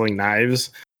to selling knives?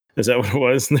 Is that what it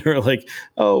was? And they were like,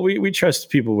 oh, we trust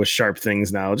people with sharp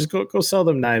things now. Just go sell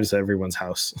them knives at everyone's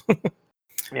house.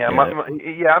 I'm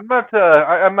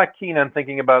not keen on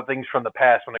thinking about things from the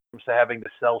past when it comes to having to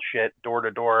sell shit door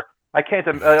to door. I can't,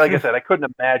 like I said, I couldn't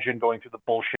imagine going through the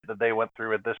bullshit that they went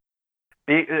through at this.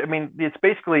 I mean, it's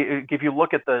basically, if you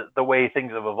look at the way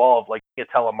things have evolved, like a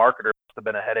telemarketer must have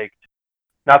been a headache.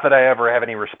 Not that I ever have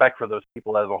any respect for those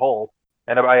people as a whole,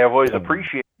 and I have always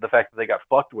appreciated the fact that they got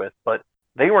fucked with, but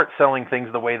they weren't selling things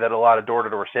the way that a lot of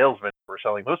door-to-door salesmen were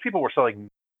selling. Those people were selling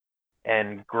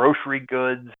and grocery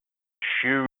goods,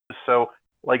 shoes. So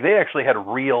like they actually had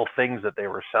real things that they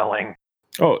were selling.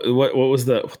 Oh, what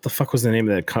the fuck was the name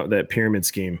of that pyramid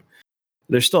scheme?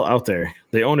 They're still out there.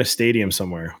 They own a stadium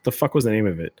somewhere. What the fuck was the name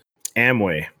of it?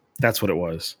 Amway. That's what it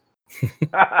was.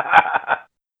 I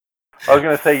was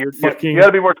gonna say you got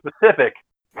to be more specific.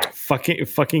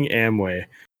 Fucking Amway.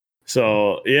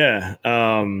 So yeah.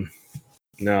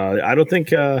 No, I don't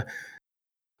think. I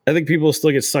think people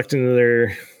still get sucked into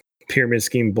their pyramid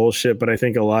scheme bullshit, but I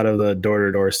think a lot of the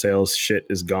door-to-door sales shit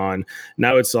is gone.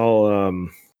 Now it's all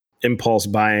impulse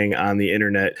buying on the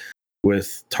internet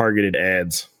with targeted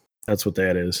ads. That's what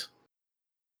that is.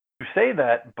 You say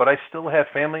that, but I still have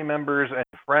family members and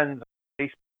friends on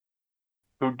Facebook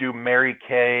who do Mary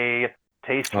Kay,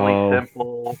 Tastefully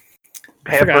Simple.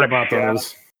 I forgot about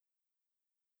those.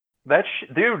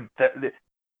 Dude,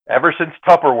 Ever since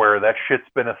Tupperware, that shit's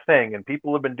been a thing, and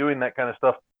people have been doing that kind of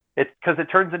stuff. It's because it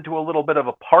turns into a little bit of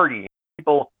a party.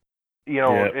 People,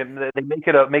 and they make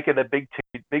it a big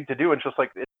to do. It's just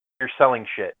like you're selling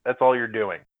shit. That's all you're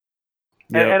doing.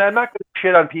 Yep. And I'm not going to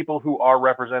shit on people who are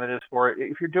representatives for it.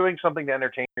 If you're doing something to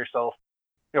entertain yourself,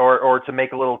 or to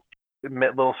make a little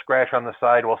scratch on the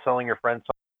side while selling your friends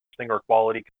something or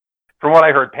quality. From what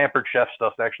I heard, Pampered Chef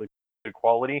stuff's actually good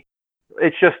quality.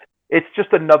 It's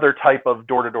just another type of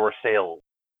door-to-door sales.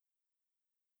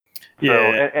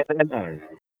 Yeah. So, and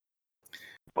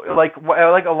like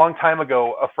a long time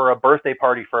ago, for a birthday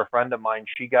party for a friend of mine,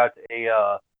 she got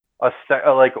a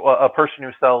person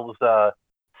who sells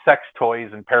sex toys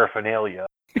and paraphernalia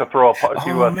to throw a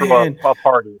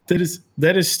party.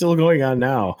 That is still going on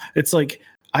now. It's like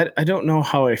I don't know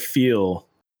how I feel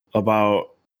about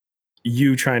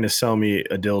you trying to sell me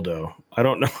a dildo. I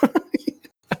don't know.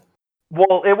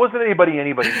 Well, it wasn't anybody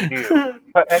knew.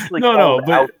 I actually called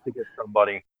out to get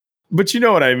somebody. But you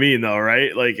know what I mean, though,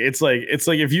 right? Like it's like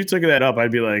if you took that up,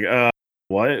 I'd be like,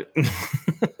 what?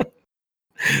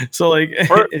 So like,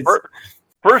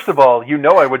 first of all,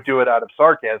 I would do it out of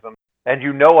sarcasm,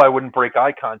 and I wouldn't break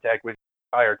eye contact with you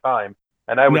the entire time,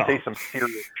 and I would say some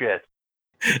serious shit.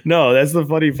 No, that's the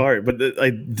funny part. But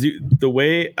the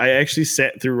way I actually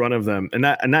sat through one of them, and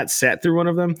not sat through one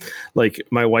of them, like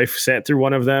my wife sat through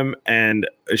one of them, and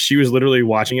she was literally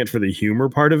watching it for the humor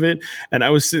part of it, and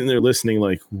I was sitting there listening,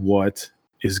 like, what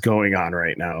is going on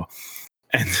right now?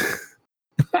 And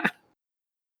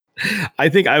I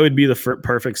think I would be the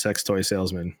perfect sex toy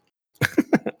salesman,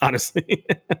 honestly.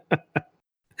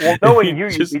 Well, knowing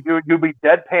you'd be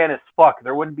deadpan as fuck.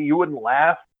 You wouldn't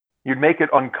laugh. You'd make it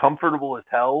uncomfortable as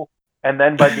hell, and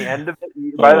then by the end of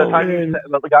it, by the time you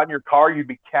got in your car, you'd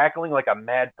be cackling like a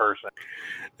mad person.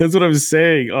 That's what I'm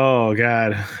saying. Oh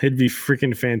god, it'd be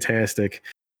freaking fantastic.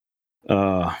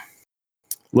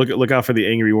 Look out for the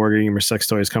Angry Wargamer sex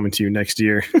toys coming to you next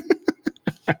year.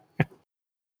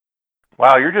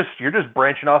 Wow, you're just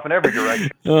branching off in every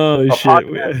direction. Oh shit!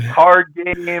 Podcast, card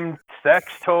game,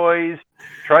 sex toys,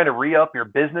 trying to re-up your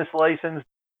business license.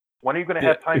 When are you going to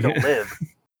have time to live?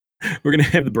 We're going to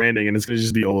have the branding, and it's going to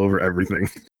just be all over everything.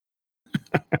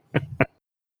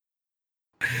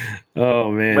 Oh,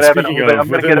 man. We're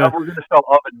going to sell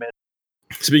oven mitts.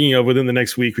 Speaking of, within the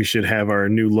next week, we should have our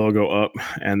new logo up,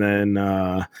 and then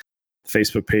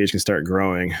Facebook page can start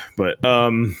growing. But,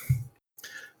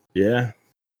 yeah.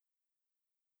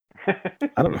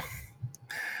 I don't know.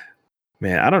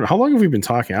 Man, I don't know. How long have we been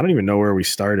talking? I don't even know where we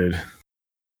started.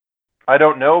 I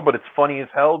don't know, but it's funny as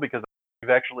hell because we've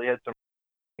actually had some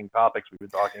topics we've been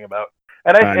talking about,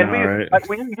 and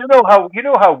you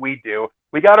know how we do.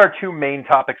 We got our two main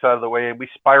topics out of the way, and we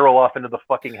spiral off into the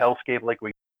fucking hellscape like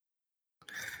we.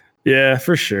 Yeah,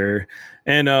 for sure.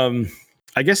 And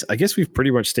I guess we've pretty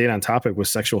much stayed on topic with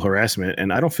sexual harassment,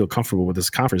 and I don't feel comfortable with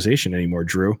this conversation anymore,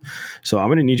 Drew. So I'm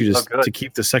going to need you to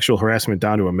keep the sexual harassment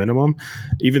down to a minimum,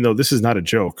 even though this is not a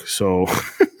joke. So.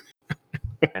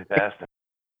 Fantastic.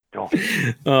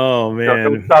 Oh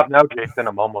man! Don't stop now, Jason.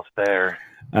 I'm almost there.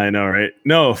 I know, right?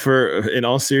 No, in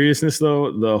all seriousness,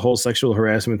 though, the whole sexual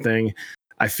harassment thing,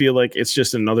 I feel like it's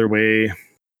just another way.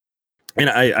 And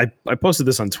I posted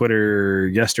this on Twitter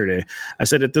yesterday. I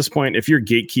said at this point, if you're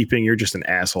gatekeeping, you're just an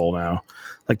asshole now.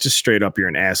 Like just straight up, you're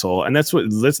an asshole. And that's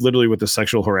literally what the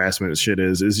sexual harassment shit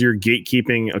is you're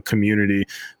gatekeeping a community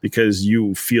because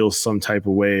you feel some type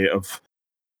of way of,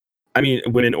 I mean,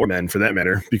 women or men for that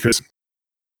matter. Because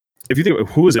if you think,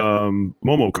 who is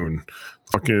Momo-kun?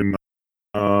 Fucking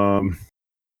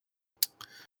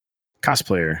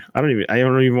cosplayer. I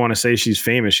don't even want to say she's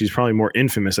famous. She's probably more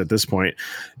infamous at this point.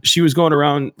 She was going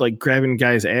around like grabbing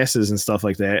guys' asses and stuff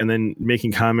like that, and then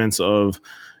making comments of,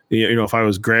 if I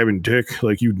was grabbing dick,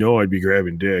 like, I'd be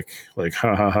grabbing dick, like,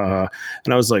 ha ha ha ha.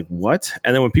 And I was like, what?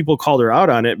 And then when people called her out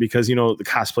on it because the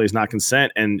cosplay is not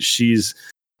consent, and she's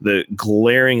the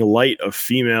glaring light of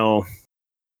female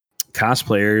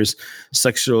cosplayers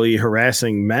sexually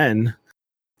harassing men,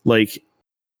 like,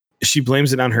 she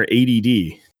blames it on her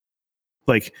ADD.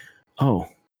 Like, oh,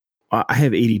 I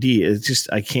have ADD. It's just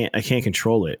I can't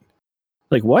control it.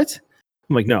 Like, what?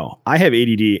 I'm like, no, I have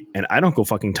ADD and I don't go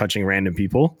fucking touching random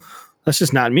people. That's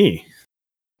just not me.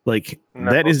 Like,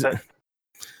 that is a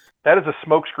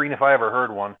smokescreen if I ever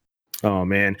heard one. Oh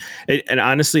man, and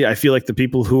honestly, I feel like the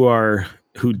people who are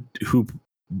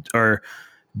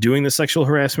doing the sexual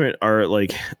harassment are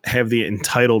like have the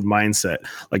entitled mindset,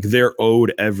 like they're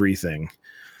owed everything.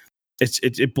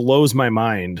 It blows my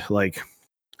mind. Like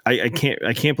I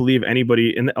can't believe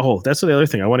anybody. And that's the other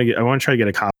thing. I want to try to get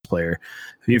a cosplayer.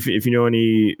 If you know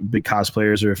any big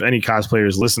cosplayers, or if any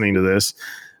cosplayers listening to this,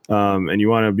 and you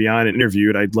want to be on and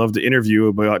interviewed, I'd love to interview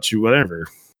about you, whatever.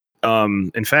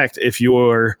 In fact, if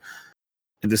you're,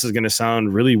 this is going to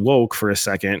sound really woke for a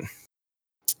second,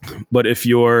 but if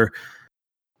you're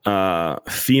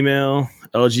female,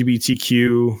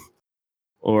 LGBTQ,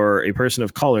 or a person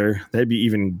of color, that'd be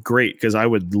even great, because I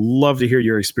would love to hear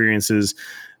your experiences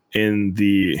in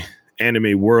the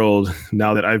anime world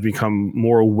now that I've become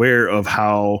more aware of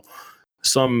how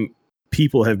some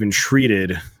people have been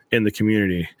treated in the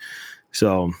community.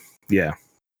 So yeah,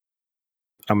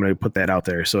 I'm going to put that out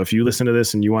there. So if you listen to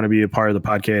this and you want to be a part of the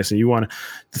podcast and you want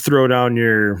to throw down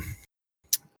your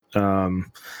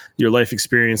life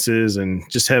experiences and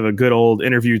just have a good old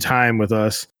interview time with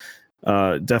us,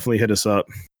 definitely hit us up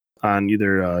on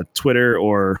either Twitter,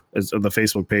 or the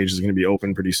Facebook page is going to be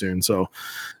open pretty soon. So,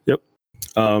 yep.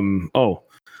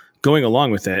 Going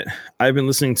along with that, I've been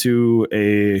listening to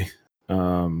a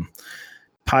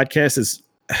podcast that's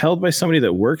held by somebody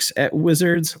that works at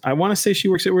Wizards. I want to say she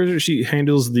works at Wizards. She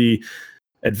handles the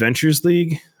Adventures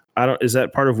League. Is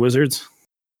that part of Wizards?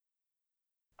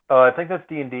 I think that's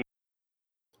D&D.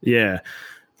 Yeah.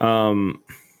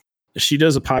 She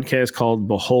does a podcast called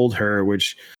Behold Her,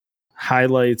 which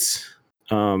highlights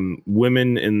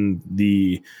women in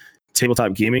the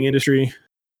tabletop gaming industry.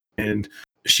 And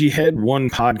she had one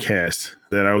podcast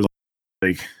that I was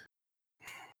like,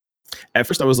 at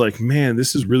first I was like, man,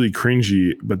 this is really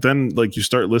cringy. But then like you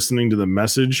start listening to the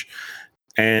message,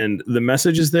 and the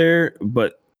message is there,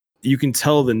 but you can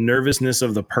tell the nervousness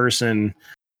of the person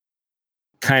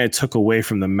kind of took away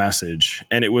from the message.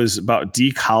 And it was about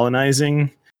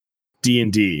decolonizing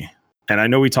D&D. And I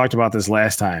know we talked about this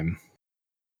last time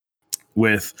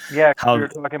with how we were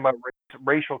talking about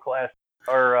racial class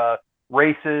or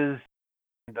races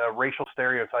and racial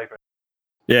stereotyping.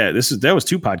 Yeah, that was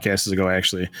 2 podcasts ago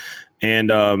actually.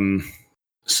 And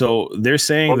so they're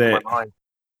saying that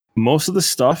most of the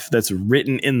stuff that's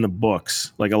written in the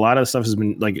books, like a lot of stuff has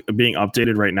been like being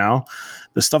updated right now.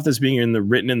 The stuff that's being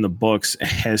written in the books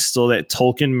has still that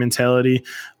Tolkien mentality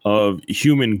of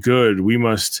human good. We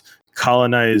must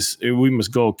colonize. We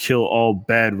must go kill all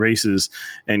bad races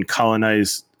and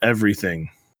colonize everything.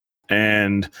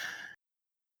 And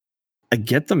I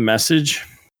get the message,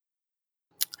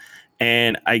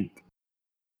 and I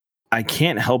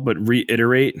can't help but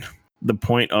reiterate the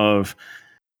point of,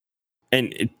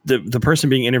 and the person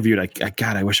being interviewed,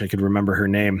 I wish I could remember her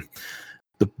name.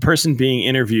 The person being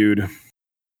interviewed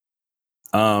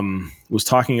was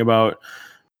talking about,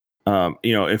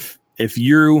 if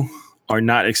you are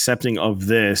not accepting of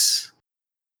this,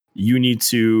 you need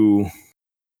to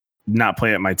not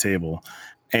play at my table.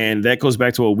 And that goes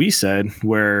back to what we said,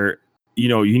 where,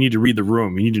 you need to read the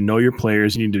room. You need to know your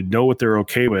players. You need to know what they're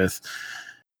okay with.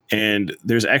 And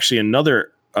there's actually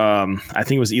another, I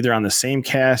think it was either on the same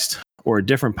cast or a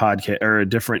different podcast or a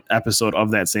different episode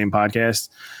of that same podcast,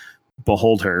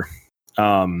 Behold Her,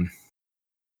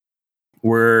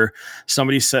 where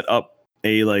somebody set up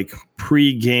a like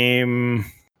pre-game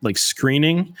like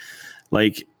screening,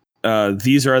 like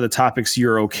these are the topics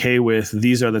you're okay with.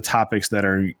 These are the topics that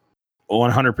are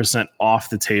 100% off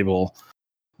the table.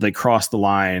 They cross the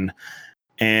line,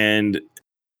 and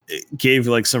it gave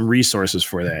like some resources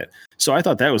for that. So I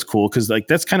thought that was cool, because like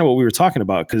that's kind of what we were talking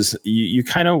about, because you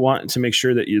kind of want to make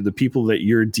sure that the people that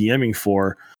you're DMing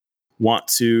for want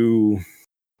to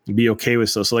be okay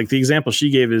with stuff. So like the example she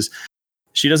gave is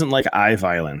she doesn't like eye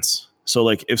violence. So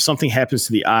like if something happens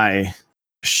to the eye,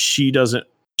 she doesn't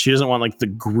want like the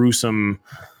gruesome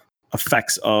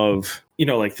effects of,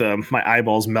 like my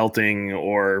eyeballs melting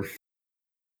or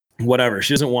whatever.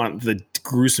 She doesn't want the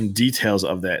gruesome details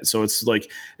of that. So it's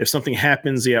like if something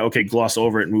happens, gloss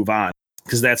over it and move on,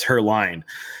 because that's her line.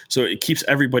 So it keeps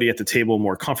everybody at the table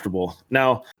more comfortable.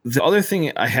 Now, the other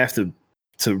thing I have to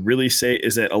really say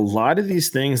is that a lot of these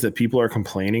things that people are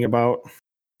complaining about,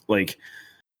 like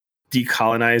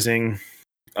decolonizing,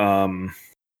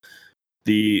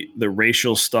 the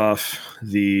racial stuff,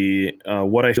 the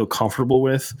what I feel comfortable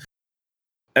with,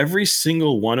 every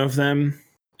single one of them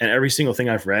and every single thing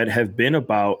I've read have been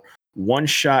about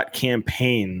one-shot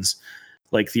campaigns,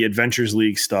 like the Adventures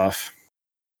League stuff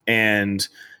and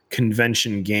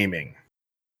convention gaming.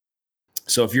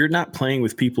 So if you're not playing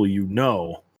with people,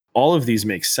 all of these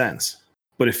make sense.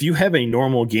 But if you have a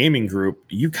normal gaming group,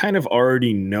 you kind of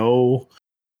already know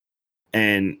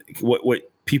and what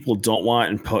people don't want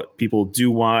and people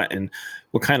do want, and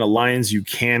what kind of lines you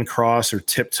can cross or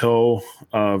tiptoe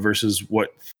versus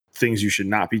what things you should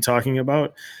not be talking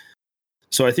about.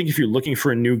 So I think if you're looking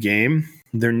for a new game,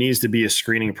 there needs to be a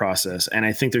screening process. And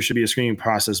I think there should be a screening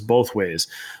process both ways.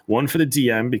 One for the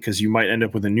DM, because you might end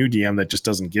up with a new DM that just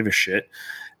doesn't give a shit.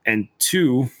 And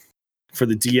 2, for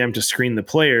the DM to screen the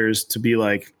players to be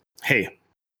like, hey,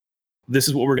 this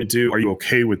is what we're going to do. Are you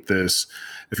okay with this?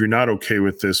 If you're not okay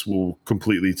with this, we'll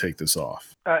completely take this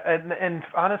off. And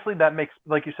honestly, that makes,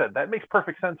 like you said, that makes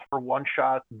perfect sense for one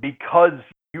shot, because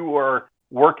you are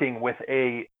working with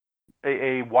a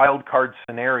wild card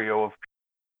scenario of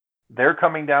they're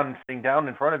coming down and sitting down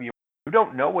in front of you. You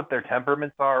don't know what their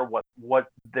temperaments are, what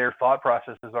their thought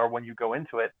processes are when you go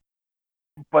into it.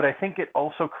 But I think it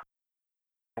also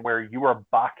where you are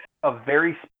boxed a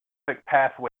very specific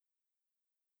pathway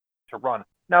to run.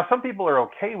 Now, some people are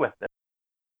okay with this.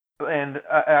 And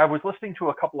I was listening to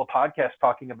a couple of podcasts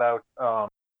talking about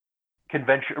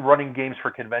convention, running games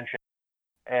for convention,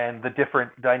 and the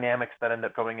different dynamics that end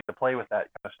up going into play with that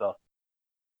kind of stuff.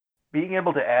 Being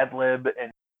able to ad lib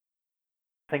and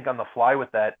think on the fly with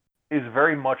that is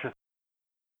very much,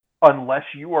 unless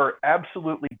you are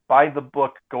absolutely by the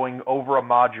book going over a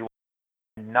module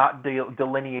and not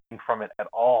delineating from it at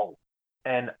all.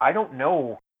 And I don't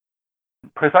know,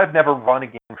 because I've never run a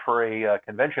game for a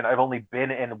convention. I've only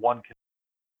been in one convention,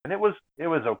 and it was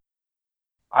okay.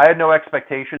 I had no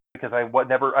expectations because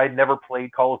I'd never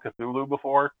played Call of Cthulhu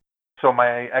before, so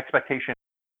my expectation,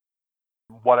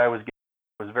 what I was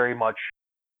getting, was very much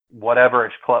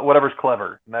whatever's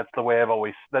clever, and that's the way I've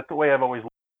always.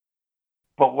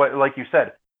 But what, like you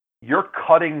said, you're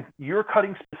cutting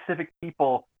specific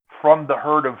people from the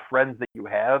herd of friends that you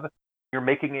have. You're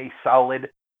making a solid,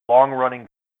 long-running.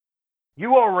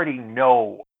 You already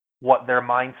know what their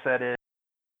mindset is,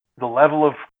 the level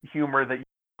of humor that you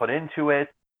put into it,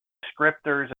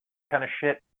 scripters, and kind of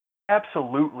shit.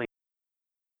 Absolutely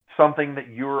something that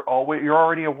you're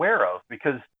already aware of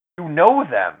because you know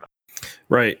them.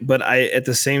 Right. But at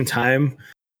the same time,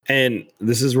 and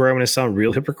this is where I'm going to sound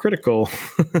real hypocritical.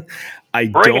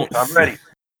 I'm ready.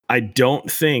 I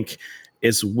don't think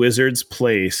it's Wizards'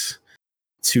 place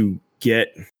to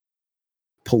get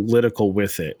political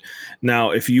with it.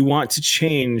 Now, if you want to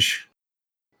change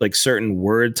like certain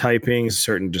word typings,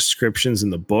 certain descriptions in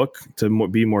the book to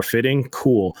be more fitting,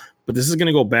 cool. But this is going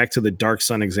to go back to the Dark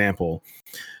Sun example.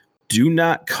 Do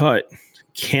not cut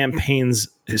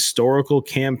historical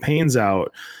campaigns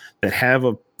out that have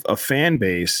a fan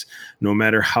base, no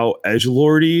matter how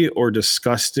edgelordy or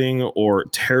disgusting or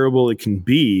terrible it can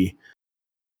be,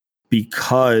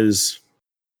 because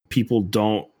people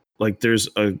don't like, there's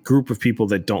a group of people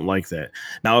that don't like that.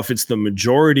 Now, if it's the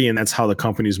majority and that's how the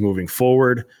company's moving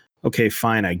forward, okay,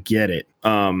 fine, I get it.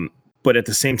 But at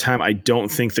the same time, I don't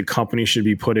think the company should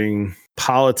be putting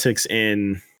politics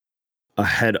in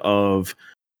ahead of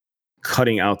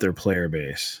cutting out their player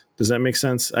base. Does that make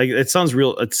sense? It sounds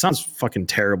fucking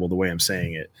terrible the way I'm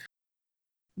saying it.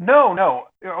 No.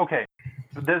 Okay.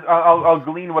 I'll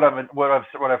glean what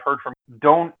I've heard from.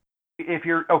 Don't, if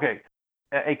you're okay.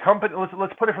 A company.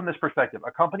 Let's put it from this perspective.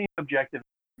 A company's objective is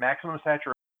maximum saturation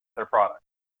of their product.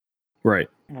 Right.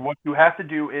 What you have to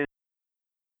do is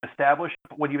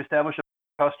when you establish a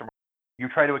customer, you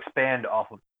try to expand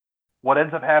off of it. What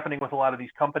ends up happening with a lot of these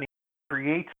companies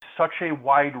creates such a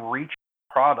wide-reaching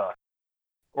product,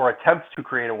 or attempts to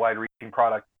create a wide-reaching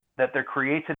product, that they're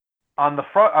created on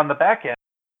the back end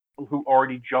who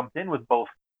already jumped in with both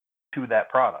to that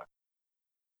product.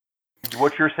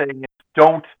 What you're saying is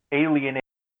don't alienate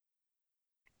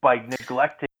by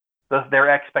neglecting their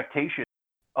expectation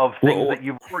of things that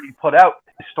you've already put out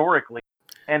historically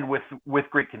and with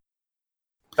great conviction.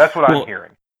 That's what I'm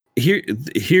hearing.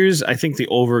 Here's I think the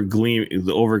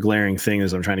overglaring thing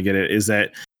is I'm trying to get at is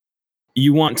that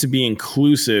you want to be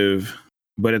inclusive,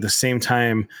 but at the same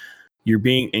time you're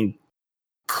being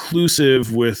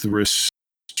inclusive with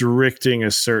restricting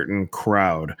a certain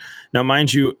crowd. Now,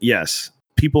 mind you, yes,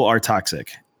 people are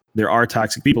toxic. There are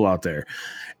toxic people out there.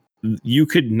 You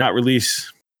could not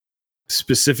release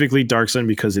specifically Dark Sun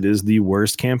because it is the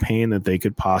worst campaign that they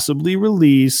could possibly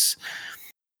release.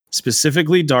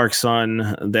 Specifically Dark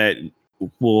Sun, that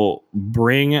will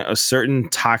bring a certain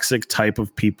toxic type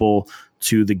of people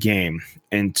to the game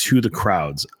and to the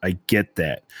crowds. I get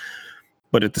that.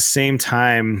 But at the same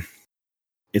time,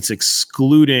 it's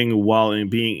excluding while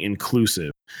being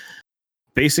inclusive.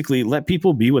 Basically, let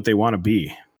people be what they want to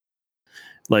be.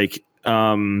 Like,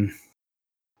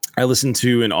 I listened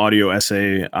to an audio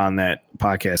essay on that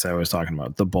podcast I was talking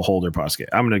about, the Beholder podcast.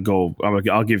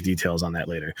 I'll give details on that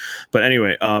later. But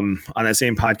anyway, on that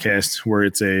same podcast where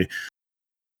it's a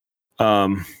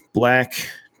black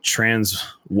trans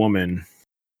woman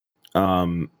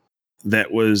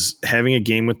that was having a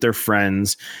game with their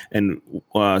friends, and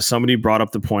somebody brought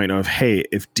up the point of, hey,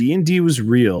 if D&D was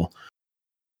real,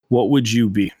 what would you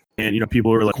be? And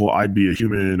people were like, well, I'd be a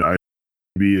human, I'd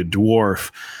be a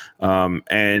dwarf.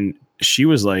 And she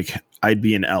was like, I'd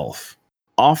be an elf.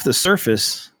 Off the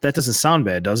surface, that doesn't sound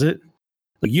bad, does it?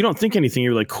 Like, you don't think anything.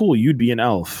 You're like, cool, you'd be an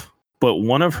elf. But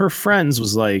one of her friends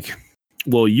was like,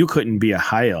 well, you couldn't be a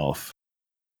high elf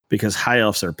because high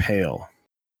elves are pale.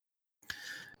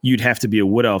 You'd have to be a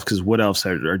wood elf because wood elves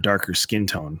are darker skin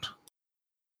toned.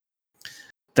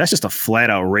 That's just a flat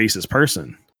out racist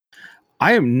person.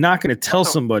 I am not going to tell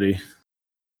somebody.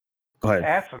 Go ahead.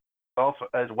 Asinine also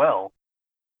as well.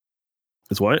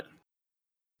 It's what?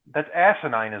 That's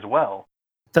asinine as well.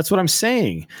 That's what I'm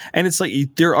saying. And it's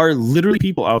like, there are literally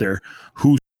people out there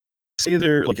who say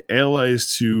they're like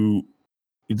allies to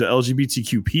the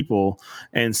LGBTQ people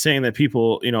and saying that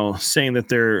people, saying that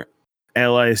they're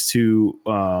allies to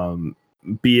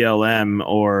BLM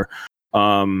or,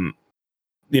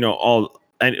 all.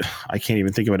 And I can't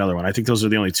even think of another one. I think those are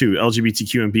the only two,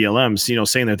 LGBTQ and BLMs,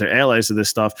 saying that they're allies to this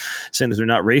stuff, saying that they're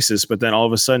not racist. But then all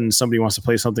of a sudden somebody wants to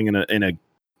play something in a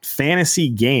fantasy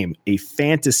game, I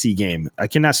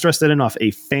cannot stress that enough, a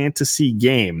fantasy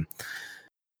game.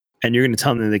 And you're going to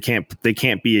tell them that they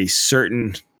can't be a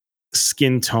certain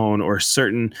skin tone or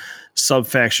certain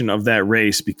subfaction of that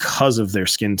race because of their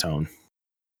skin tone.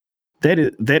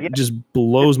 That just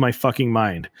blows my fucking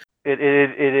mind. It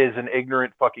is an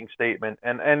ignorant fucking statement,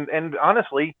 and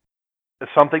honestly,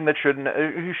 something that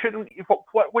you shouldn't.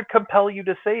 What would compel you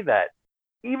to say that?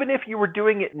 Even if you were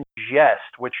doing it in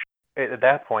jest, which at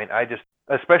that point,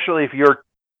 especially if you're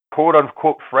quote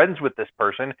unquote friends with this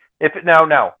person, if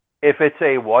it's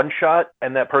a one shot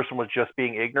and that person was just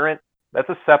being ignorant, that's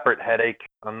a separate headache.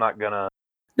 I'm not gonna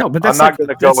go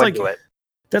into it.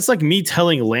 That's like me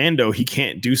telling Lando he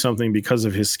can't do something because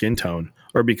of his skin tone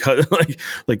or because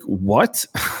like what?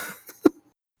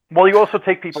 Well, you also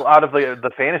take people out of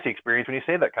the fantasy experience when you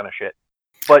say that kind of shit.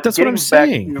 But that's what I'm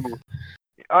saying.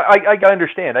 I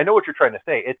understand. I know what you're trying to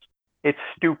say. It's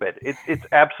stupid. It's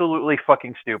absolutely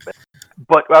fucking stupid.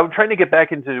 But I'm trying to get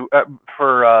back into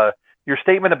for your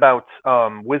statement about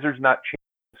Wizards not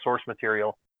changing source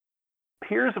material.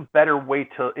 Here's a better way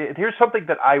here's something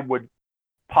that I would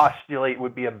postulate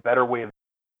would be a better way of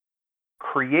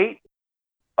create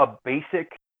a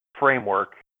basic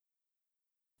framework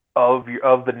of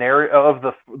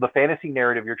the fantasy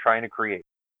narrative you're trying to create.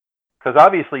 Because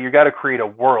obviously you got to create a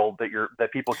world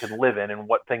that people can live in and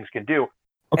what things can do.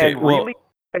 Okay,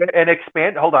 and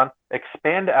expand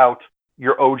out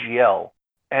your OGL.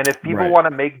 And if people want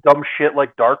to make dumb shit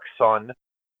like Dark Sun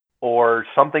or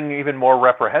something even more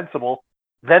reprehensible,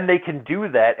 then they can do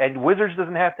that, and Wizards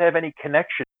doesn't have to have any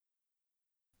connection.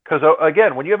 Because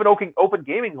again, when you have an open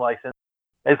gaming license,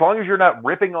 as long as you're not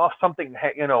ripping off something,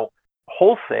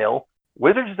 wholesale,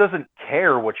 Wizards doesn't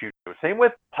care what you do. Same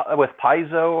with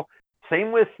Paizo.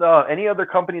 Same with any other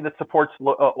company that supports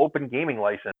open gaming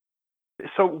license.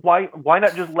 So why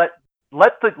not just let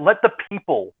the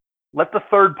people, let the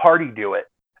third party do it,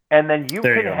 and then you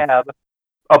can have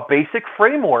a basic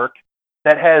framework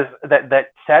that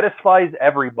satisfies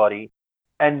everybody,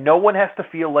 and no one has to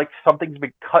feel like something's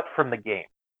been cut from the game.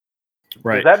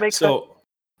 Right. Does that make sense?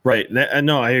 Right.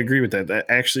 No, I agree with that. That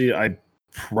actually, I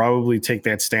probably take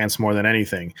that stance more than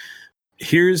anything.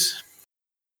 Here's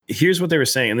what they were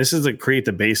saying, and this is to create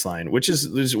the baseline, which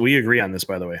is we agree on this,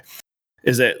 by the way,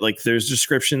 is that like there's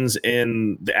descriptions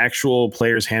in the actual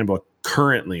player's handbook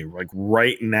currently, like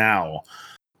right now,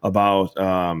 about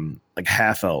like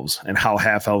half elves and how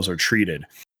half elves are treated.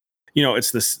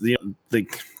 It's this,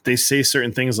 they say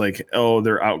certain things like, oh,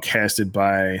 they're outcasted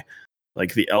by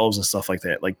like the elves and stuff like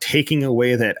that, like taking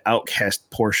away that outcast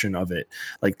portion of it,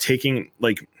 like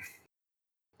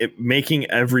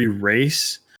making every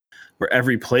race or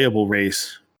every playable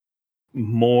race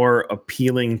more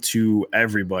appealing to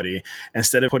everybody,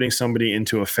 instead of putting somebody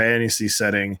into a fantasy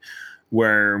setting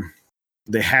where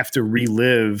they have to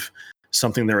relive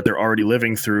something they're already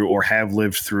living through or have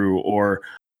lived through, or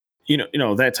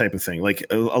that type of thing. Like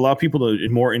allow people to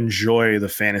more enjoy the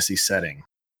fantasy setting.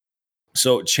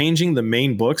 So changing the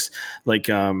main books, like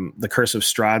the Curse of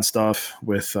Strahd stuff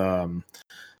with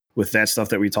that stuff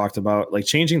that we talked about, like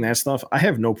changing that stuff, I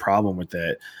have no problem with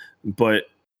that. But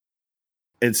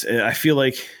I feel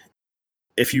like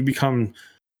if you become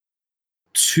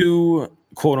too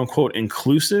quote unquote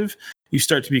inclusive, you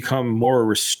start to become more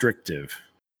restrictive.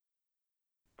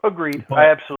 Agreed. I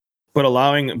absolutely. But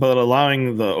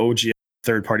allowing the OG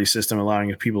third party system,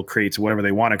 allowing people to create whatever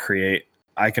they want to create,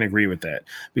 I can agree with that,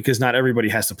 because not everybody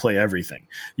has to play everything.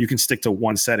 You can stick to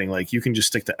one setting. Like you can just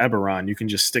stick to Eberron. You can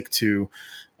just stick to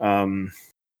the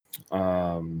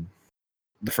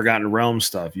Forgotten Realms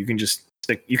stuff. You can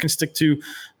stick to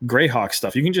Greyhawk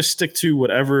stuff. You can just stick to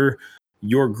whatever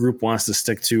your group wants to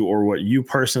stick to, or what you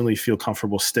personally feel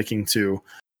comfortable sticking to.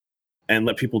 and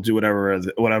let people do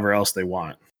whatever else they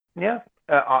want. Yeah,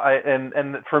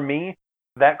 and for me,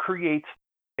 that creates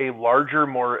a larger,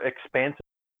 more expansive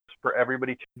for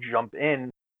everybody to jump in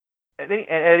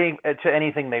to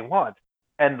anything they want,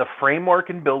 and the framework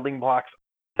and building blocks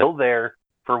are still there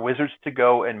for Wizards to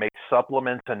go and make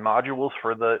supplements and modules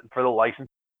for the license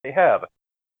they have.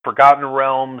 Forgotten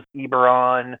Realms,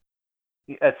 Eberron,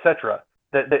 etc.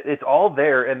 That it's all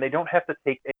there, and they don't have to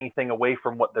take anything away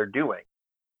from what they're doing.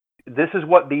 This is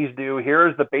what these do.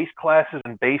 Here's the base classes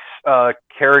and base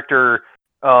character.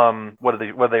 What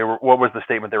was the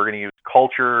statement they were going to use?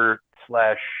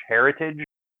 Culture/heritage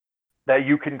that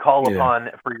you can call upon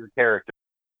for your character,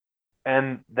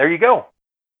 and there you go.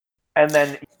 And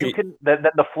then you can that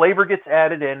the flavor gets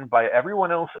added in by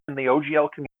everyone else in the OGL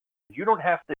community. You don't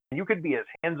have to. You could be as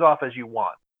hands off as you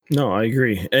want. No, I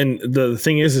agree. And the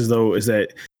thing is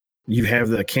that you have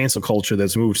the cancel culture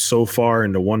that's moved so far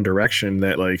into one direction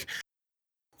that like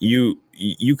you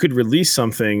could release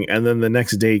something and then the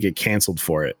next day get canceled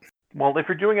for it. Well, if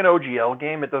you're doing an OGL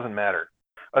game, it doesn't matter,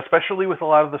 especially with a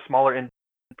lot of the smaller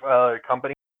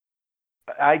companies.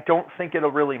 I don't think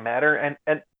it'll really matter. And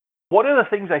one of the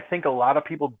things I think a lot of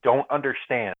people don't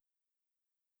understand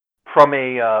from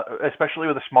especially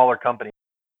with a smaller company,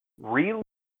 really,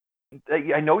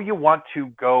 I know you want to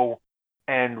go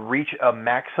and reach a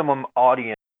maximum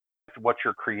audience with what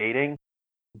you're creating,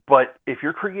 but if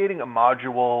you're creating a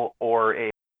module or a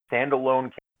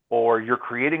standalone, or you're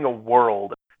creating a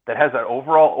world that has an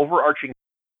overall overarching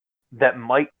that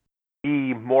might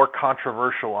be more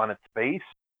controversial on its face,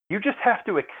 you just have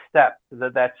to accept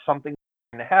that that's something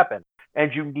that's going to happen,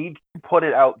 and you need to put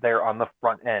it out there on the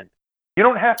front end. You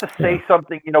don't have to say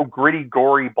something, gritty,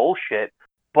 gory bullshit,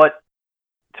 but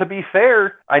to be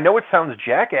fair, I know it sounds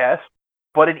jackass,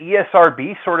 but an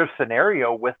ESRB sort of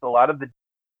scenario with a lot of the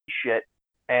shit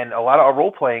and a lot of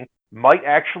role-playing might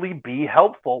actually be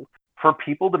helpful for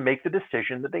people to make the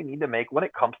decision that they need to make when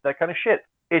it comes to that kind of shit.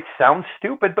 It sounds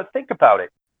stupid, but think about it.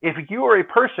 If you are a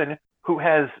person who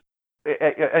has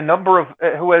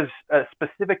who has a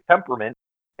specific temperament,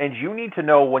 and you need to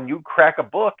know when you crack a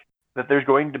book that there's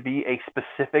going to be a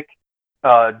specific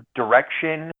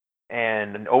direction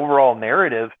and an overall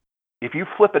narrative, if you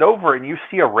flip it over and you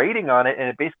see a rating on it and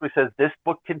it basically says this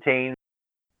book contains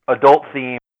adult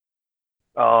themes,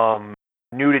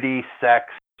 nudity, sex,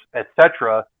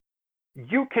 etc.,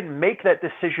 you can make that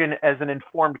decision as an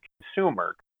informed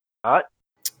consumer. Not?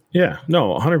 Yeah,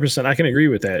 no, 100%. I can agree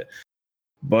with that.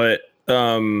 But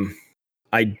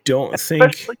I don't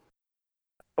think...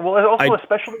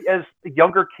 Especially as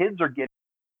younger kids are getting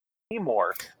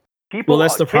more. People, well,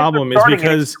 that's the problem, is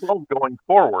because going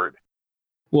forward.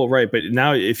 Well, right, but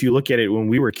now if you look at it, when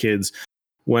we were kids,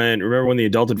 remember when the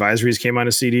adult advisories came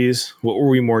onto CDs, what were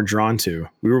we more drawn to?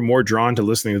 We were more drawn to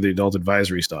listening to the adult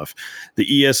advisory stuff. The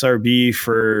ESRB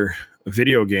for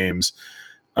video games,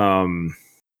 I'm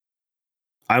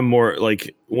more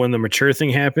like, when the mature thing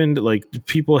happened, like,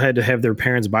 people had to have their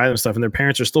parents buy them stuff, and their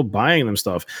parents are still buying them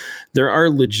stuff. There are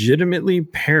legitimately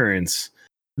parents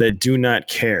that do not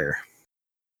care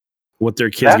what their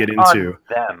kids get into.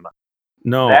 Them.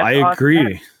 No, I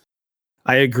agree.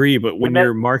 I agree, but when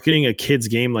you're marketing a kid's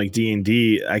game like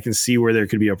D&D, I can see where there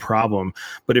could be a problem.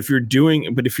 But if you're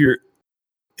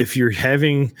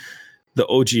having the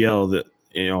OGL, the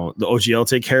OGL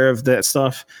take care of that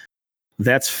stuff,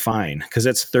 that's fine, because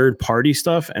that's third party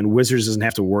stuff, and Wizards doesn't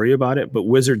have to worry about it. But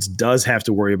Wizards does have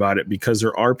to worry about it, because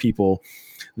there are people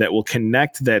that will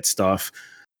connect that stuff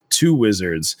to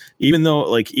Wizards, even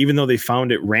though they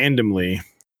found it randomly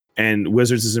and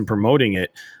Wizards isn't promoting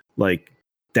it. Like,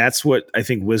 that's what I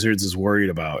think Wizards is worried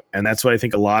about, and that's what I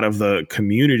think a lot of the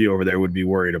community over there would be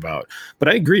worried about. But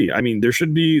I agree. I mean, there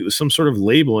should be some sort of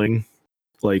labeling,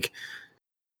 like,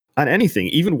 on anything,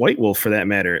 even White Wolf for that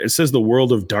matter. It says the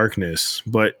world of darkness,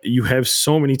 but you have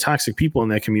so many toxic people in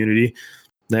that community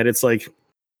that it's like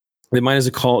they might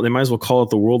as well call it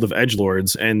the world of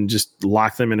edgelords and just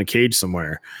lock them in a cage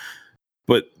somewhere.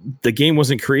 But the game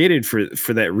wasn't created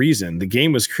for that reason. The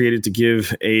game was created to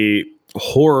give a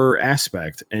horror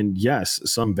aspect, and yes,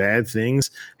 some bad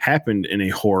things happened in a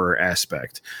horror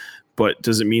aspect, but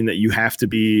does it mean that you have to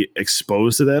be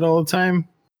exposed to that all the time?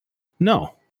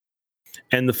 No.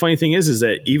 And the funny thing is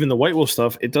that even the White Wolf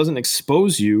stuff, it doesn't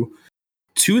expose you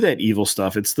to that evil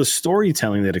stuff. It's the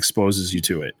storytelling that exposes you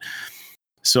to it.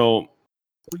 So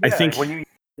I think when you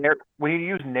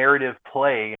use narrative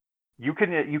play, you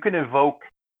can evoke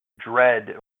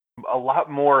dread a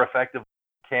lot more effectively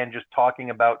than just talking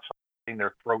about something in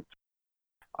their throats.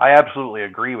 I absolutely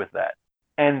agree with that.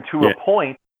 And to a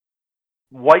point,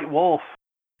 White Wolf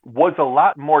was a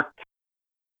lot more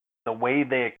the way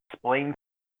they explain,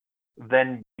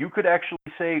 then you could actually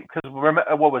say, because remember,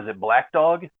 what was it, Black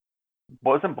Dog?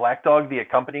 Wasn't Black Dog the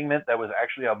accompaniment that was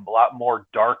actually a lot more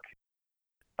dark,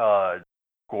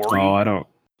 gory? Oh,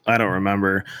 I don't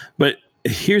remember. But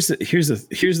here's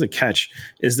the catch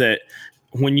is that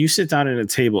when you sit down at a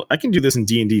table, I can do this in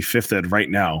D&D 5th Ed right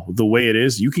now. The way it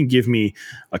is, you can give me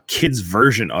a kid's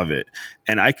version of it,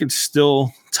 and I could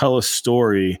still tell a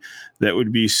story that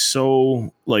would be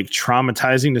so like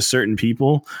traumatizing to certain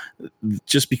people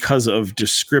just because of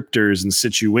descriptors and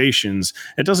situations.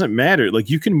 It doesn't matter. Like,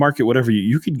 you can market whatever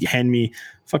you could hand me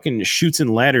fucking Chutes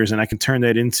and Ladders, and I can turn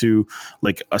that into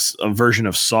like a version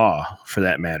of Saw, for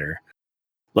that matter.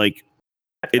 Like,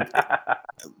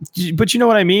 but you know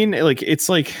what I mean? Like, it's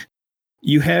like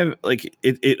you have like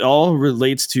it all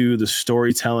relates to the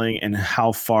storytelling and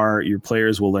how far your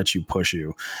players will let you push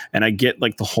you. And I get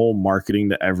like the whole marketing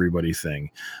to everybody thing,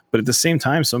 but at the same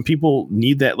time, some people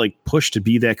need that like push to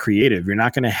be that creative. You're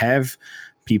not going to have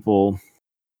people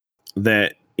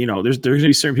that, you know, there's going to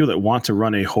be certain people that want to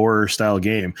run a horror style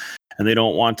game, and they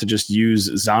don't want to just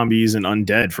use zombies and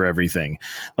undead for everything.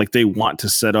 Like, they want to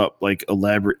set up like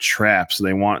elaborate traps.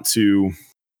 They want to,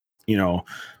 you know,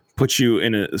 put you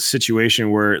in a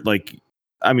situation where, like,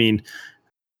 I mean,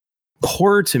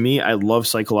 horror to me, I love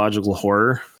psychological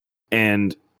horror.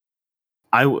 And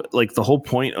like, the whole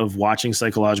point of watching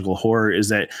psychological horror is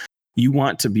that you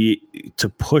want to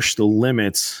push the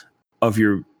limits of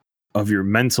your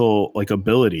mental like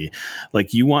ability.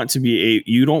 Like, you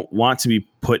don't want to be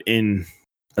put in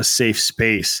a safe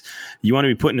space. You want to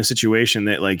be put in a situation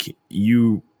that like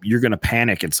you're going to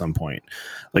panic at some point.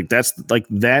 Like, that's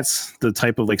the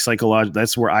type of like psychological,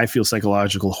 that's where I feel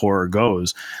psychological horror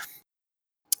goes.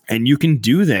 And you can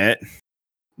do that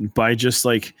by just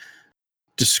like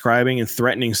describing and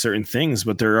threatening certain things.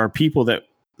 But there are people that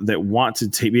want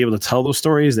to be able to tell those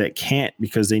stories that can't,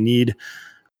 because they need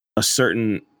a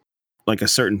certain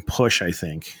push, I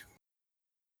think.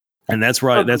 And that's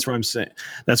where I'm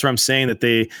saying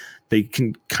that they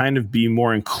can kind of be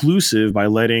more inclusive by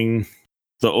letting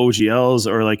the OGLs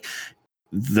or like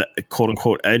the quote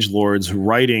unquote edgelords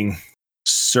writing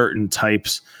certain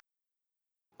types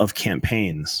of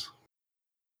campaigns.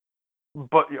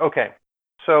 But okay,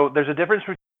 so there's a difference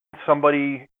between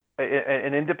somebody,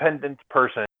 an independent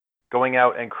person, going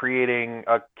out and creating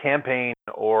a campaign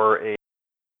or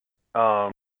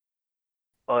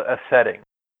a setting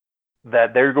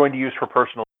that they're going to use for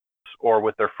personal use or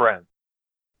with their friends.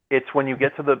 It's when you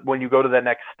go to that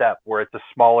next step where it's a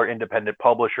smaller independent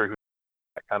publisher who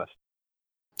that kind of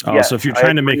stuff. Oh, yes, so if you're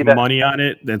trying to make money on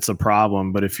it, that's a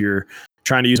problem. But if you're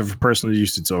trying to use it for personal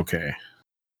use, it's okay.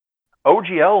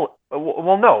 OGL,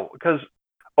 well, no, because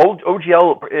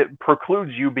OGL, it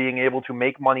precludes you being able to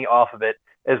make money off of it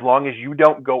as long as you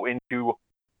don't go into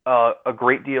a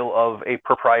great deal of a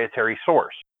proprietary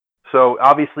source. So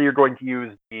obviously, you're going to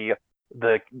use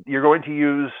you're going to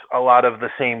use a lot of the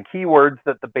same keywords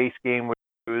that the base game would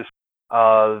use.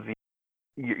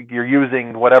 You're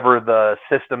using whatever the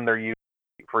system they're using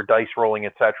for dice rolling,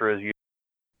 etc. is used.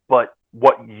 But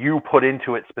what you put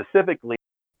into it specifically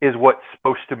is what's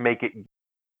supposed to make it.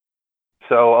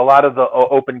 So a lot of the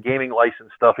open gaming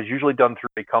license stuff is usually done through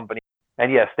a company,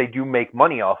 and yes, they do make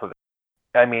money off of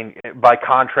it. I mean, by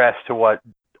contrast to what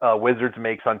Wizards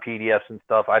makes on PDFs and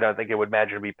stuff, I don't think it would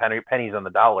imagine to be pennies on the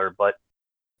dollar, but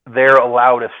they're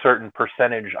allowed a certain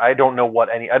percentage. I don't know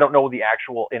the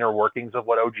actual inner workings of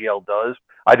what OGL does.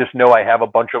 I just know I have a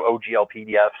bunch of OGL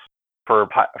PDFs for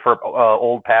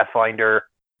old Pathfinder,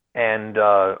 and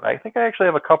I think I actually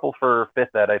have a couple for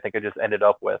 5th Ed I think I just ended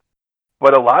up with.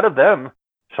 But a lot of them,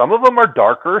 some of them are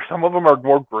darker, some of them are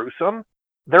more gruesome.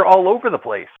 They're all over the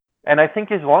place. And I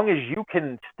think as long as you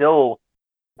can still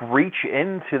reach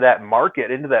into that market,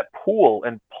 into that pool,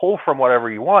 and pull from whatever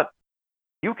you want,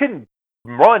 you can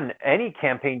run any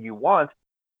campaign you want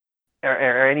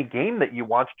or any game that you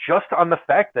want just on the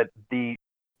fact that the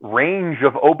range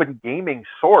of open gaming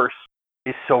source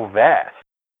is so vast.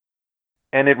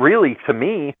 And it really, to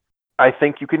me, I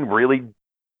think you can really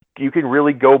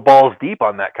go balls deep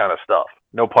on that kind of stuff.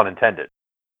 No pun intended.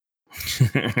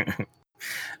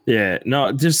 Yeah,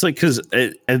 no, just like because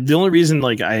the only reason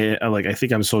I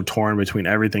think I'm so torn between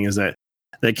everything is that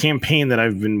campaign that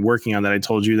I've been working on that I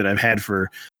told you that I've had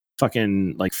for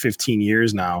fucking like 15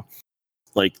 years now.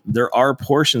 Like, there are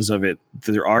portions of it.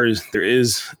 There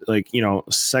is like, you know,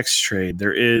 sex trade.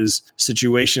 There is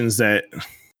situations that,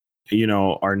 you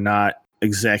know, are not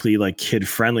exactly like kid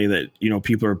friendly that, you know,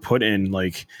 people are put in.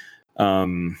 Like,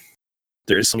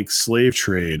 there is some like slave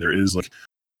trade. There is like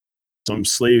some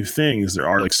slave things. There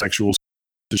are like sexual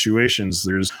situations.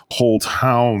 There's a whole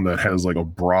town that has like a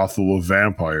brothel of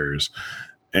vampires,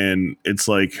 and it's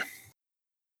like,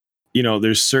 you know,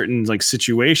 there's certain like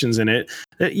situations in it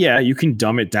that, yeah, you can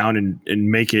dumb it down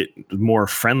and make it more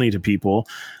friendly to people,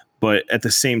 but at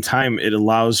the same time it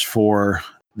allows for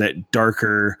that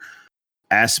darker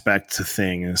aspect to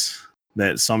things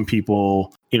that some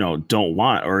people, you know, don't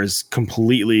want, or is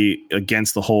completely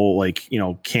against the whole, like, you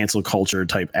know, cancel culture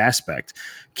type aspect.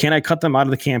 Can I cut them out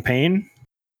of the campaign?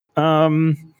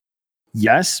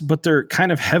 Yes, but they're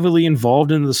kind of heavily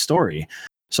involved in the story.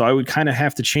 So I would kind of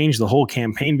have to change the whole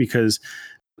campaign, because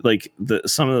like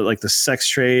some of the, like the sex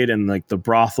trade and like the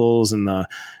brothels and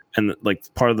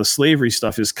like part of the slavery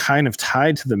stuff is kind of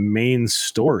tied to the main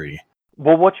story.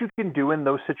 Well, what you can do in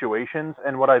those situations,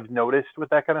 and what I've noticed with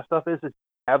that kind of stuff, is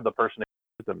have the person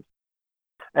them,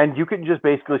 and you can just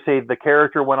basically say the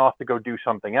character went off to go do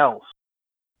something else.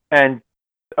 And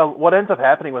what ends up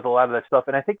happening with a lot of that stuff,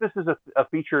 and I think this is a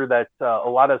feature that a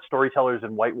lot of storytellers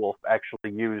in White Wolf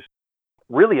actually use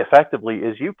really effectively,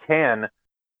 is you can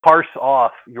parse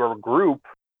off your group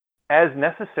as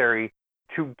necessary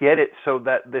to get it so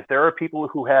that if there are people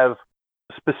who have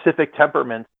specific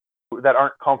temperaments that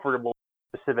aren't comfortable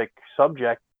with a specific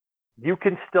subject, you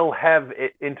can still have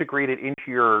it integrated into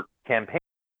your campaign,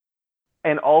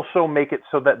 and also make it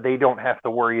so that they don't have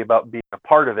to worry about being a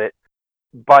part of it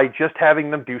by just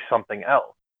having them do something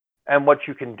else. And what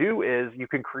you can do is you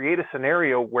can create a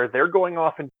scenario where they're going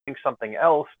off and doing something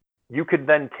else. You could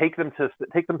then take them to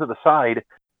the side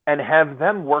and have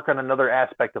them work on another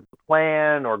aspect of the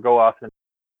plan, or go off in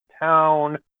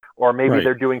town, or maybe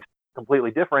they're doing something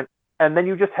completely different. And then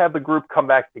you just have the group come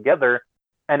back together,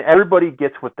 and everybody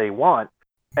gets what they want.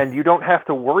 And you don't have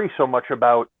to worry so much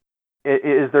about,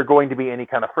 is there going to be any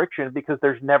kind of friction, because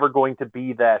there's never going to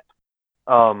be that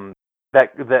butting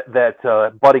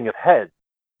of heads.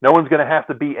 No one's going to have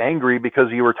to be angry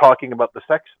because you were talking about the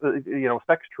sex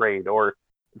trade, or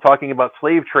talking about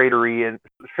slave trading in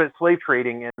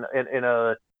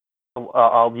a,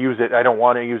 I'll use it, I don't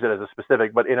want to use it as a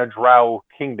specific, but in a drow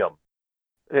kingdom.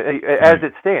 As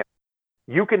it stands,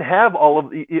 you can have all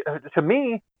of the, to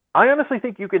me, I honestly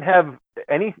think you can have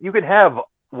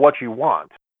what you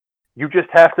want. You just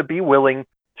have to be willing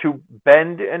to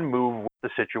bend and move with the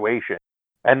situation.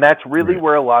 And that's really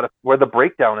where the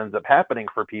breakdown ends up happening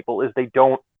for people, is they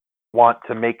don't want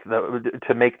to make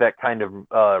that kind of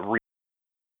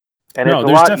and it's a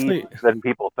lot easier than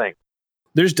people think.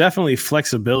 There's definitely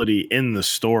flexibility in the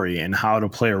story and how to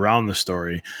play around the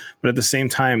story, but at the same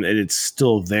time, it's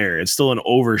still there. It's still an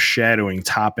overshadowing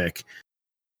topic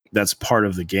that's part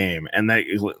of the game, and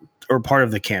or part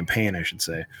of the campaign, I should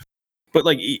say. But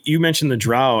like you mentioned the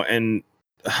drow, and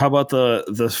how about the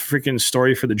freaking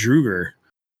story for the Druger?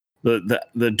 The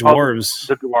dwarves.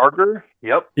 The Dwarger?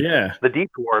 Yep. Yeah. The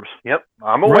deep dwarves. Yep.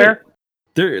 I'm aware. Right.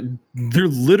 They're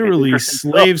literally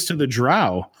slaves to the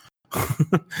drow.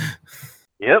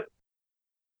 Yep.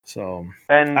 So,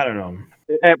 and I don't know.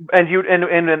 And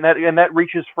that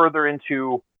reaches further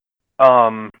into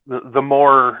the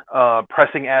more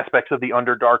pressing aspects of the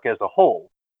Underdark as a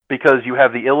whole, because you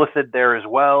have the Illithid there as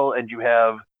well, and you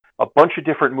have a bunch of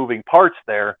different moving parts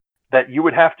there that you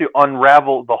would have to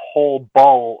unravel the whole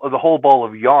ball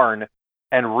of yarn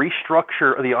and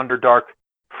restructure the Underdark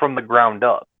from the ground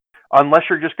up. Unless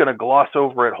you're just going to gloss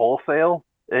over it wholesale,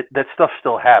 that stuff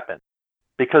still happens,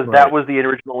 because that was the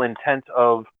original intent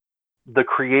of the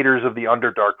creators of the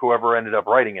Underdark, whoever ended up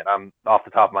writing it. I'm off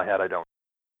the top of my head, I don't.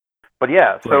 But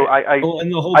yeah, so I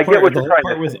get what you're trying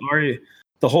to say.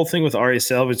 The whole thing with Ari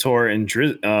Salvatore and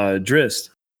Drizzt,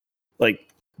 like,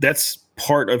 that's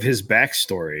part of his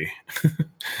backstory.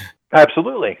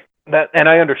 Absolutely, and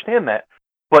I understand that.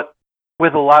 But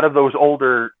with a lot of those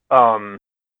older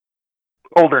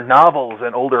novels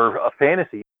and older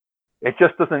fantasy, it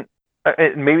just doesn't.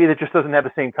 Maybe it just doesn't have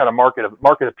the same kind of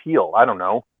market appeal. I don't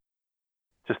know.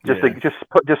 Just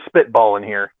spitball in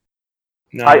here.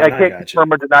 No, I can't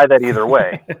confirm or deny that either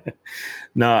way.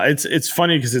 No, it's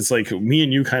funny because it's like me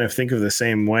and you kind of think of the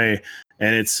same way,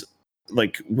 and it's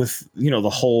like with, you know, the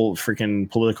whole freaking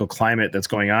political climate that's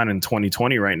going on in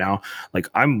 2020 right now. Like,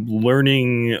 I'm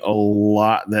learning a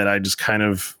lot that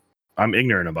I'm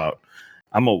ignorant about.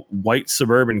 I'm a white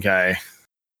suburban guy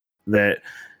that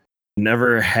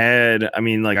never had, I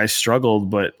mean, like, I struggled,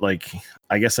 but like,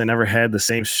 I guess I never had the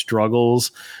same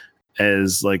struggles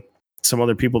as like some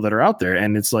other people that are out there.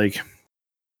 And it's like,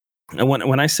 and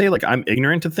when I say like I'm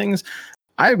ignorant to things,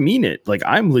 I mean it. Like,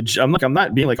 I'm legit. I'm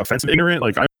not being like offensive ignorant.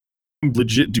 Like, I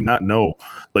legit do not know.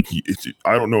 Like,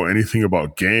 I don't know anything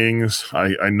about gangs.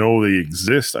 I know they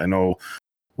exist. I know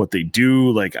what they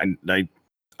do. Like,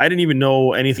 I didn't even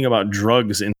know anything about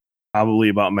drugs in probably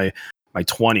about my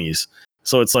 20s.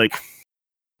 So it's like,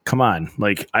 come on,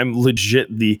 like I'm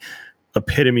legit the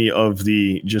epitome of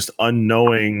the just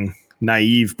unknowing,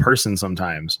 naive person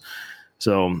sometimes.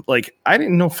 So like I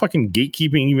didn't know fucking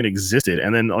gatekeeping even existed.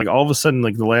 And then like all of a sudden,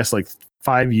 like the last like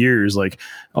 5 years, like,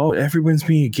 oh, everyone's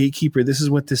being a gatekeeper. This is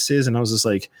what this is. And I was just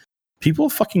like, people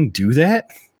fucking do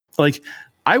that? Like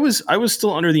I was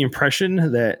still under the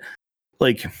impression that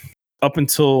like up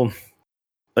until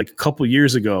like a couple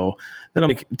years ago that I'm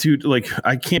like, dude, like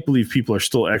I can't believe people are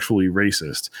still actually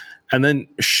racist. And then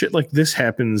shit like this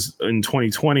happens in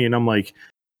 2020 and I'm like,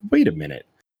 wait a minute.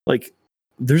 Like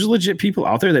there's legit people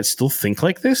out there that still think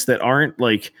like this, that aren't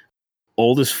like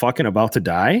old as fucking about to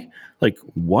die. Like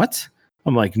what?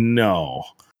 I'm like, no.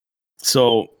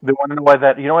 So you want to know why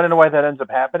that? You want to know why that ends up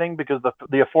happening? Because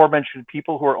the aforementioned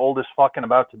people who are old as fuck and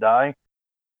about to die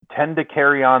tend to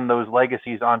carry on those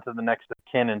legacies onto the next of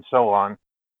kin and so on.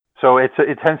 So it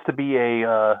tends to be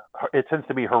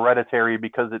hereditary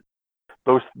because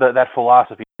that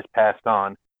philosophy is passed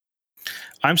on.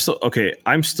 I'm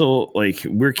still like,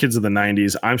 we're kids of the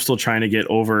 90s. I'm still trying to get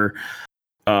over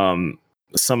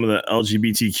some of the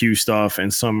LGBTQ stuff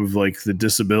and some of like the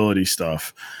disability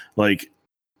stuff. Like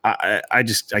I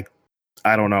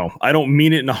don't know. I don't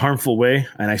mean it in a harmful way.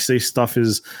 And I say stuff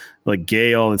is like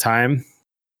gay all the time.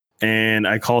 And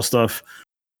I call stuff,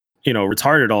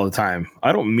 retarded all the time.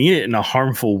 I don't mean it in a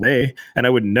harmful way. And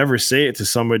I would never say it to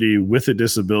somebody with a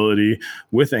disability,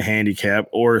 with a handicap,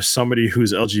 or somebody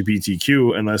who's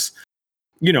LGBTQ unless,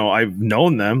 I've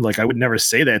known them. Like I would never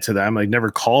say that to them. I'd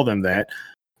never call them that.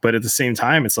 But at the same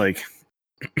time, it's like,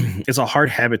 it's a hard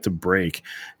habit to break.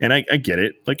 And I get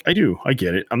it. Like I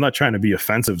get it. I'm not trying to be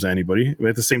offensive to anybody. But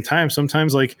at the same time,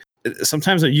 sometimes I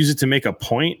use it to make a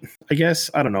point, I guess.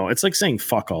 I don't know. It's like saying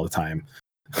fuck all the time.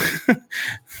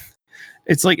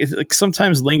 It's like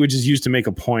sometimes language is used to make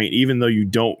a point, even though you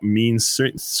don't mean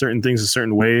certain things a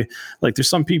certain way. Like there's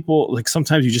some people, like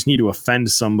sometimes you just need to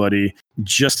offend somebody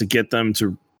just to get them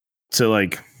to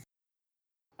like,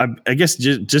 I guess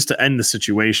just to end the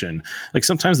situation. Like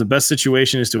sometimes the best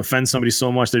situation is to offend somebody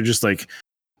so much they're just like,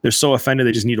 they're so offended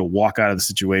they just need to walk out of the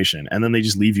situation, and then they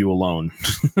just leave you alone.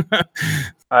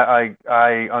 I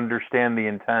understand the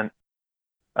intent.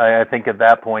 I think at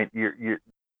that point you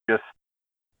just,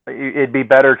 it'd be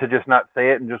better to just not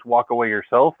say it and just walk away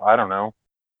yourself. I don't know.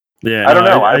 Yeah, I don't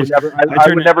know. I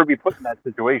would never be put in that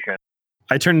situation.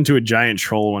 I turn into a giant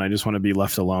troll when I just want to be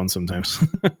left alone sometimes.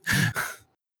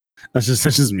 That's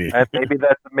just me. Maybe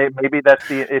that's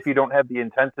if you don't have the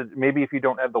intent to, maybe if you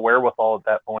don't have the wherewithal at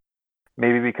that point,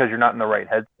 maybe because you're not in the right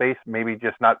headspace, maybe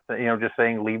just not, just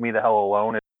saying leave me the hell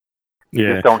alone.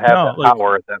 You just don't have that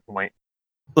power at that point.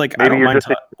 Like maybe you're just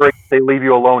they leave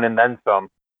you alone and then some.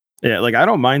 Yeah, like I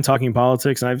don't mind talking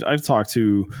politics, and I've talked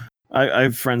to, I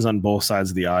have friends on both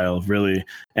sides of the aisle, really,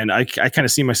 and I kind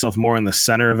of see myself more in the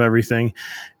center of everything.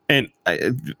 And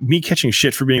me catching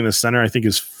shit for being in the center, I think,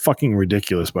 is fucking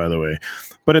ridiculous, by the way.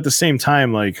 But at the same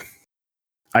time, like,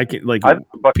 I think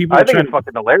it's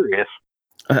fucking hilarious.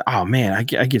 Oh man, I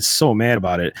get so mad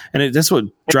about it, and that's what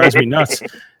drives me nuts.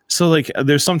 So like,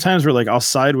 there's sometimes where like I'll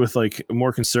side with like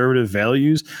more conservative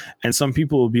values, and some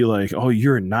people will be like, "Oh,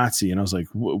 you're a Nazi," and I was like,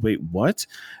 "Wait, what?"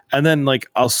 And then like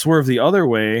I'll swerve the other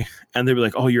way, and they'll be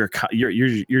like, "Oh, you're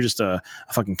just a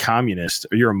fucking communist,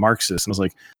 or you're a Marxist," and I was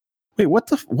like, wait,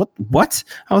 what?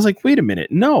 I was like, wait a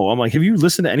minute. No, I'm like, have you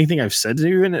listened to anything I've said to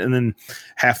you? And then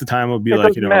half the time I'll be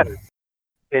like,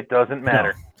 it doesn't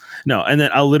matter. No. And then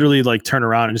I'll literally like turn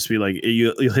around and just be like,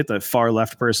 you'll hit the far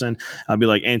left person. I'll be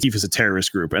like, Antifa's a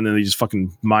terrorist group. And then they just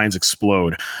fucking minds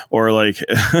explode. Or like,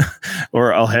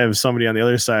 or I'll have somebody on the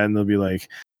other side and they'll be like,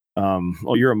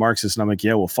 oh, you're a Marxist. And I'm like,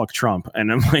 yeah, well, fuck Trump.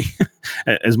 And I'm like,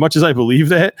 as much as I believe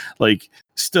that, like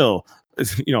still,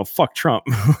 fuck Trump.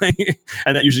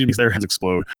 And that usually makes their heads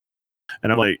explode.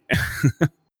 And I'm like,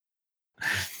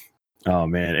 oh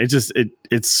man,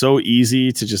 it's so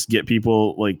easy to just get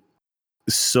people like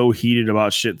so heated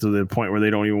about shit to the point where they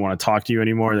don't even want to talk to you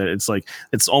anymore, that it's like,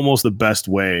 it's almost the best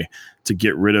way to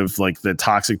get rid of like the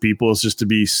toxic people, is just to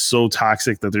be so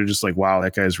toxic that they're just like, wow,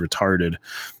 that guy's retarded.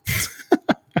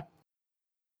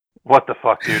 What the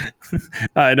fuck, dude?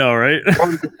 I know, right?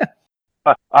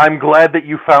 I'm glad that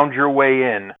you found your way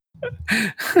in,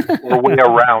 or way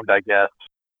around, I guess.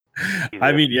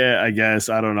 I mean, yeah, I guess.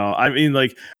 I don't know. I mean,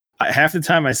 like, half the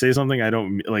time I say something, I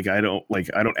don't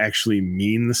actually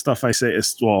mean the stuff I say.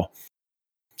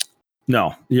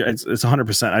 No, yeah, it's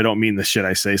 100%. I don't mean the shit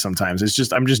I say sometimes. It's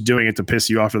just, I'm just doing it to piss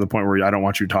you off to the point where I don't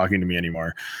want you talking to me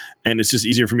anymore. And it's just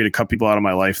easier for me to cut people out of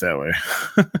my life that way.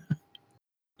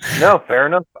 No, fair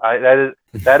enough.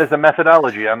 That is a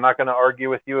methodology. I'm not going to argue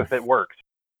with you if it works.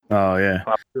 Oh yeah.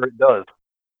 I'm sure it does.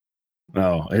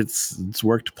 Oh, it's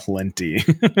worked plenty.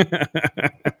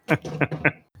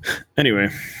 Anyway,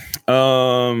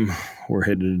 we're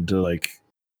headed to like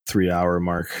 3-hour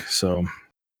mark, so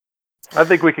I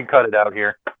think we can cut it out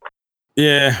here.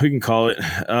 yeah, we can call it.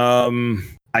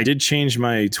 I did change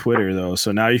my Twitter though,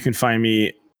 so now you can find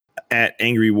me at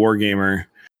Angry Wargamer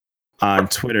on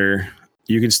Twitter.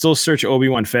 You can still search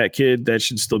Obi-Wan Fat Kid. That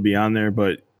should still be on there,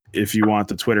 but if you want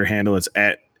the Twitter handle, it's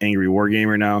at Angry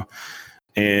Wargamer now.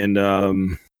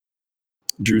 And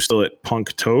Drew's still at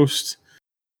Punk Toast.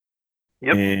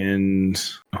 Yep. And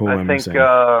who I am think, saying?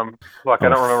 I don't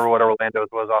remember what Orlando's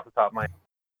was off the top of my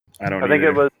head. I think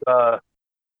it was,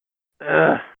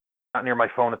 not near my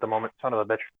phone at the moment. Son of a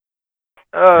bitch.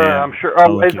 I'm sure.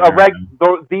 It's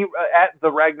at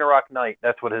the Ragnarok Knight.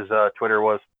 That's what his Twitter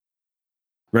was.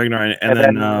 Ragnarok, and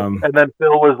then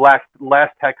Phil was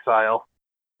last Texile.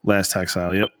 Last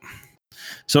Texile, yep.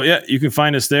 So yeah, you can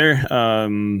find us there.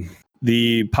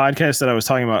 The podcast that I was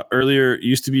talking about earlier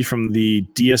used to be from the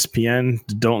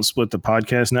DSPN, Don't Split the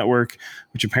Podcast Network,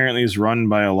 which apparently is run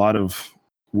by a lot of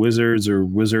wizards or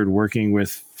wizard working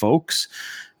with folks,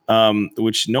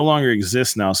 which no longer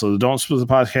exists now. So the Don't Split the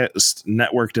Podcast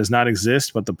Network does not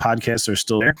exist, but the podcasts are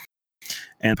still there.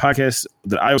 And the podcast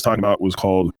that I was talking about was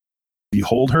called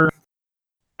Behold Her,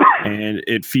 and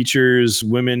it features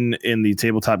women in the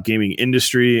tabletop gaming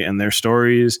industry and their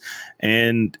stories,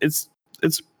 and it's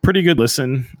pretty good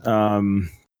listen. I'm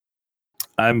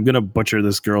gonna butcher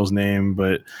this girl's name,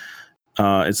 but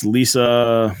it's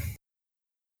Lisa.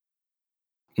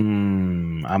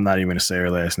 I'm not even gonna say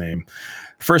her last name.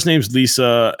 First name's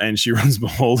Lisa, and she runs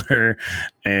Beholder,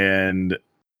 and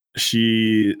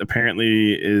she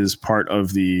apparently is part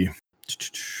of the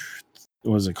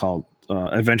what is it called?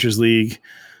 Adventures League.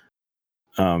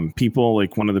 People,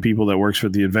 like one of the people that works for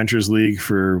the Adventures League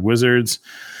for Wizards.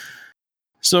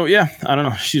 So yeah, I don't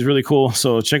know. She's really cool.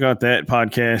 So check out that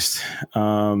podcast.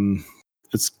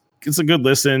 It's a good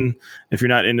listen. If you're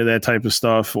not into that type of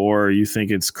stuff or you think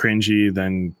it's cringy,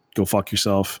 then go fuck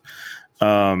yourself.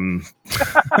 Sticking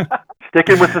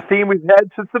with the theme we've had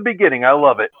since the beginning. I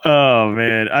love it. Oh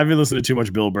man, I've been listening to too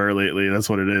much Bill Burr lately. That's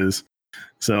what it is.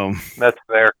 So that's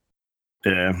fair.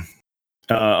 Yeah.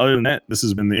 Other than that, this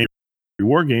has been the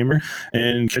Angry Wargamer,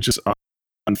 and catch us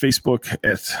on Facebook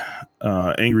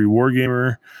at Angry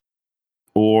Wargamer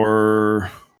or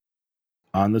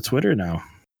on the Twitter now.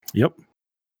 Yep.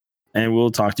 And we'll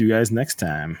talk to you guys next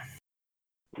time.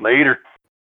 Later.